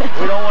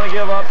 We don't want to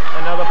give up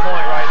another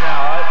point right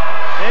now.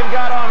 They've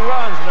got on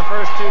runs in the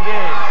first 2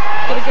 games.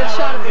 Get a good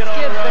shot at the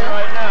skids there.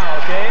 Right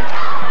now, okay?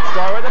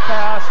 Start with a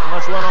pass, and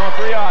let's run all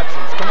 3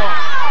 options. Come on.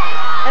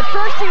 At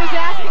first he was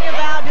asking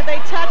about did they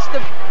touch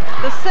the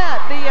set.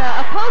 The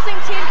opposing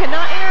team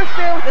cannot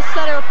interfere with the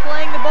setter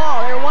playing the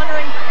ball. They were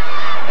wondering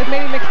if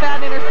maybe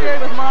McFadden interfered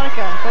with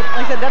Monica. But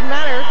like I said, doesn't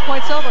matter.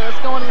 Point's over. Let's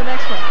go on to the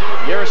next one.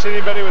 You ever see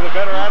anybody with a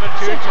better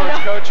attitude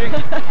towards coaching?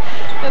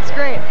 That's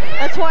great.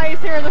 That's why he's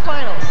here in the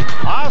finals.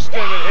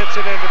 Austin hits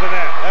it into the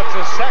net. That's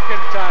the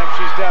 2nd time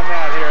she's done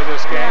that here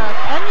this game.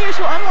 Yeah,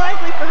 unusual,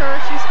 unlikely for her.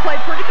 She's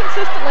played pretty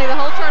consistently the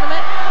whole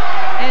tournament.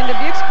 And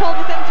Dubuque's pulled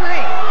within 3.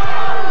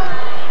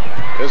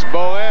 Is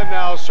Bowen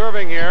now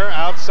serving here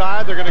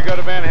outside. They're going to go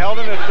to Van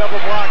Helden and double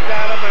blocked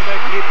at him, and they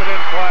keep it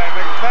in play.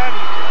 McFadden,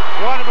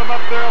 one of them up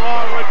there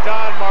along with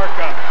Don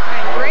Marca.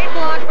 Right, great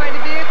block by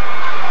Dubuque.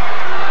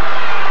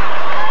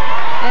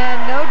 And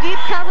no deep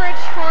coverage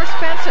for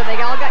Spencer. They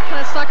all got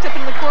kind of sucked up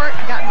in the court,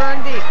 got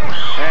burned deep.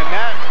 And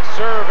that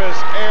serve is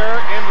air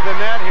into the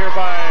net here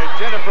by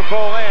Jennifer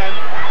Boland.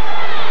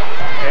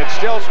 It's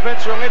still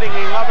Spencer leading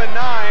 11-9,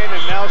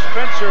 and now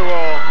Spencer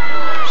will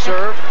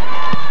serve.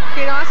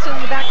 Kate Austin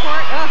in the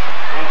backcourt.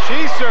 And she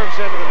serves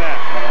into the net.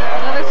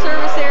 Another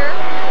service error.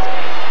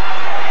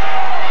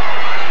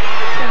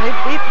 And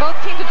both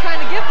teams are trying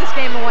to give this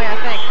game away, I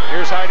think.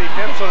 Here's Heidi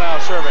Pimsel now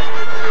serving.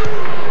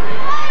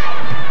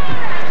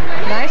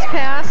 Nice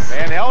pass.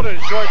 Van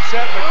Helden, short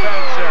set,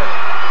 McFadden serve.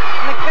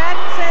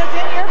 McFadden says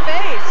in your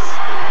face.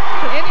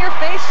 In your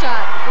face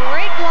shot.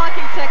 Great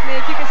blocking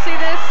technique. You can see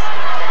this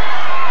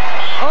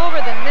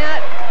over the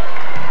net.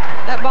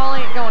 That ball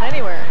ain't going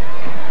anywhere.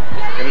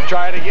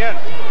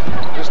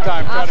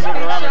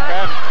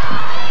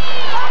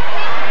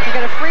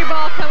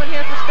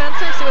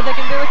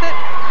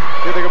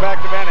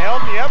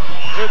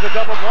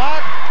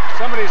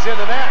 in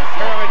the net.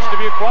 Fairwich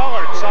Dubuque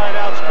Wahlert, side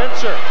out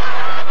Spencer.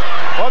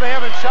 Well, they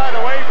haven't shied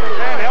away from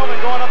Van Helden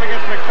going up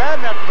against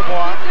McFadden after the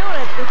block. They keep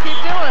doing it. They keep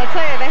doing it. I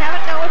tell you, they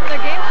haven't known within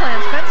their game plan.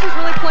 Spencer's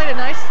really played a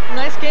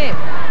nice game.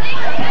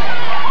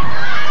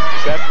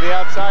 Set to the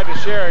outside to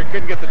Sher. He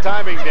couldn't get the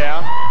timing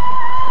down.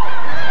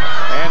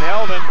 Van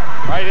Helden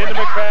right into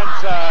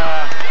McFadden's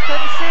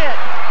couldn't see it.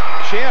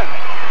 Chin.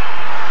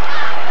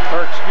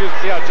 Or excuse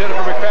me, yeah,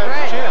 Jennifer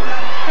McFadden's chin.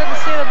 Couldn't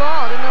see the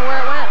ball. Didn't know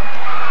where it went.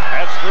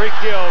 That's 3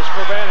 kills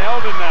for Van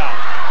Helden now.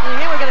 And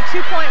again, we got a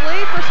 2-point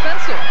lead for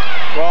Spencer.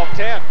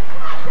 12-10.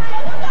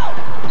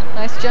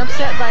 Nice jump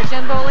set by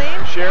Jen Boleen.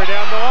 Sher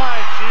down the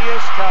line. She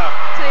is tough.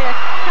 I tell you,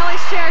 Kelly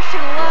Sher, she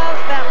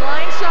loves that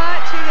line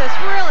shot. She just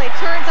really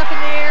turns up in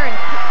the air and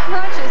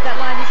crunches that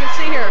line. You can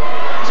see her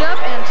jump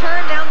and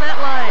turn down that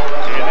line.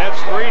 And that's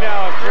 3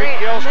 now. 3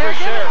 kills for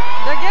Sher.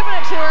 They're giving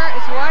it to her.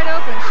 It's wide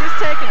open. She's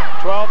taking it.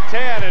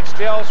 12-10. It's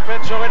still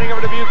Spencer leading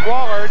over Dubuque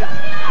Wahlert.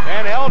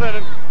 Van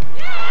Helden.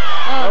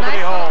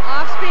 Nobody nice home.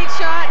 Off-speed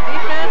shot.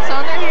 Defense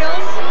on their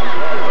heels.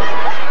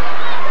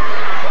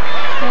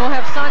 And we'll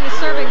have Sonia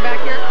serving back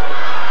here.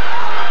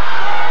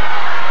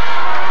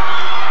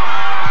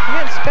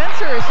 Again,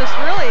 Spencer is just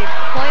really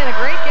playing a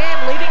great game,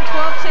 leading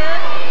 12-10.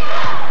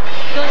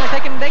 Feeling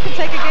like they can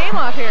take a game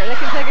off here. They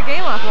can take a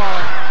game off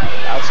Wahlert.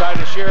 Outside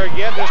to Sher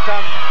again. This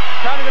time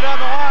trying to go down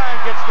the line.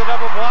 Gets the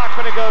double block,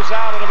 but it goes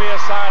out. It'll be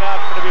a side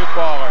out for Dubuque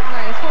Wahlert.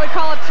 Right, it's what we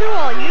call a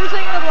tool,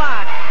 using the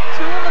block.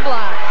 Tool in the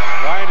block.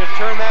 Trying to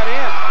turn that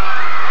in.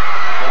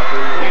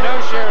 You know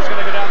Sher's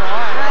going to go down the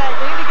line. Right,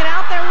 they need to get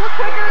out there a little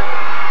quicker.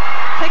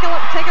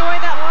 Take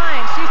away that line.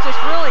 She's just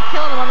really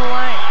killing them on the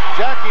line.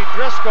 Jackie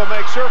Driscoll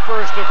makes her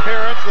first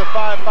appearance, the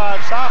 5'5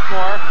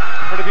 sophomore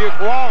for Dubuque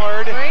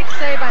Wahlert. Great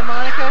save by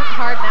Monica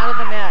Harden out of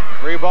the net.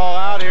 Free ball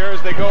out here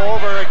as they go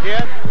over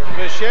again.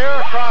 The Sher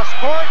across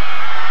court.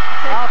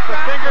 Off the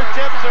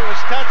fingertips, it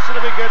was touched. It'll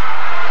be good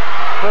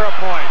for a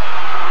point.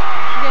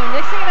 Again,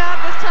 mixing it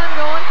out. This time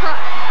going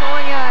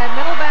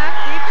middle back,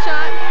 deep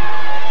shot.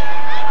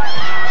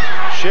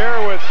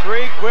 Sher with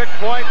 3 quick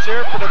points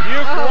here for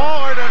Dubuque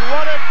Wahlert, and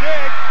what a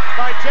dig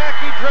by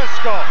Jackie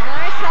Driscoll.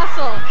 Nice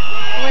hustle.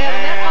 We have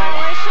a net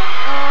violation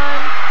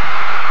on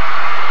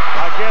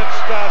against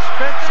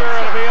Spencer.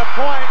 It'll be a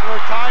point.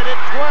 We're tied at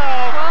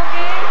 12. 12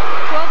 game,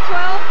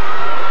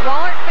 12-12.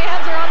 Wahlert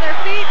fans are on their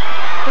feet.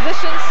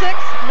 Position 6,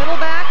 middle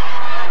back.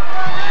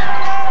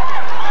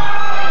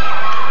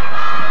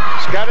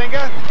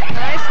 Skuttinga.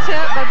 Nice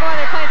tip, but boy,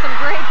 they're playing some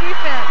great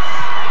defense.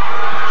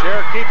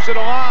 Sher keeps it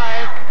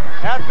alive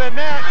at the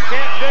net.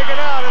 Can't dig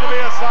it out. It'll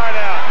be a side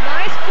out.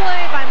 Nice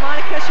play by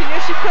Monica. She knew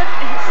she couldn't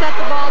set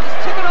the ball. Just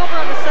took it over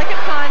on the second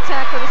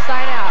contact for the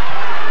side out.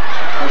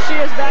 Here she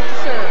is back to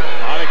serve.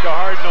 Monica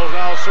Harden will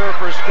now serve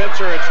for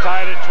Spencer. It's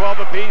tied at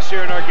 12 apiece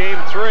here in our game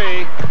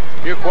 3.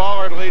 Dubuque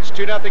Wahlert leads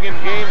 2-0 in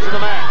games in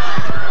the match.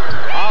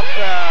 Off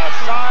the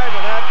side,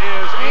 and that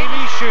is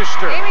Amy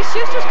Schuster. Amy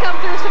Schuster's come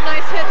through some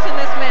nice hits in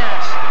this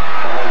match.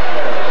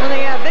 When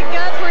the big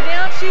guns were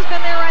down, she's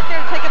been there right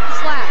there to take up the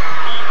slack.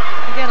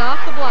 Again,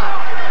 off the block.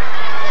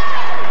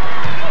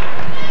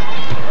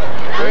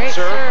 Great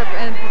serve.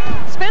 And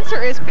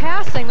Spencer is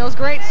passing those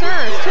great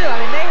serves, too. I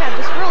mean, they have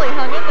just really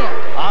hung in there.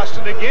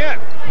 Austin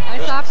again.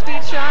 Nice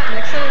off-speed shot,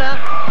 mixing it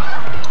up.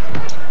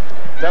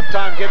 Tough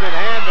time getting it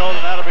handled,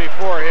 and that'll be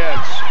 4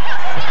 hits.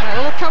 A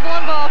little trouble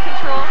on ball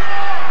control.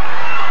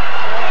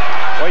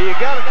 Well, you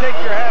got to take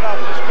your hat off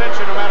to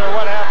Spencer no matter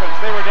what happens.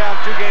 They were down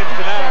 2 games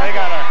to none, and they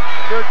got a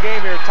 3rd game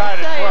here tied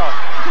at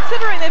 12.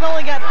 Considering they've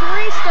only got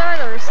 3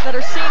 starters that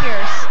are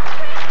seniors,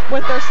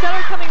 with their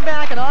center coming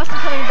back and Austin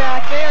coming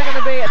back, they are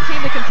going to be a team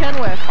to contend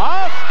with.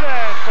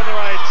 Austin from the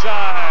right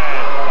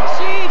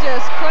side. She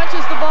just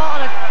crunches the ball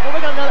on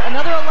we got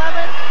another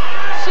 11.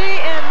 She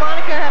and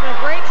Monica are having a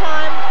great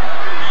time.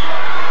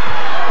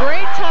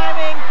 Great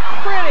timing,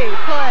 pretty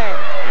play.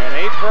 And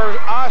 8 for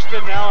Austin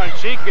now, and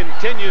she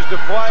continues to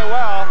play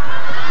well.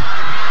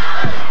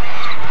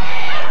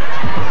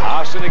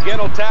 Austin again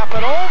will tap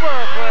it over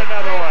for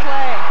another one.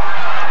 Play.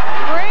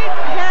 Great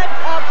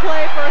heads-up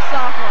play for a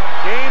sophomore.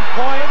 Game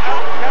point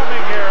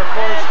upcoming here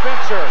for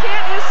Spencer.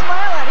 Can't just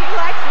smile at it. He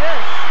likes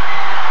this.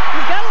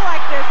 He's got to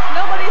like this.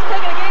 Nobody's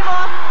taking a game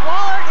off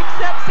Wahlert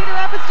except Cedar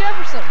Rapids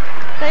Jefferson.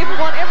 They've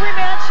won every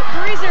match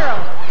 3-0.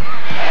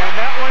 And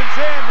that one's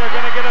in. They're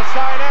going to get a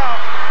side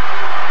out.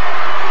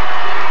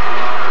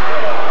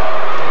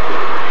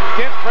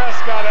 Kent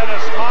Prescott had a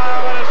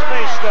smile on his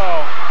face,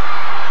 though.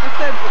 I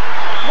said,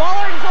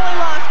 Wahlert has only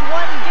lost 1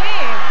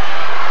 game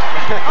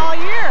all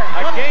year.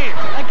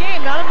 A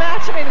game, not a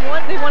match. I mean,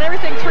 they won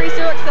everything 3-0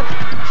 except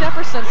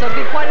Jefferson, so it'd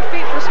be quite a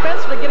feat for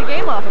Spencer to get a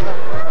game off of him.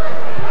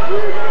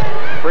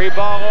 Free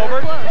ball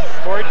over.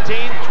 14-12.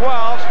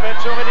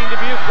 Spencer leading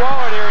Dubuque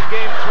Wahlert here in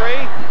game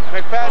 3.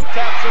 McFadden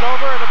taps it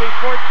over. It'll be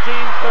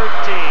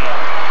 14-13.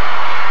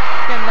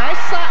 Again, nice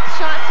shot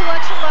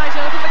selection by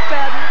Jennifer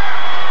McFadden.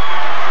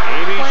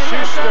 Amy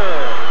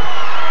Schuster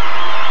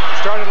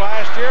started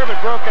last year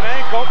but broke an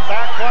ankle.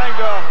 Back playing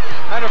to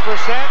 100%.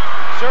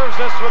 Serves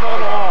this one a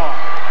little long.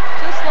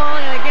 Just long,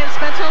 and again,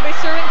 Spencer will be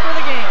serving for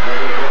the game.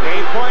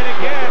 Game point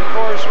again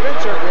for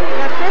Spencer.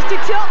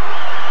 tilt.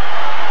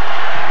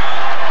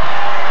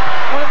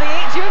 One of the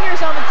 8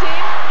 juniors on the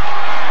team.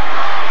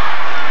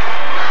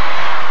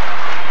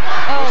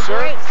 Oh,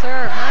 great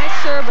serve. Nice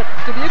serve, but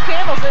Dubuque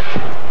handles it.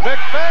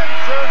 McFadden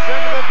serves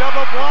into the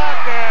double block,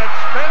 and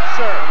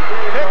Spencer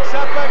picks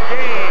up a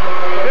game,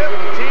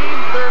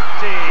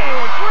 15-13.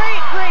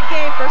 Great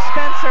game for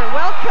Spencer.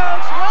 Well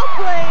coached, well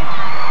played,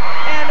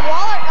 and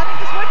Wahlert, I think,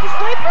 just went to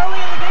sleep early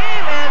in the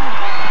game and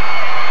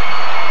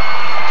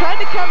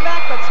tried to come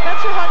back, but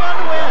Spencer hung on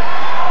to win.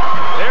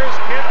 There's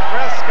Kent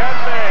Prescott,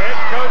 the head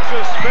coach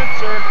of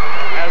Spencer,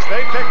 as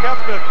they pick up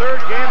the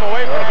 3rd game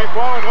away from Dubuque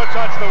Wahlert. Let's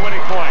watch the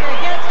winning point. And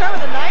again, start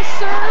with a nice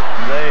serve.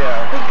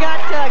 We've got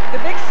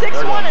the big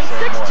 6-1 and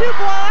 6-2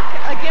 block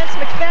against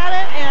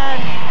McFadden, and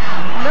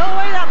no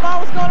way that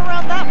ball was going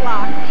around that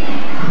block.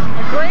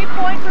 A great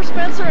point for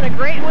Spencer and a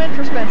great win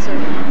for Spencer.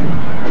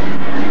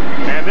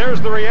 And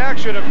there's the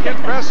reaction of Kent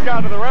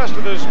Prescott to the rest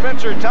of the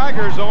Spencer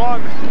Tigers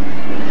along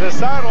the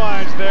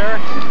sidelines there.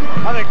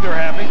 I think they're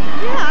happy.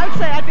 Yeah, I would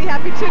say I'd be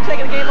happy too,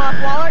 taking a game off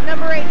Wahlert,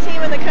 number 8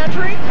 team in the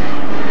country.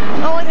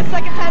 Only the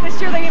 2nd time this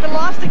year they even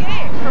lost a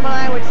game from an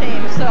Iowa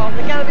team, so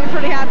they got to be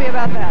pretty happy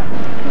about that.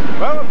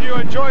 Well, if you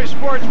enjoy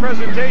sports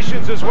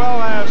presentations as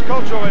well as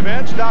cultural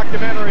events,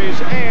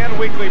 documentaries, and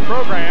weekly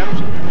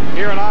programs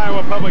here on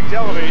Iowa Public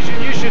Television,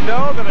 you should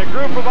know that a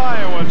group of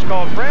Iowans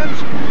called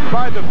Friends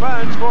provide the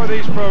funds for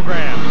these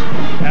programs.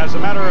 As a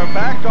matter of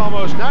fact,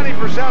 almost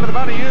 90% of the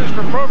money used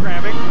for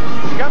programming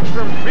comes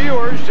from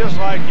viewers just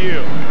like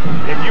you.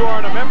 If you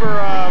aren't a member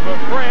of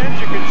Friends,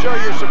 you can show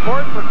your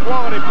support for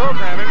quality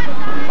programming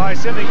by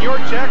sending your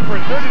check for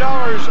 $30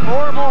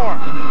 or more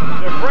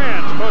to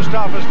Friends, Post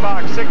Office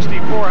Box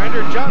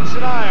 6400,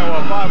 Johnson,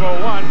 Iowa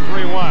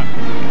 50131.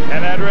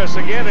 That address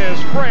again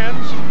is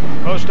Friends,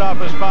 Post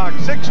Office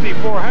Box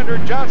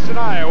 6400, Johnson,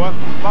 Iowa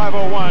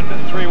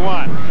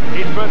 50131.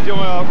 Each month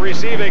you'll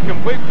receive a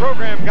complete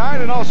program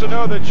guide and also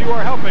know that you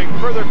are helping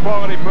further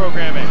quality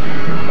programming.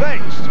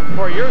 Thanks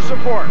for your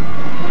support.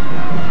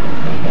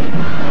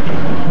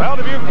 Well,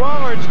 Dubuque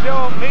Wahlert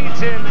still leads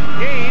in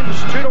games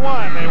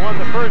 2-1. They won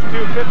the first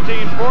two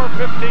 15-4,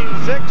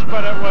 15-6,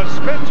 but it was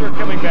Spencer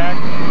coming back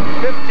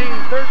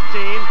 15-13,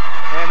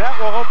 and that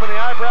will open the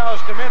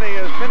eyebrows to many,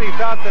 as many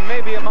thought that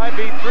maybe it might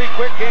be 3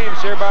 quick games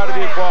here by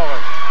Dubuque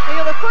Wahlert. You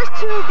know, the first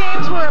 2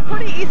 games were a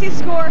pretty easy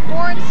score,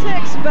 4 and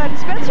 6, but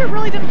Spencer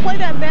really didn't play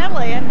that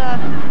badly, and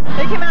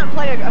they came out and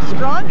played a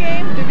strong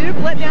game. Dubuque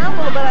let down a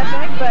little bit, I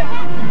think, but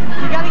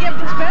you got to give it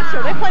to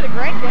Spencer. They played a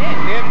great game.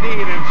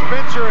 Indeed, and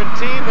Spencer and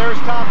team, there's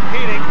Tom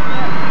Keating.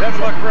 Doesn't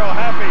look real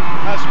happy.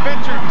 A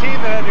Spencer team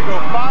that had to go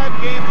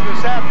 5 games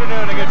this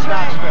afternoon against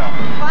Knoxville.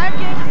 5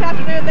 games this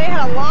afternoon. They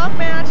had a long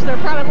match.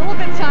 They're probably a little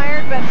bit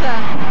tired, but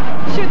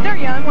shoot, they're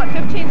young. What,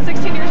 15,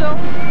 16 years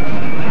old?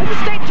 It's a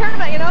state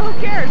tournament, you know, who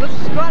cares? Let's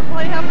just go out and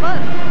play and have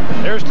fun.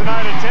 There's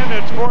tonight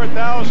attendance,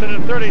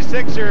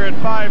 4,036 here at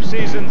 5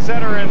 Seasons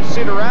Center in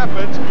Cedar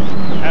Rapids.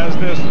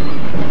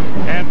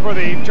 And for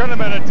the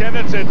tournament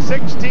attendance, it's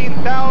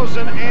 16,009.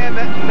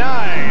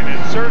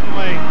 And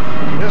certainly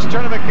this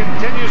tournament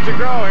continues to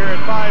grow here at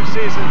 5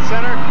 Seasons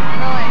Center.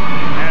 Really?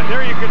 And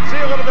there you can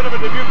see a little bit of a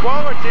Dubuque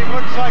Wahlert team.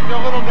 Looks like they're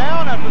a little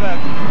down after that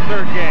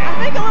 3rd game.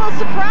 I think a little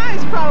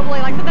surprised,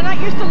 probably. Like they're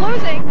not used to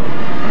losing,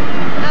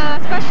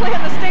 especially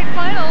in the state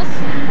finals.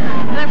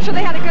 And I'm sure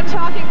they had a good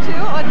talking to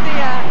at the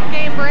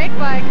game break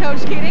by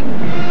Coach Keating.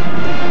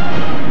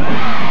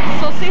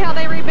 So we'll see how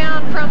they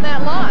rebound from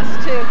that loss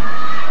to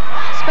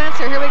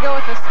Spencer. Here we go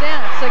with the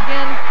stats.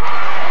 Again,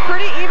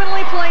 pretty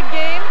evenly played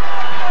game.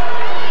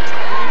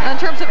 In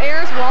terms of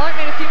errors, Wahlert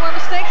made a few more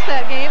mistakes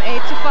that game,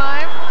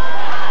 8-5.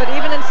 But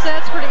even in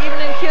sets, pretty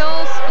even in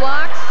kills,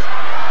 blocks.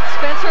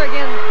 Spencer,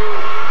 again,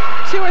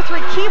 2 or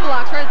 3 key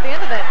blocks right at the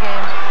end of that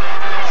game.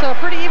 So a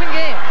pretty even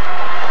game.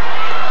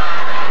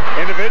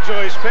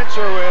 Individually,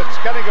 Spencer with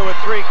Cunningham with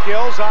 3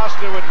 kills,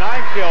 Austin with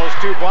 9 kills,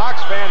 2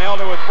 blocks, Van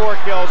Helden with 4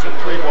 kills and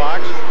 3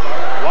 blocks.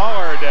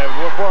 Wahlert,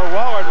 for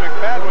Wahlert,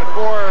 McFadden with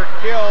 4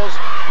 kills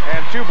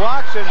and 2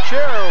 blocks, and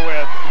Scherer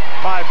with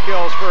 5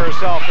 kills for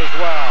herself as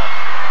well.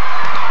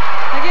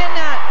 Again,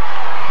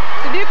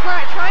 Dubuque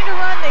trying to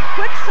run a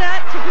quick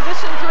set to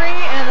position 3,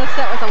 and the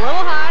set was a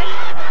little high.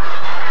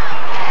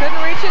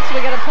 Couldn't reach it, so we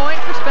got a point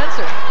for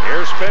Spencer.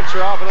 Here's Spencer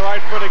off of the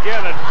right foot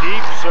again, a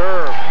deep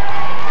serve.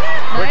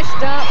 Nice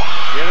dump.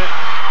 Get it?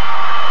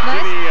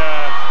 Jimmy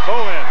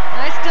Bolin.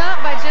 Nice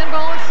dump by Jen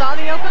Bolin. Saw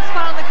the open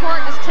spot on the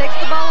court and just takes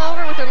the ball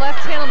over with her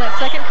left hand on that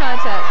second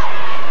contact.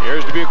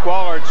 Here's Dubuque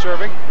Wahlert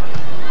serving.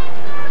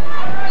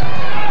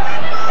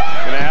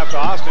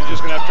 Austin's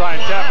just going to have to try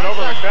and tap it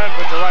over. McFadden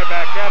puts it right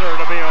back at her.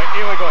 It'll be an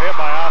illegal hit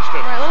by Austin.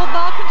 Right, a little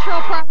ball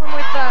control problem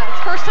with, it's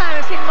the first time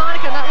I've seen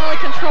Monica not really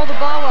control the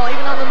ball well,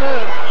 even on the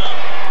move.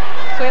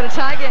 So we had a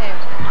tie game.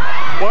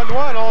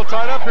 1-1, all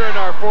tied up here in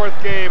our 4th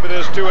game of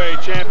this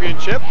 2A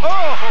championship.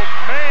 Oh,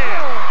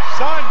 man!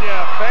 Sonia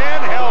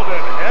Van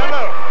Helden,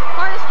 hello.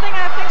 Hardest thing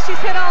I think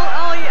she's hit all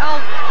the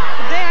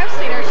day I've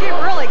seen her. She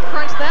really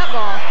crunched that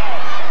ball.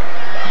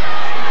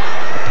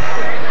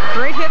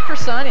 Great hit for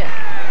Sonia.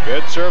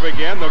 Good serve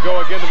again. They'll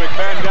go again to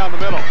McFadden down the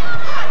middle.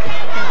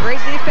 And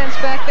great defense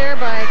back there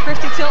by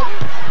Christy Tilton.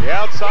 The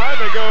outside,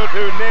 they go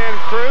to Nan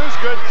Cruz.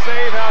 Good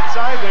save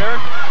outside there.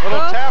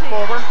 Little tap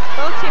over.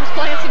 Both teams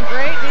playing some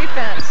great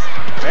defense.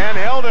 Van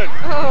Helden.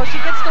 Oh, she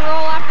gets the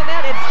roll off the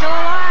net. It's still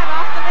alive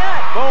off the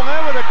net.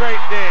 Bolin with a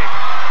great dig.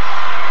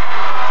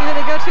 See who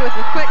they go to with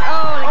the quick.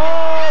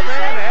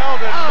 Van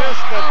Helden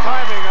missed the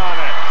timing on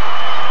it.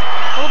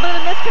 A little bit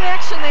of a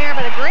misconnection there,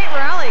 but a great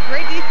rally,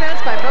 great defense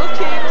by both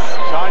teams.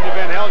 Tanya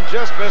Van Helden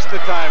just missed the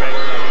timing.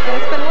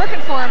 And it's been working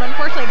for him.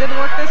 Unfortunately, it didn't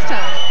work this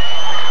time.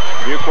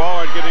 Dubuque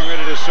Wahlert getting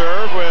ready to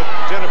serve with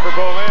Jennifer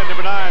Bolin,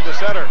 number 9, the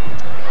setter.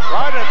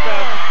 Right at the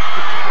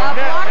net,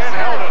 Van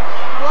Helden.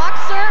 Block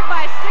serve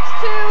by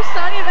 6'2",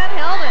 Sonia Van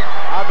Helden.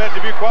 I bet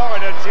Dubuque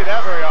Wahlert doesn't see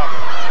that very often.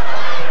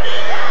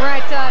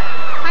 Right,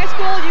 high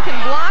school you can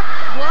block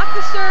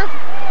the serve.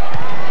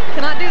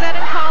 Cannot do that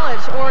in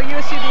college or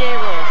USUBA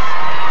rules.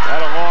 That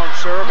a long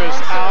serve is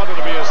out.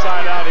 It'll be a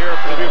side out here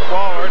for Dubuque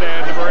Wahlert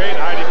and number 8,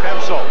 Heidi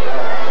Pemsel.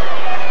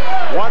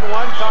 1-1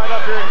 tied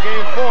up here in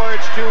game 4.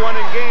 It's 2-1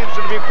 in games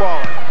to Dubuque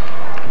Wahlert.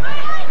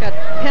 Got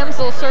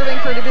Pemsel serving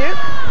for Dubuque.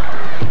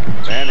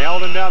 Van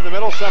Helden down the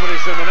middle.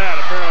 Somebody's in the net.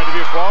 Apparently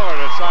Dubuque Wahlert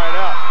is side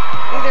out.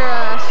 Either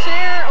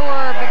Cher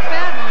or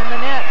McFadden in the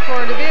net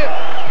for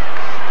Dubuque.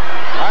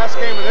 Last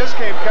game of this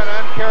game, kind of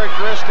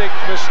uncharacteristic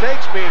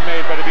mistakes being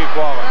made by Dubuque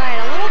Wahlert.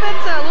 Right,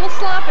 a little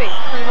sloppy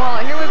for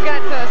Wahlert. Here we've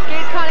got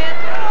Skate caught in.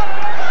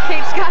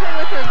 Kate Scott in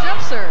with her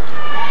jump serve.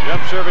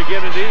 Jump serve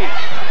again indeed.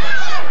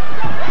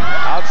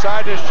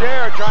 Outside to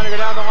Cher, trying to go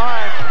down the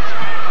line.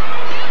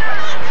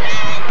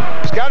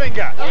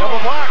 Scottinga,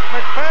 double block.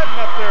 McFadden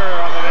up there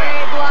on the net.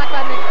 Great block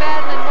by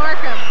McFadden and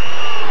Markham.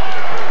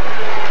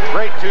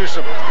 Great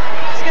twosome.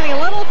 Just getting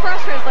a little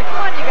frustrated. It's like,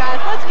 come on, you guys,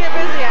 let's get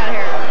busy out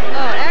here.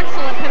 Oh,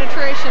 excellent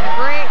penetration.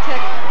 Great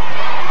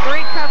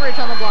coverage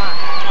on the block.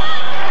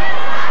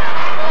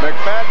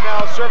 McFadden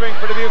now serving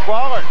for Dubuque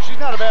Wahlert. She's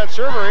not a bad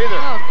server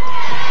either. Oh,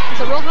 it's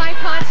a real high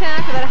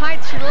contact. With that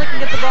height, she really can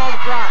get the ball to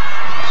drop.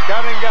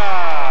 Scottinga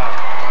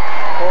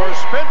for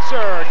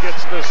Spencer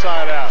gets the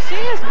side out. She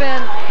has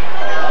been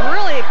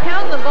really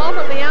pounding the ball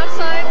from the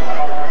outside.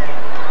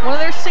 One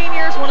of their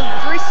seniors, one of the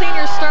 3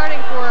 seniors starting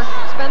for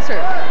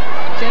Spencer,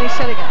 Jenny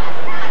Shedigan.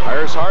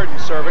 There's Harden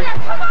serving.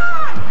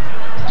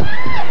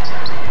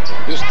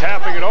 Just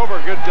tapping it over.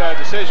 Good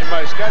decision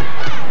by Schuster.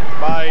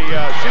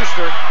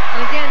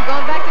 And again,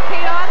 going back to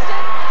Kate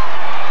Austin,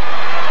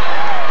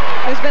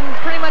 who's been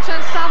pretty much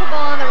unstoppable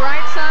on the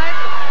right side.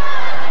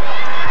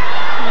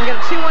 And we got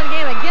a 2-1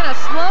 game. Again, a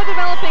slow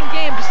developing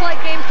game, just like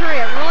game 3.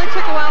 It really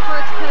took a while for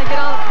it to kind of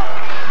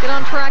get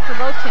on track for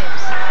both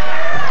teams.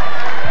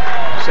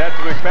 Set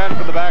to McFadden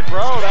from the back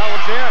row. That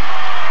one's in.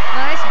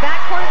 Nice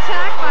backcourt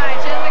attack by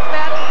Jen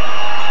McFadden.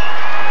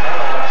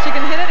 She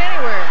can hit it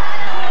anywhere.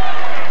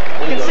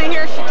 You can see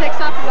here she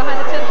takes off from behind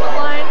the 10-foot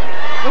line.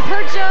 With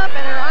her jump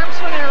and her arm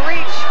swing and her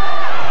reach,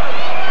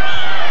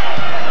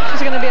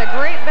 she's going to be a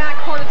great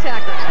backcourt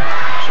attacker.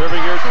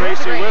 Serving here,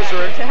 Tracy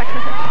Wizard.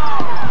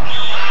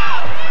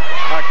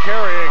 A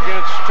carry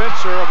against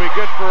Spencer will be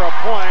good for a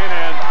point,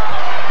 and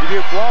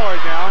Dubuque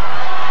Wahlert now.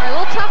 All right, a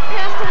little tough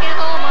pass to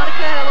handle.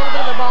 Monica had a little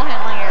bit of a ball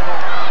handling error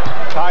there.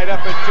 Tied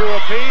up at 2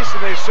 apiece,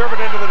 and they serve it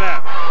into the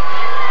net.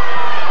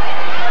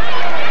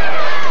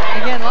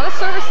 Again, a lot of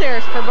service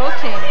errors for both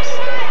teams.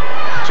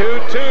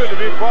 2-2 to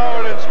Dubuque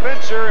Wahlert and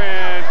Spencer,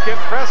 and Kim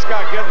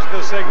Prescott gives the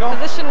signal.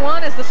 Position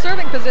 1 is the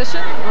serving position,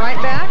 right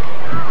back.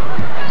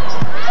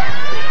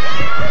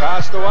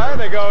 Passed away,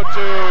 they go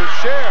to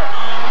Cher.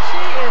 And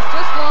she is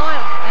just low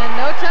and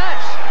no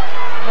touch.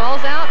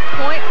 Ball's out,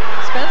 point,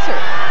 Spencer.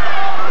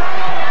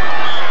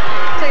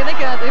 So I think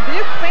the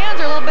Dubuque fans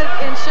are a little bit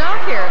in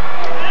shock here.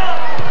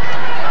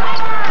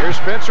 Here's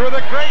Spencer with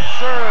a great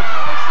serve.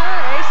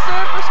 Ace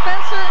serve for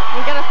Spencer.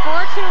 We got a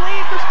 4-2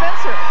 lead for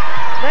Spencer.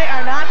 They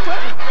are not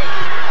quitting.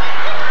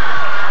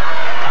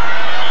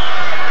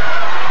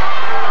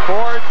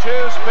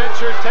 4-2,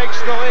 Spencer takes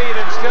the lead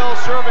and still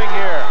serving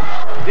here.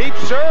 Deep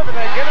serve, and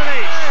they get an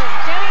ace.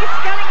 Jenny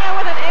Scottinga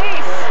with an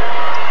ace.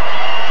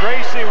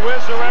 Tracy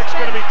Wizarek's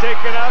going to be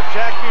taken out.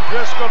 Jackie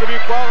Driscoll,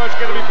 Dubuque Wahlert, is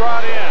going to be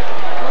brought in.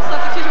 Well,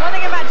 substitution. One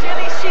thing about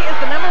Jenny, she is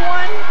the #1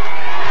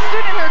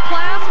 student in her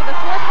class with a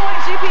 4-point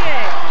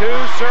GPA. 2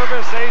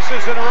 service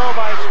aces in a row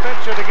by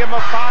Spencer to give him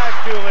a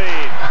 5-2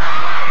 lead.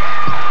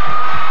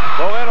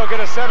 Bolin will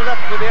get to set it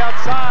up to the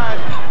outside.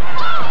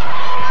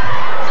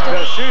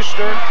 To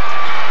Schuster,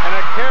 and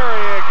a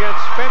carry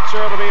against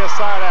Spencer. It'll be a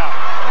side out.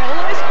 All right, a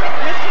little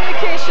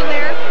miscommunication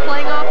there,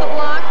 playing off the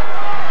block.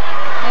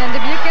 And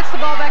Dubuque gets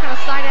the ball back on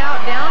a side out,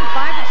 down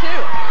 5-2.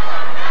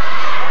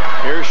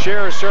 Here's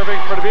Cher serving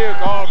for Dubuque.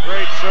 Oh,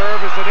 great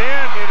serve. Is it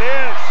in? It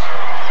is.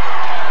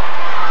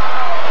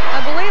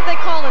 I believe they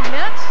called a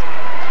net.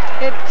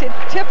 It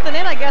tipped the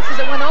net, I guess, as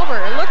it went over.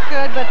 It looked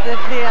good, but the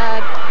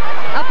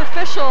up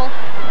official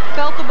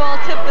felt the ball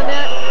tip the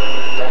net.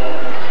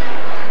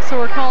 So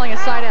we're calling a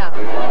side out.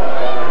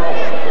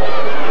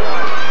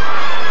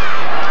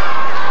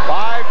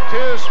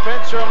 5-2,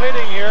 Spencer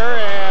leading here,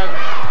 and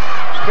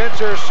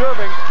Spencer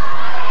serving.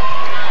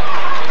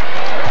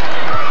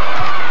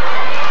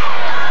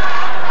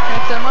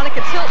 It's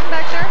Monica Tilton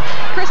back there.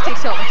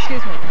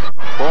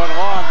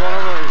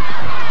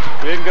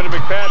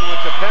 McFadden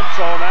with the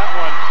pencil on that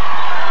one.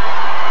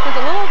 There's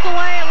a little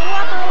delay, a little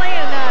up early,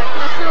 and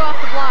kind of threw off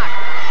the block.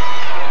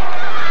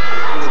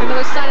 So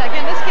another side out.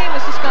 Again, this game has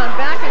just gone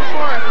back and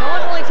forth. No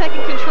one really taking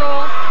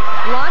control.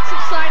 Lots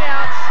of side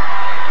outs.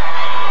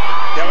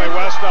 Kelly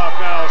Westhoff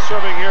now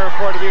serving here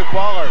for Dubuque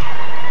Wahlert.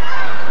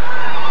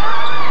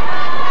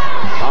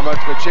 How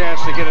much of a chance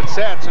to get it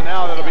set? So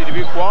now that'll be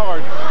Dubuque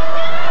Wahlert.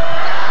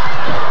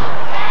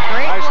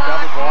 Great nice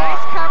double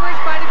block. Nice coverage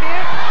by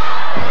Dubuque.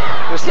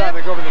 This time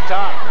they go over the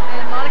top.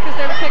 And Monica's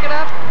there to pick it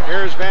up.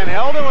 Here's Van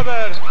Helden with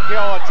a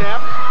kill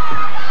attempt.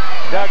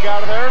 Dug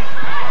out of there.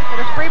 Get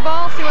a free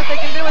ball, see what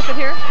they can do with it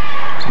here.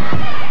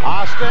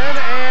 Austin,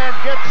 and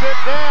gets it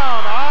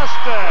down.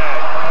 Austin.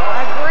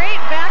 A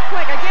great back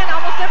quick. Again,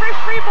 almost every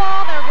free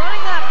ball, they're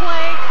running that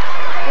play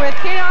with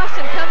Kate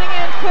Austin coming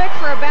in quick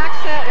for a back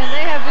set, and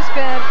they have just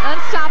been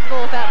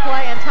unstoppable with that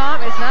play, and Tom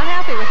is not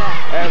happy with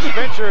that. As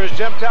Spencer has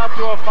jumped out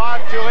to a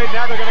 5-2 lead,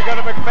 now they're going to go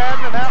to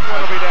McFadden, and that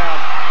one will be down.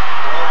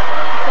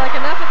 It's like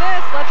enough of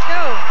this. Let's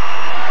go.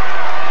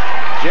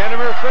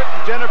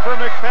 Jennifer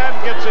McFadden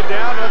gets it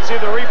down. Let's see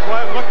the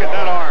replay. Look at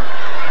that arm.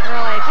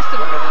 Really, just a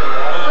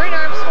great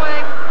arm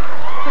swing.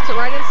 Puts it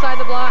right inside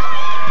the block.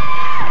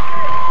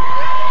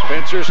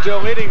 Spencer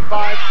still leading 5-2.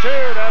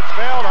 That's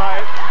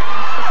Veldheit.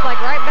 It's just like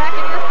right back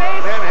in your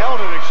face. Van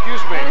Helden,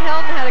 excuse me. Van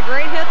Helden had a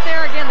great hit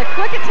there. Again, the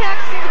quick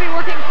attacks seem to be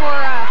working for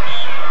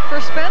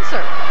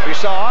Spencer. We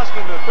saw Austin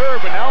in the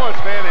third, but now it's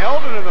Van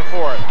Helden in the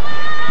fourth.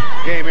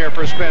 Game here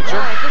for Spencer.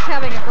 Right, just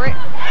having a great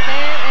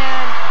game,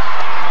 and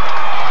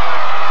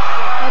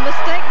a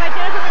mistake by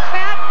Jennifer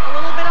McFadden, a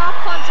little bit off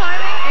on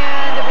timing,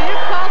 and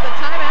Dubuque calls a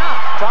timeout.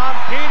 Tom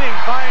Keating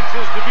finds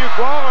his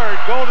Dubuque Wahlert.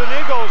 Golden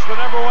Eagles, the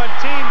 #1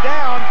 team,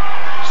 down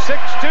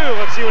 6-2.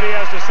 Let's see what he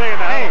has to say in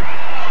the Hey,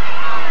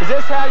 is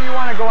this how you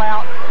want to go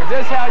out? Is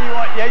this how you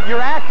want? Yeah,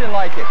 you're acting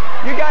like it.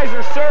 You guys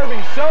are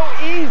serving so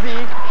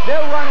easy,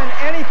 they're running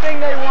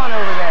anything they want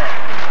over there.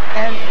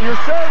 And you're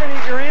serving,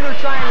 you're either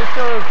trying to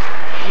serve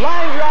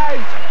line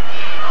drives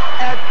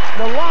at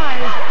the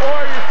lines, or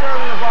you're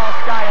serving the ball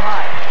sky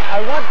high. I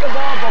want the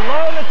ball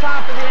below the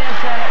top of the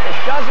antenna. It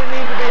doesn't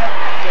need to be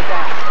sit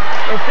down.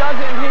 It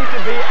doesn't need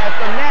to be at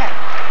the net.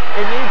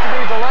 It needs to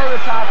be below the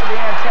top of the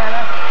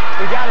antenna.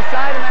 We got to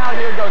side him out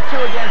here, go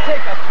 2 again,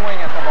 take a swing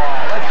at the ball.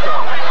 Let's go.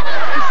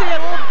 You see a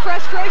little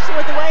frustration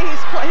with the way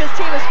his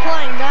team is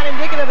playing, not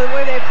indicative of the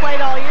way they've played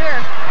all year.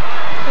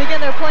 And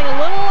again, they're playing a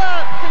little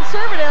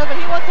conservative, and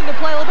he wants them to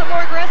play a little bit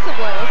more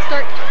aggressively. Let's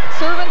start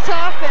serving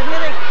tough and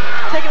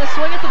taking a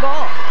swing at the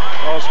ball.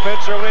 Well,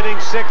 Spencer leading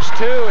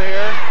 6-2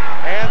 here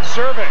and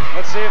serving.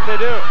 Let's see if they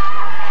do.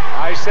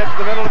 I set to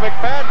the middle to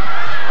McFadden.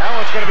 That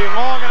one's going to be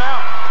long and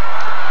out.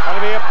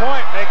 Going to be a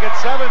point. Make it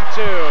 7-2,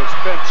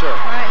 Spencer.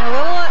 All right, and a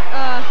little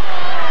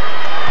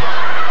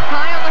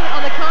high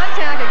on the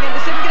contact. Again,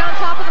 just didn't get on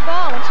top of the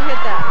ball once you hit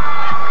that.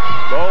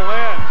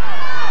 Bolin.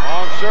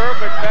 Long serve,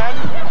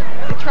 McFadden.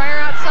 They try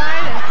her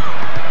outside, and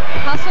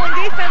hustling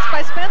defense by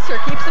Spencer.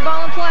 Keeps the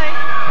ball in play.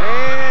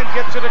 And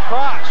gets it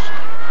across.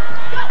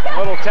 A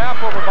little tap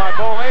over by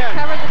Bolin.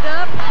 Covered the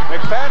dump.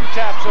 McFadden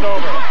taps it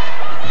over.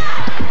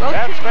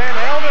 That's Van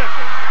Helden.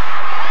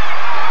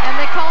 And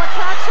they call a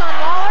touch on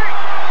Wahlert.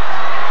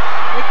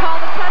 They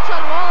call the touch on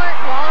Wahlert.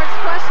 Wallert's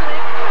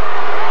questioning.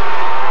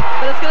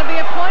 But it's going to be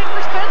a point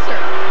for Spencer.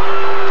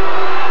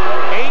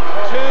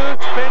 8-2,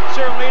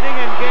 Spencer leading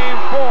in game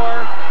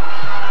 4.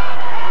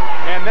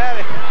 And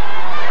that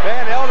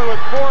Van Helden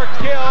with 4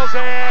 kills,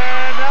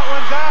 and that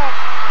one's out.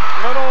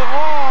 Little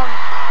long.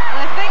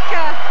 And I think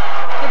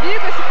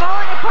Dubuque is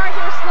falling apart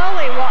here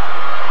slowly. Well,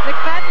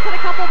 McFadden put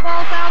a couple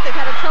balls out. They've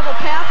had trouble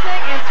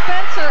passing, and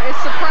Spencer is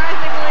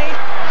surprisingly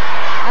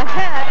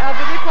ahead of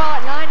Dubuque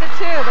Wahlert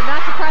 9-2, but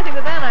not surprising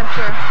to them, I'm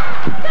sure.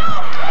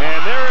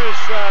 And there is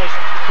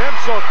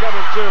Pencil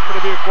coming through for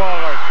Dubuque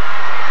Wahlert.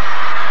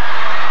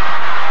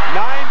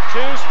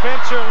 9-2,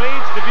 Spencer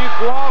leads. Dubuque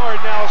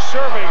Wahlert now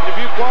serving.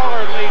 Dubuque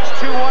Wahlert leads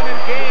 2-1 in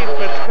game,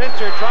 but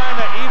Spencer trying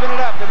to even it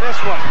up in this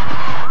one.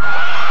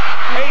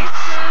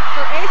 Ace.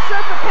 For ace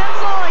serve for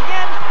Pencil.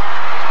 Again,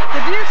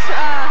 Dubuque's,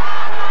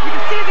 you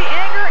can see the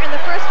anger and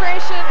the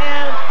frustration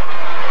and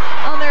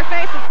on their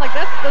face. It's like,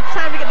 that's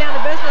time to get down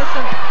to business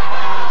and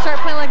start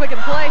playing like we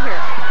can play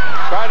here.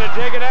 Try to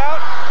dig it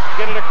out,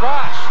 get it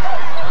across.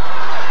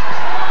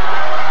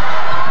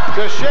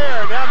 To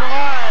Cher down the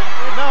line.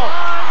 No.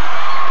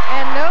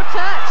 And no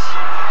touch.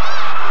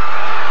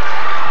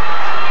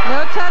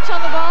 No touch on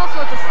the ball,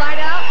 so it's a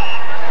side out.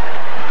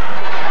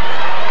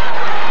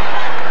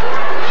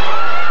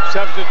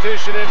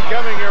 Substitution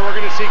incoming here. We're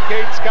going to see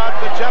Kate Scott,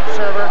 the jump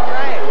server.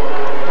 Right.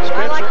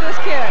 I like this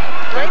kid.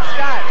 Great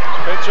Scott.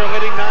 Spencer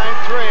leading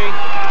 9-3.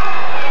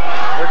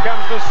 Here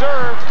comes the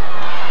serve.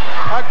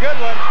 A good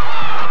one.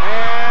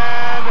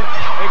 And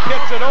it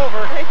gets it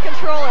over. They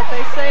control it.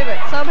 They save it.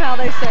 Somehow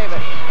they save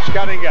it.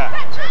 Scuttinga.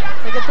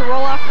 They get to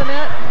roll off the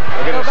net.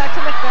 Go back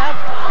to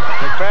McFadden.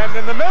 McFadden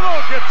in the middle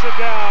gets it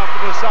down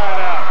for the side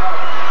out.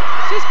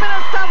 She's been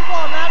unstoppable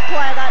on that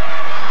play. That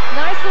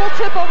nice little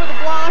tip over the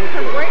block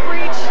from great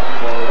reach.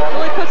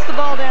 Really puts the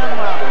ball down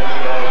well.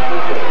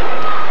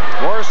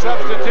 More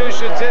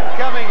substitutions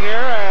incoming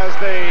here as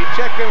they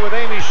check in with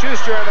Amy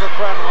Schuster out of the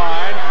front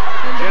line.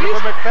 Jennifer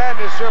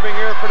McFadden is serving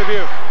here for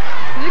Dubuque.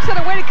 Dubuque's had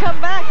a way to come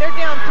back. They're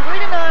down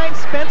 3-9.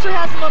 Spencer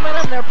has the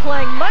momentum. They're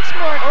playing much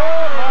more.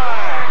 Oh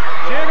my!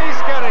 Jimmy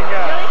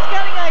Scudinga. Jimmy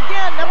Scudinga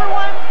again, #1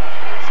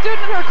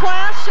 student in her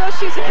class. Shows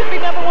she can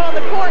be #1 on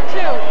the court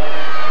too.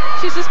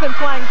 She's just been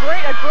playing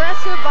great,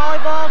 aggressive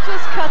volleyball.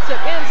 Just cuts it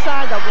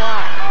inside the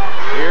block.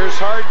 Here's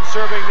Harden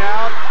serving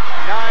now.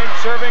 9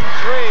 serving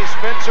 3.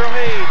 Spencer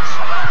leads.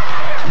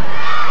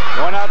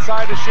 Going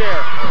outside to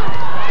Scher.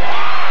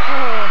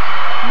 Oh,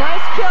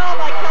 nice kill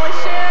by Kelly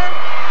Scher.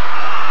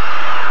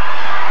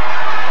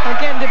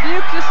 Again,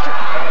 Dubuque just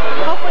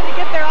hoping to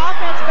get their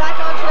offense back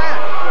on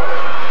track.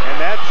 And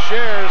that's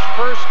Scher's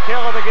first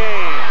kill of the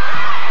game.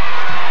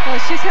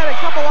 Well, she's had a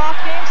couple off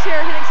games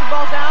here, hitting some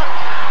balls out.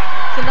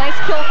 It's a nice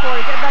kill for her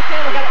to get back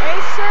in. We got an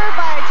ace serve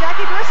by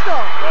Jackie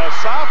Driscoll. The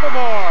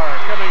sophomore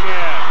coming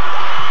in.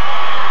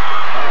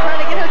 Trying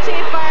to get her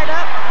team fired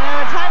up.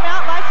 And a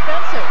timeout by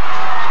Spencer.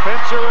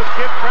 Spencer with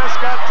Kid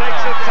Prescott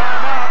takes a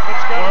timeout.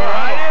 Let's go. We're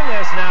right in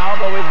this now,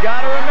 but we've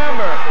got to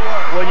remember,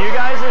 when you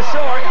guys are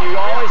short, you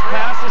always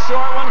pass the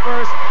short one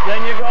first,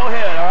 then you go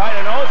hit, all right?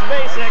 I know it's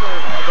basic,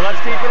 but let's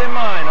keep it in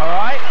mind, all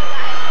right?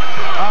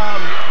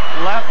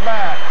 Left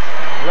back.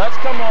 Let's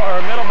come over,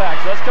 or middle backs,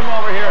 let's come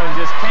over here and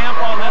just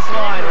camp on this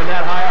line with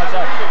that high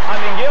outside. I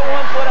mean, get 1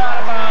 foot out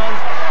of bounds,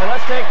 and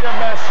let's take their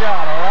best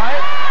shot, all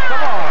right?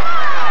 Come on.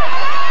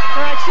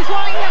 All right, he's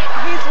wanting them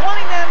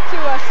to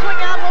swing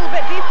out a little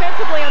bit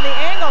defensively on the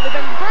angle. They've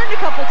been burned a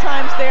couple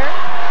times there.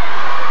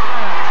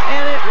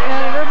 And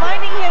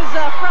reminding his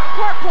front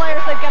court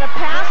players they've got to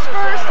pass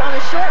first on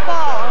a short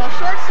ball, on a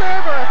short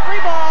serve or a free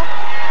ball.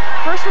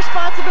 First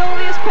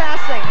responsibility is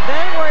passing,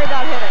 then worry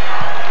about hitting.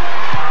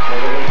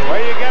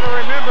 Well, you got to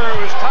remember it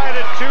was tied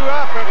at 2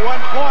 up at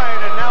one point,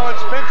 and now it's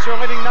Spencer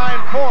leading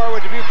 9-4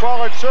 with Dubuque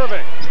Wahlert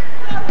serving.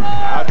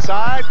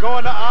 Outside,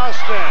 going to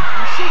Austin.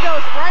 And she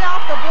goes right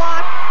off the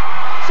block.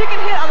 She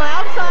can hit on the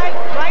outside,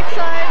 right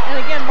side, and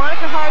again,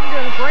 Monica Harden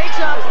doing a great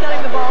job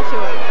setting the ball to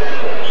it.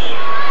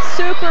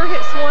 Super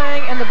hit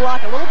swing, and the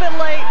block a little bit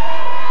late.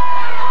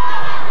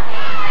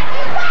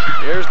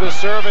 Here's the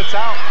serve, it's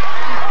out.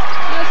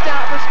 Just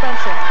out for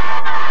Spencer.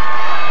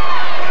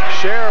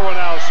 Scher will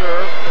now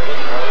serve.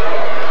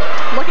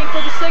 Looking for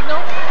the signal.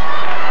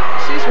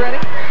 She's ready.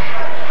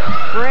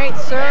 Great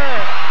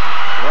serve.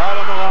 Right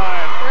on the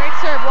line. Great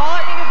serve.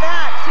 Wahlert needed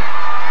that to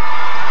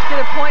get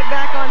a point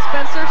back on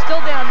Spencer.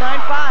 Still down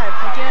 9-5.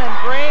 Again,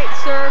 great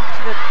serve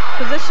to the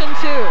position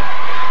 2.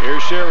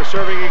 Here's Scher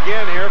serving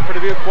again here for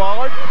Dubuque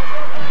Wahlert.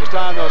 This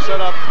time they'll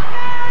set up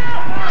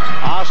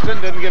Austin.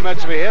 Didn't get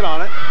much of a hit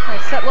on it. All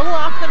right, set a little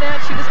off the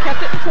net. She just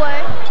kept it in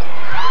play.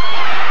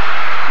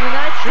 A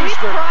nice deep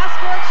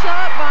cross-court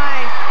shot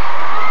by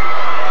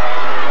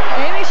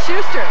Amy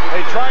Schuster.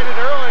 They tried it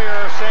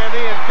earlier,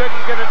 Sandy, and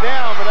couldn't get it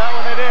down, but that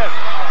one they did.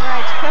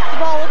 Right, she kept the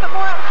ball a little bit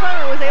more out in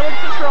front of her, was able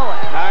to control it.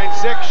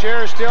 9-6,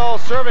 Scher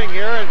still serving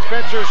here, and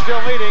Spencer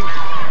still leading.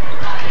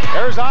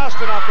 There's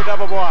Austin off the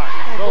double block.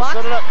 They'll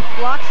set it up.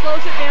 Block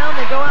slows it down.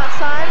 They go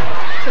outside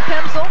to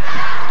Pemsel.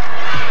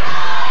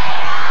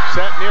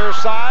 Set near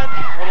side,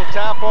 little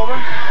tap over.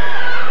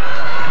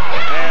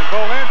 And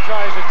Bolin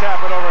tries to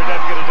tap it over,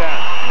 doesn't get it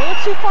down. A little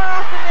too far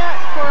off the net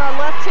for a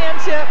left-hand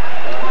tip.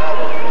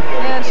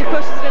 And she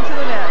pushes it into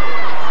the net.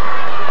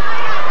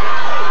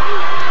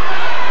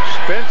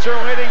 Spencer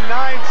leading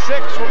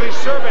 9-6 will be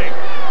serving.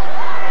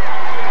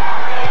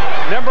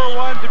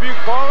 #1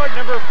 Dubuque Wahlert,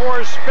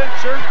 #4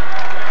 Spencer.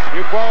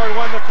 Dubuque Wahlert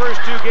won the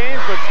first 2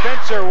 games, but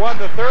Spencer won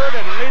the 3rd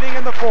and leading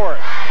in the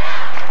 4th.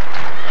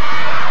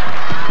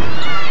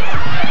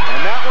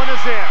 And that one is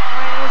in.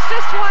 Right, it was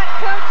just what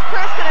Coach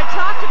Prescott had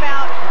talked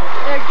about.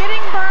 They're getting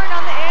burned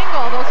on the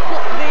angle. The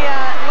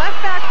left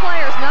back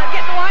players not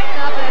getting wide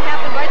enough, and it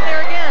happened right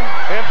there again.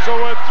 Pemsel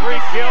with 3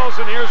 kills,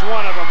 and here's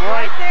one of them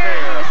right there.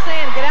 He was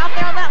saying, get out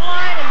there on that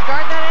line and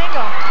guard that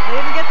angle.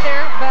 They didn't get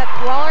there, but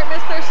Wahlert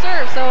missed their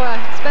serve, so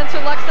Spencer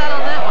lucks out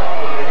on that one.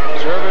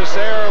 Service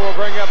error will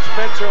bring up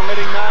Spencer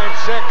leading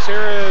 9-6.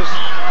 Here is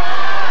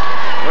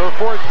number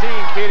 14,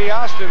 Katie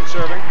Austin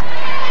serving.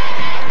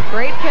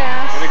 Great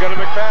pass. Gonna go to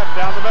McFadden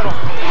down the middle.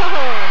 They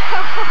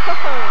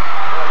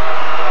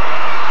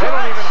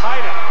don't even hide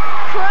it.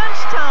 Crunch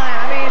time.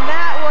 I mean,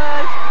 that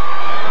was...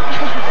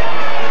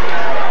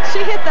 She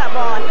hit that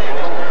ball, I think.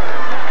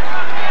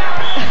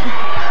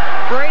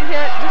 Great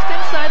hit, just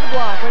inside the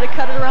block. Way to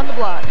cut it around the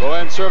block.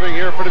 Bolin serving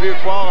here for Dubuque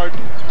Wahlert.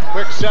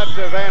 Quick set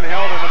to Van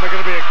Helden, and they're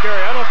going to be a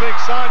carry. I don't think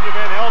Sonja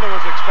Van Helden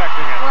was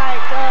expecting it. Right.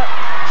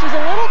 She's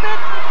a little bit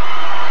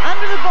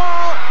under the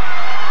ball.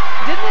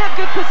 Didn't have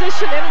good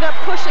position, ended up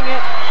pushing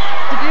it.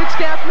 Dubuque's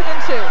back within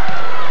 2.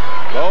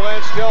 Bolin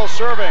still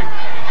serving.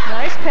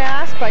 Nice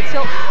pass by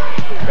Tilt.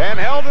 Van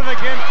Helden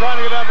again trying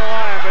to get on the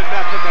line, but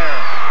nothing there.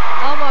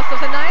 Almost.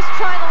 There's a nice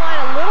try on the line,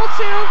 a little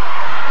too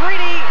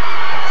greedy.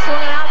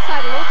 Swinging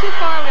outside a little too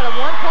far. We got a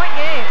 1-point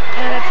game.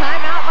 And a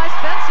timeout by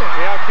Spencer.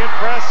 Yeah, Kid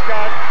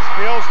Prescott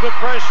feels the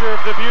pressure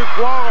of Dubuque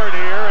Wahlert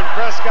here, and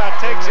Prescott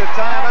takes a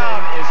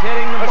timeout. Is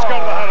hitting the ball. Let's go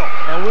to the huddle.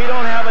 And we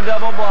don't have a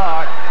double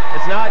block.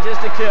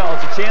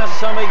 chance of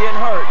somebody getting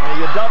hurt. Now,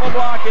 you double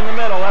block in the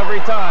middle every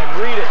time.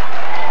 Read it.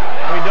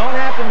 We don't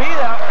have to be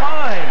that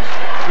fine.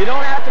 You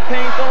don't have to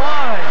paint the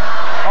line.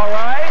 All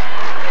right?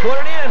 Put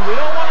it in. We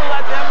don't want to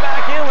let them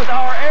back in with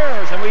our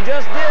errors, and we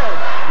just did.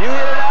 You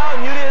hit it out,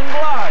 and you didn't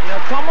block. Now,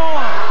 come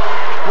on.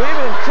 We've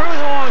been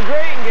cruising along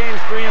great in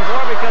games 3 and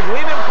 4 because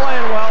we've been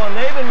playing well, and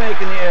they've been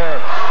making the error.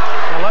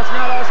 Now, let's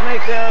not us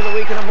make the error that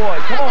we can avoid.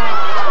 Come on.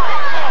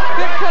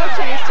 Good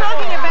coaching. He's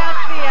talking about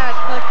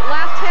the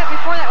last hit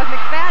before that with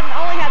McFadden.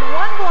 Only had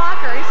 1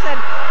 blocker. He said,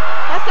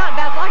 that's not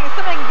bad blocking.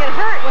 Somebody can get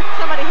hurt with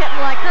somebody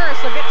hitting like her.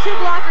 So get 2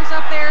 blockers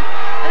up there.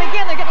 And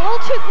again, they're getting a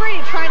little too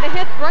greedy trying to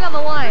hit right on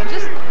the line.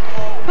 Just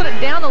put it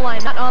down the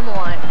line, not on the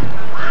line.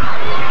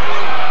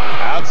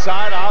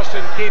 Outside,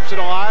 Austin keeps it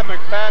alive.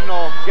 McFadden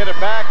will get it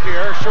back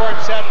here. Short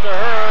set to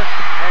her,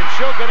 and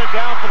she'll get it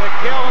down for the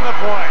kill and the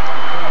point.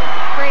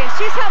 Great.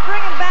 She's helped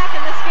bring him back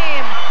in this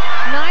game.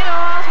 9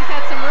 all. She's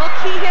had some real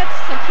key hits,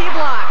 some key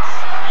blocks.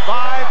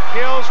 5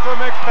 kills for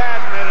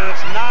McFadden, and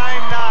it's 9-9.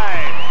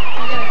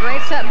 Again, a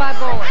great set by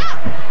Bowling.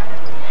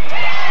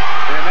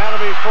 And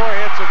that'll be 4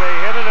 hits if they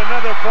hit it.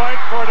 Another point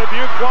for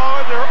Dubuque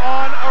Wahlert. They're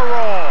on a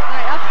roll. All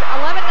right, up to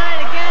 11-9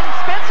 again.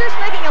 Spencer's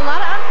making a lot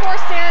of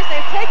unforced errors.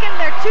 They've taken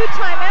their 2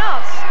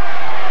 timeouts.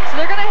 So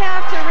they're going to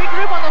have to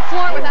regroup on the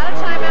floor without a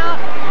timeout.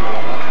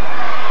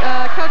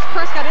 Coach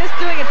Prescott is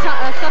doing a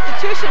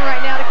substitution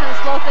right now to kind of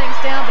slow things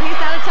down, but he's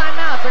out of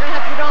timeouts. They're going to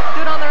have to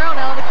do it on their own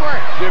out on the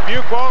court.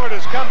 Dubuque Wahlert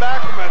has come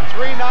back from a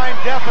 3-9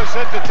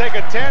 deficit to take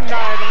a 10-9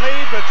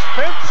 lead, but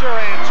Spencer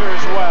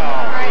answers well.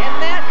 All right, and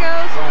that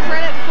goes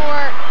credit for,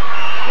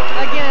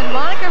 again,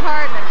 Monica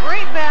Hart, and a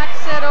great back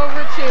set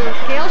over to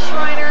Gail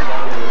Schreiner.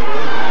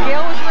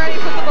 Gail was ready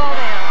to put the ball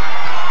down.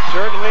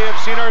 Certainly have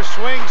seen our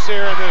swings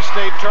here in this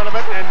state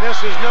tournament, and this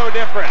is no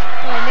different.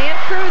 Well, Nan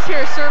Cruz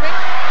here serving.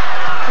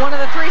 One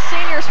of the 3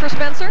 seniors for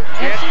Spencer.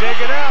 Can't dig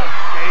it out.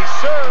 Ace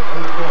serve.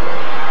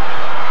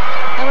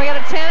 And we got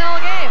a 10-all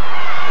game.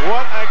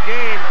 What a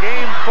game.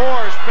 Game 4.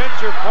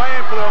 Spencer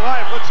playing for their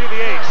life. Let's see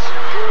the ace.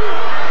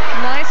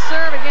 Nice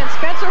serve. Again,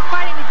 Spencer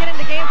fighting to get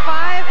into game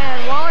 5,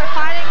 and Wahlert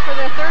fighting for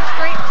their 3rd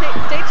straight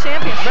state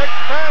championship.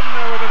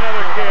 McFadden with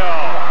another kill.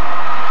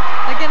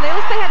 Again, at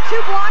least they had 2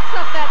 blocks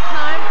up that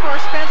time for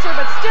Spencer,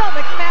 but still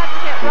McFadden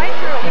hit right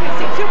through it. You can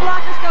see 2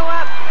 blockers go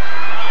up,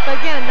 but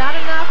again, not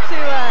enough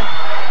to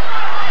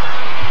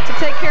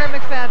take care of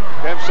McFadden.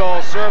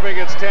 Pimsall serving.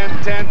 It's 10-10,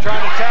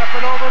 trying to tap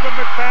it over, but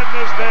McFadden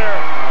is there.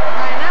 All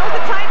right, and that was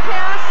a tight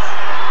pass.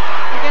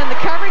 Again,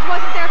 the coverage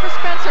wasn't there for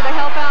Spencer to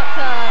help out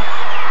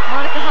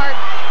Monica Hart.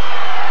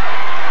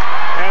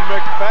 And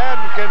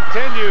McFadden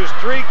continues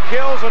 3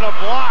 kills and a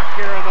block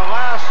here in the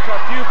last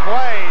few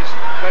plays,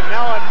 but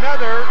now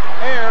another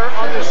error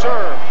on the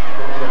serve.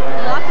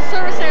 Lots of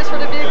service errors for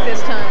Dubuque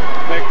this time.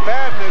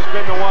 McFadden has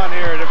been the one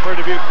here for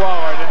Dubuque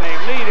Wahlert, and they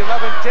lead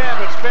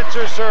 11-10, but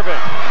Spencer serving.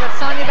 We got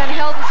Sonia Van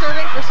Helden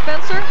serving for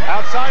Spencer.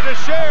 Outside to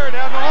Cher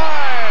down the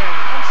line.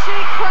 And she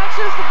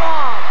crunches the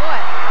ball. Boy,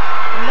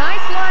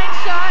 nice line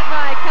shot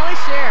by Kelly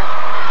Cher.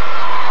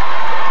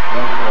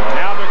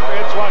 Now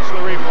let's watch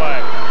the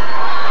replay.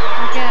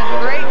 Again,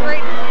 great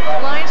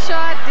line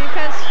shot.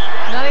 Defense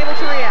not able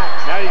to react.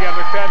 Now you got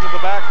McFadden in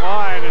the back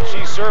line, and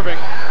she's serving.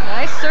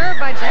 Nice serve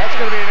by Jenny. That's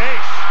going to be an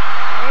ace.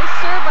 Nice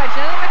serve by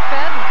Jenny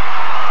McFadden.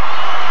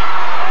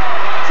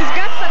 She's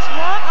got such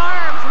long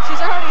arms, and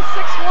she's already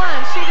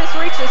 6'1". She just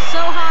reaches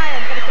so high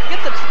and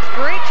gets a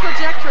great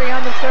trajectory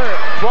on the serve.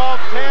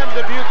 12-10,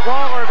 Dubuque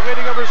Wahlert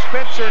leading over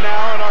Spencer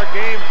now in our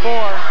game 4.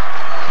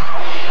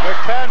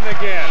 McFadden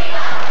again,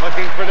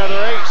 looking for another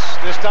ace.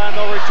 This time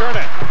they'll return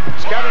it.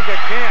 Scouting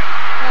again.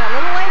 Yeah, a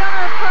little late on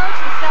her approach.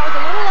 That was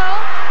a little low.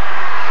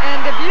 And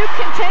Dubuque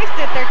can taste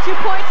it. They're 2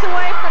 points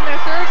away from their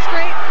 3rd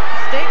straight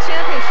state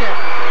championship.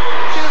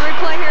 See the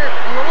replay here,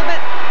 a little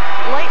bit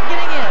late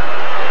getting in.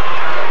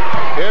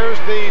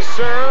 Here's the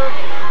serve.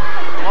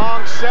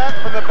 Long set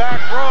from the back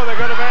row. They're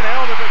going to Van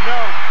Helden, but no.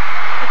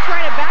 They're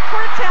trying a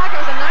backcourt attack. It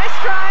was a nice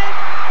drive.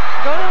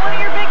 Go to one of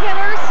your big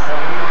hitters.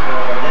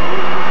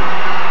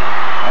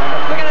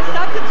 We got a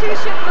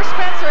substitution for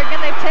Spencer.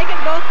 Again, they've taken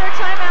both their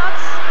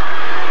timeouts.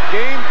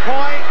 Game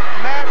point,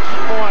 match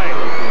point.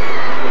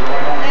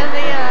 And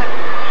the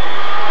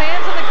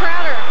fans in the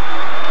crowd are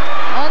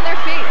on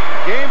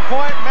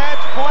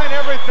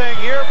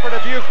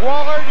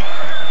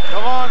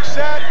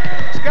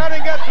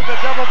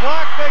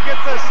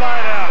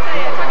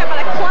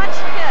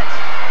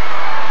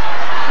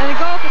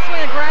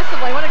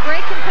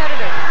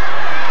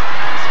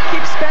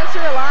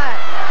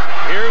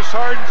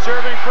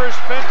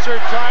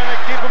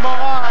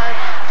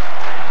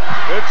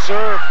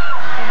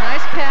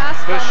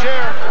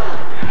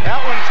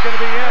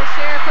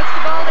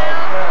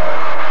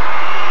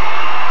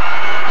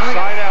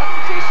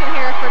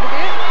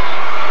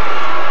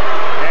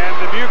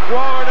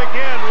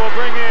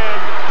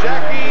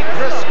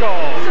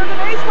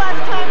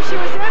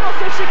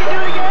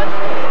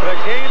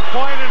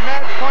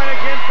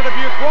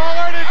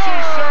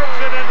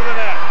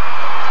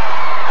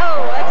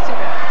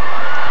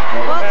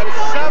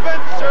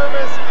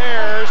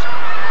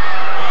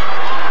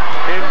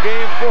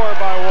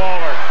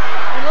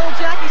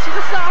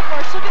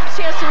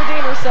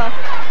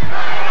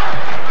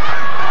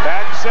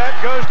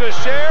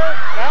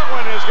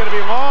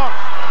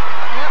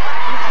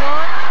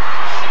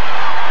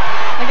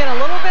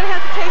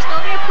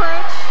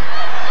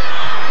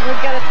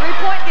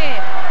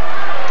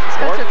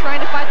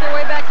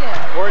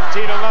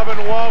of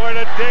Wahlert.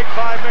 A dig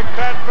by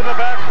McFadden from the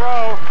back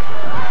row.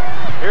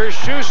 Here's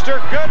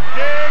Schuster, good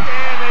dig,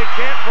 and they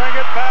can't bring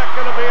it back.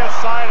 It'll be a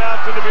side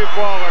out to Dubuque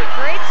Wahlert.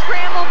 Great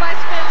scramble by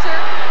Spencer.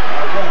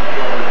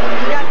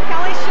 You got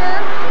Kelly Scher.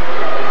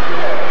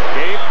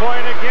 Game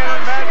point again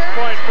and match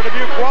point for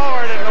Dubuque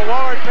Wahlert, and the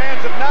Wahlert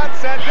fans have not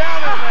sat down,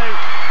 and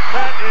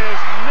that is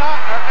not,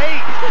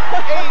 eight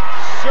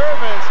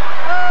service.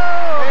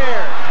 Oh,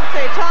 there.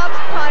 Say, Tom's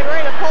probably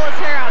ready to pull his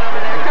hair out over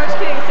there. Coach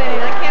Keating is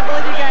saying, I can't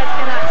believe you guys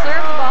cannot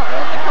serve the ball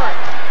in the court.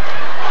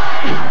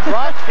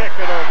 Drop kick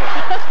it over.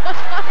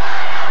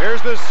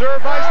 Here's the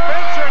serve by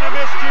Spencer and a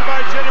miscue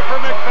by Jennifer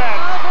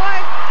McFadden. Oh, boy.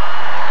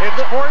 It's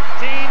 14-12.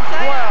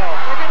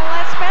 They're going to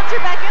let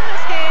Spencer back in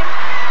this game.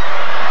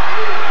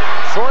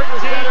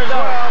 14-12,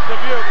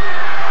 Dubuque.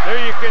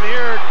 There you can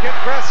hear Kent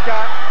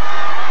Prescott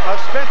of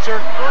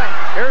Spencer. Boy.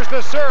 Here's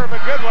the serve, a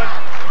good one.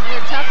 A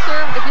tough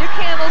serve. Dubuque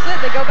handles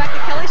it. They go back to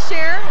Kelly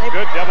Scher.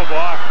 Good double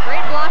block.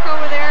 Great block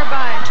over there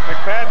by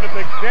McFadden at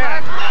the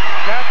net.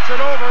 Taps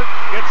it over.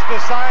 Gets the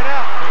side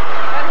out.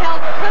 And held,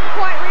 couldn't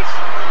quite reach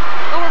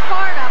over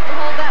far enough to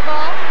hold that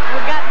ball.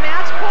 We've got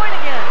match point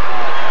again.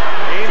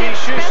 Amy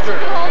Schuster.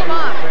 Spencer can hold him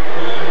off.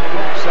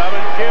 7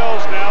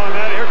 kills now, and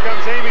here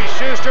comes Amy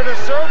Schuster to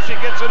serve. She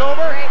gets it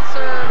over. Great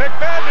serve.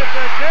 McFadden at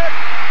the net,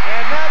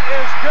 and that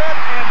is good,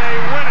 and they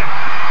win it.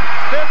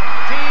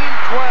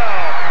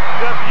 15-12.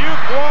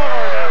 Dubuque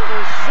Wahlert, after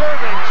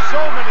serving so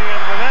many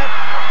in the net,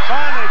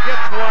 finally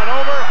gets one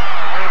over,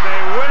 and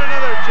they win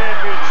another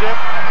championship.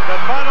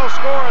 The final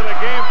score of the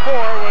game 4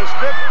 was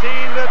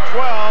 15-12,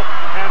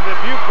 and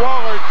Dubuque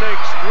Wahlert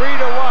takes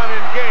 3-1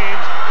 in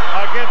games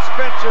against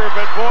Spencer,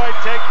 but boy,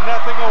 take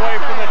nothing away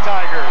from the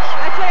Tigers.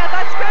 I tell you, I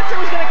thought Spencer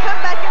was going to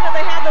come back in.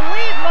 They had the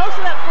lead most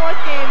of that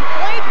fourth game,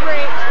 played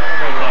great,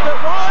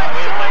 but Wahlert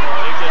showing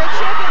their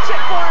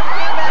championship form,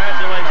 came back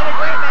and played a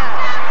great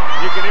match.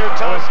 You can hear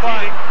Tom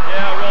Keating.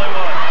 Yeah, it really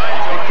was.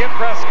 And Kent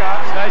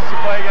Prescott. It's nice to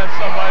play against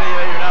somebody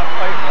that you're not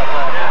fighting with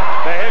that.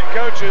 The head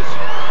coaches,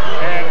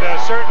 and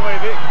certainly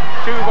the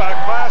two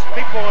class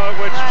people,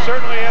 which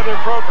certainly have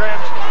their programs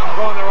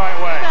going the right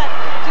way.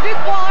 Dubuque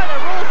Wahlert, a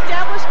real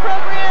established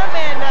program,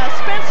 and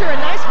Spencer, a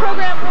nice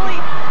program. Really,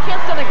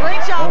 Kent's done a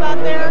great job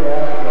out there.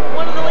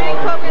 One of the leading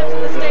programs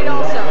in the state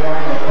also.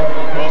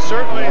 Well,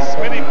 certainly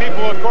many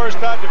people, of course,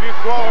 thought Dubuque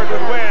Wahlert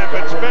would win,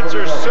 but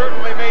Spencer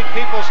certainly made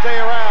people stay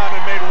around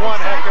and made one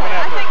heck of an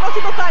effort. I think most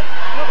people thought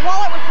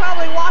Wahlert would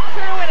probably walk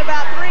through in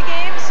about 3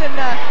 games, and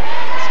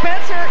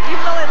Spencer,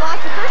 even though they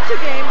lost the first 2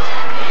 games,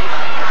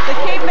 they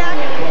came back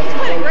and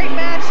played a great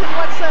match. And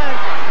what's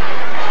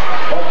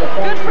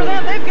good for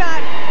them, they've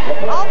got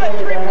all but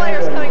 3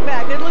 players coming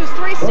back. They'd lose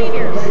 3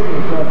 seniors.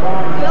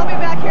 They'll be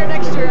back here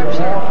next year, I'm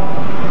sure.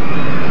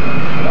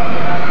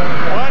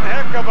 One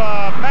heck of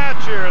a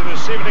match here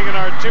this evening in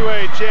our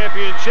 2A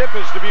championship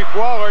is Dubuque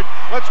Wahlert.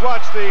 Let's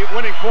watch the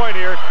winning point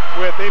here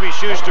with Amy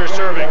Schuster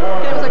serving.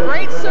 It was a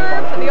great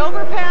serve, the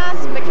overpass,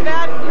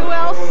 McFadden, who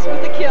else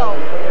with the kill?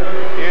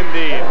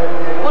 Indeed.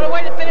 What a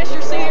way to finish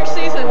your senior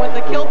season with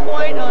the kill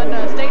point on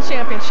state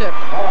championship.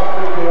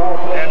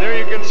 And there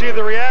you can see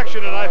the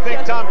reaction, and I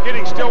think Tom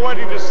Keating's still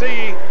waiting to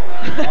see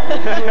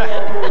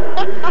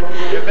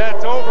if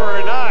that's over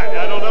or not.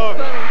 I don't know.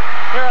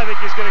 Here I think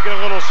he's going to get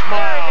a little smile.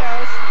 There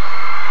he goes.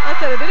 That's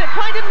it. It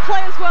probably didn't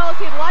play as well as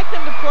he'd like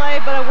them to play,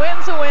 but a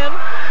win's a win.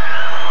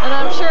 And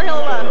I'm sure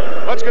he'll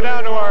Let's go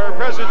down to our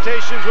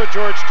presentations with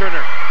George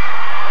Turner.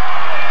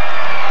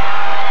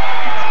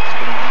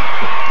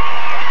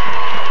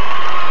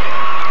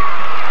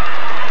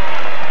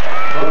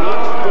 From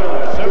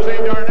Knoxville,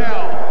 Susie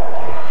Darnell.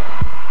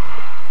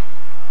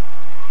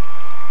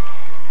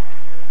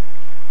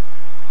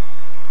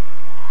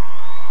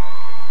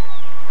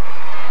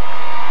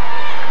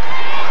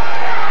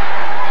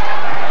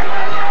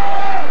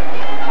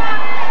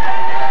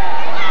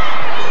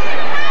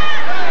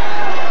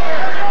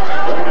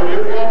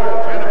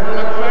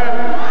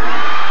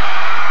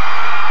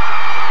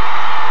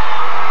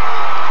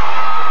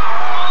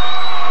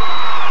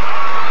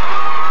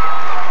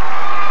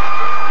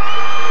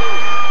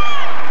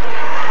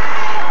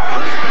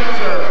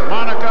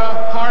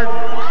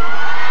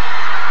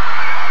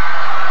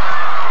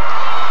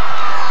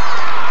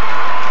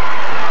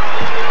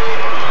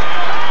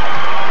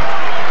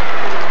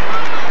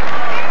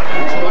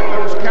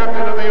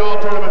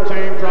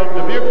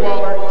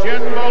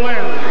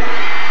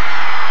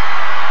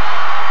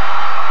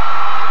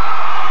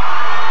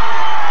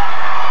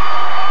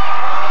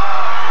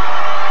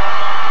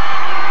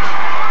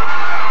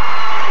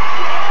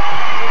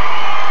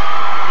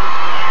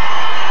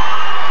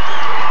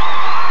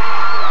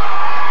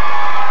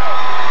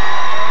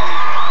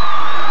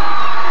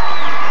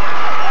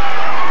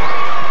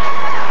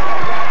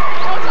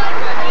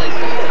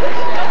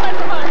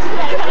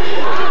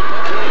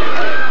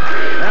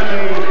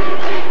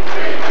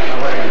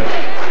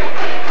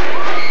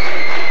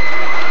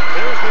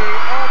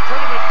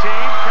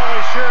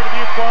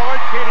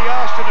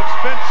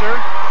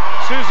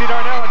 Susie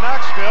Darnell of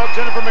Knoxville,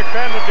 Jennifer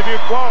McFadden of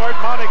Dubuque Wahlert,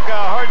 Monica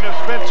Harden of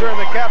Spencer, and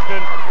the captain,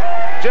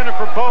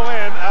 Jennifer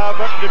Bolin of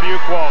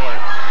Dubuque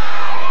Wahlert.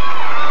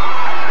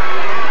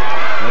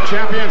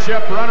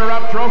 championship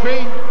runner-up trophy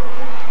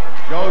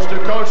goes to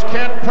Coach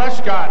Kent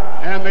Prescott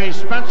and the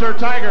Spencer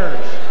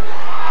Tigers.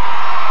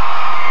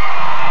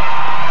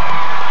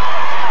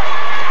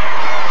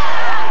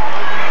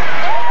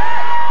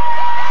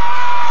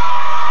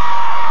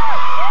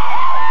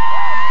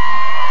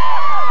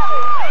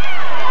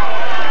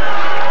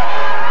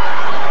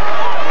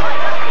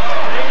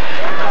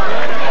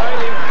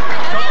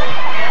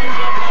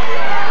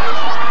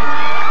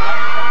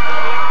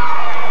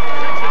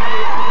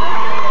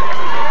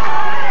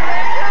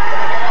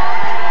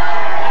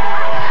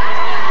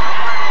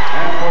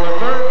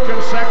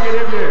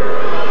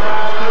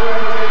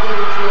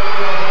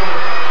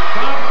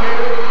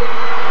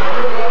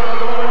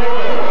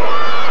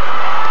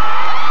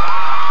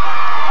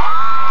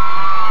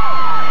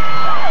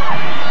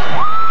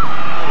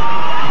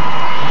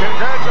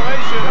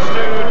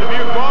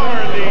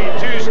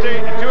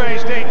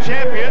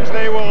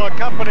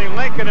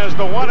 As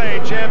the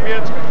 1A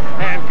champions,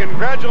 and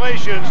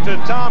congratulations to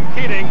Tom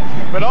Keating,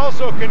 but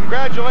also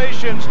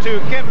congratulations to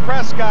Kent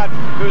Prescott,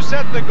 who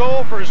set the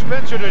goal for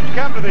Spencer to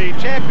come to the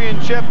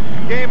championship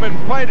game and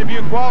play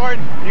Dubuque Wahlert.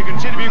 You can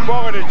see Dubuque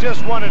Wahlert has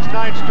just won its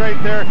 9th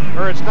straight there,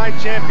 or its 9th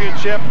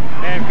championship,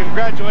 and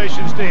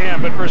congratulations to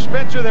him. But for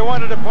Spencer, they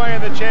wanted to play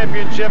in the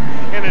championship,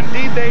 and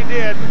indeed they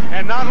did.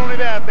 And not only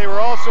that, they were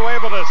also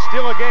able to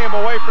steal a game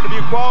away for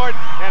Dubuque Wahlert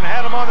and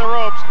had them on the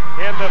ropes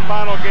in the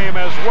final game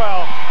as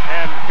well.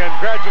 And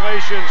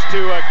congratulations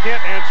to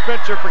Kent and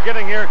Spencer for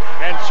getting here,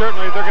 and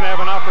certainly they're going to have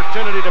an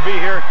opportunity to be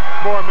here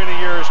for many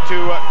years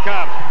to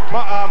come.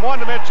 I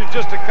wanted to mention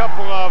just a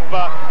couple of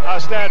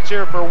stats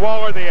here for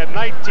Wahlert. They had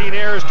 19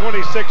 errors,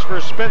 26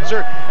 for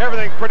Spencer.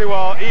 Everything pretty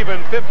well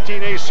even.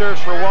 15 ace serves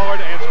for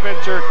Wahlert and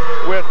Spencer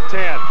with 10.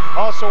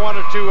 Also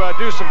wanted to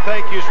do some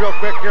thank yous real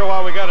quick here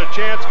while we got a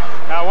chance.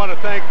 I want to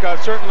thank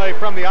certainly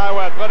from the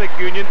Iowa Athletic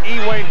Union, E.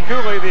 Wayne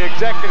Cooley, the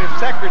Executive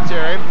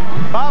Secretary,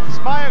 Bob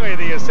Smiley,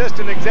 the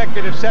Assistant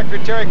Executive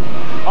Secretary.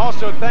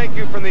 Also thank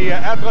you from the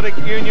Athletic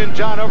Union,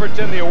 John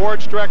Overton, the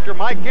Awards Director,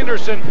 Mike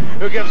Henderson,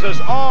 who gives us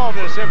all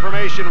this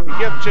information we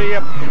give to you,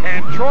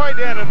 and Troy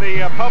Denton,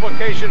 the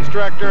Publications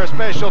Director. A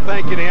special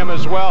thank you to him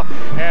as well,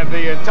 and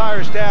the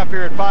entire staff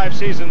here at Five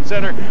Seasons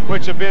Center,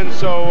 which have been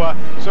so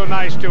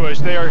nice to us.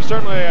 They are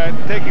certainly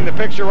taking the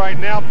picture right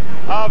now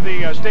of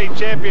the state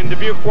champion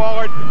Dubuque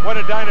Wahlert. What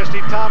a dynasty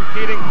Tom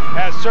Keating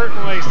has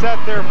certainly set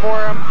there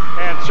for him,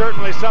 and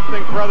certainly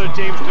something for other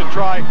teams to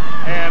try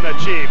and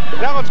achieve.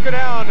 Now let's go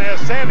down as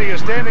Sandy is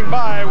standing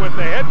by with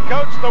the head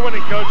coach, the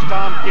winning coach,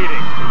 Tom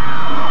Keating.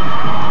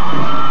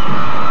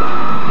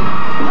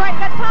 Right,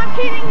 got Tom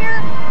Keating here,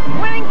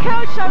 winning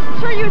coach. I'm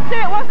sure you'd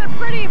say it wasn't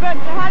pretty, but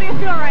how do you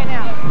feel right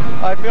now?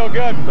 I feel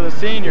good for the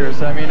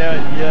seniors. I mean,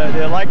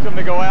 they liked them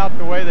to go out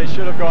the way they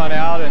should have gone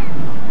out, and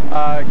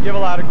give a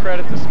lot of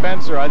credit to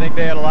Spencer. I think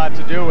they had a lot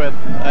to do with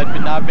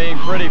it not being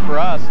pretty for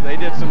us. They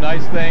did some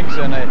nice things,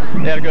 and they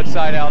had a good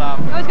side-out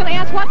offense. I was going to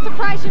ask, what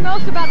surprised you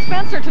most about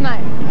Spencer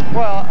tonight?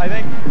 Well, I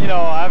think,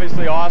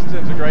 obviously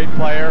Austin's a great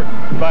player,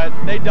 but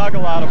they dug a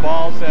lot of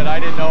balls that I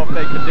didn't know if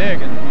they could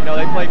dig. And,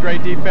 they played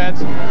great defense,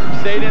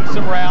 stayed in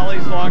some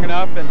rallies long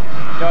enough, and,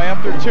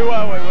 after 2-0,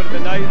 it would have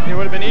been nice. It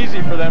would have been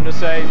easy for them to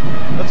say,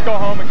 let's go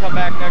home and come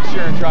back next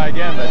year and try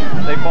again.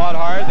 But they fought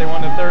hard. They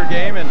won the 3rd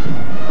game and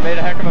made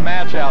a heck of a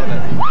match out of it.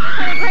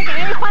 Great.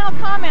 Any final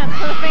comments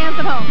for the fans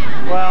at home?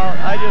 Well,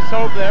 I just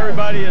hope that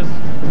everybody has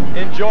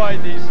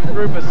enjoyed these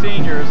group of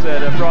seniors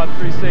that have brought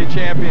 3 state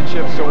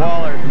championships to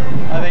Wahlert.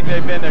 I think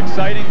they've been an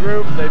exciting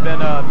group. They've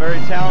been a very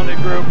talented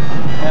group,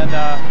 and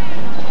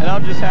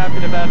I'm just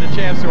happy to have had the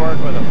chance to work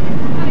with them.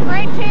 A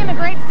great team, a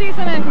great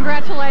season, and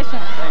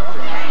congratulations. Thank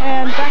you.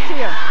 And back to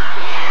you.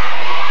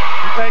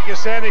 Thank you,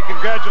 Sandy.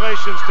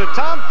 Congratulations to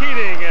Tom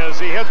Keating as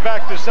he heads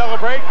back to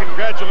celebrate.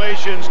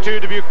 Congratulations to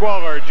Dubuque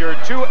Wahlert, your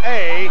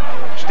 2A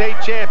state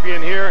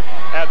champion here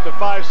at the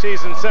Five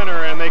Seasons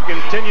Center, and they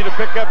continue to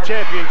pick up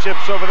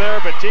championships over there,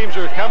 but teams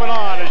are coming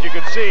on, as you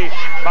can see,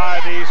 by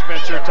the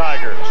Spencer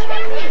Tigers.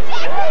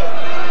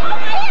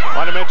 I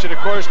want to mention, of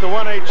course, the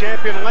 1A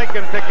champion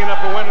Lincoln picking up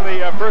a win in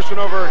the first one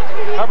over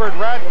Hubbard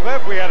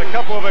Radcliffe. We had a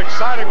couple of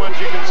exciting ones.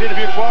 You can see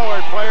Dubuque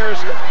Wahlert players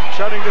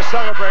starting to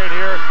celebrate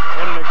here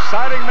in an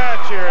exciting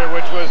match here,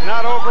 which was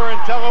not over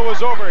until it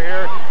was over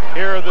here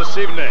this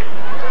evening.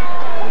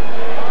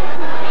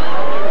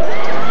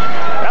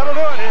 That'll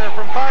do it here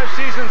from Five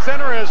Seasons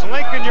Center as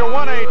Lincoln, your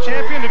 1A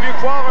champion, Dubuque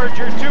Wahlert,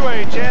 your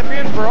 2A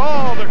champion. For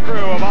all the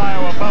crew of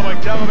Iowa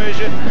Public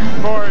Television,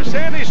 for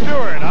Sandy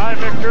Stewart, I'm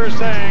Victor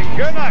saying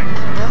good night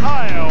for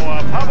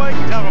Iowa Public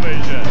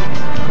Television.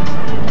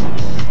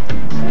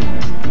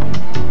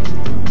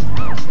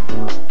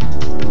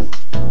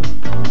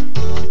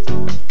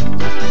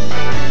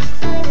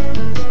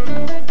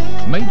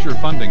 Major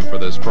funding for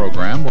this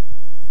program was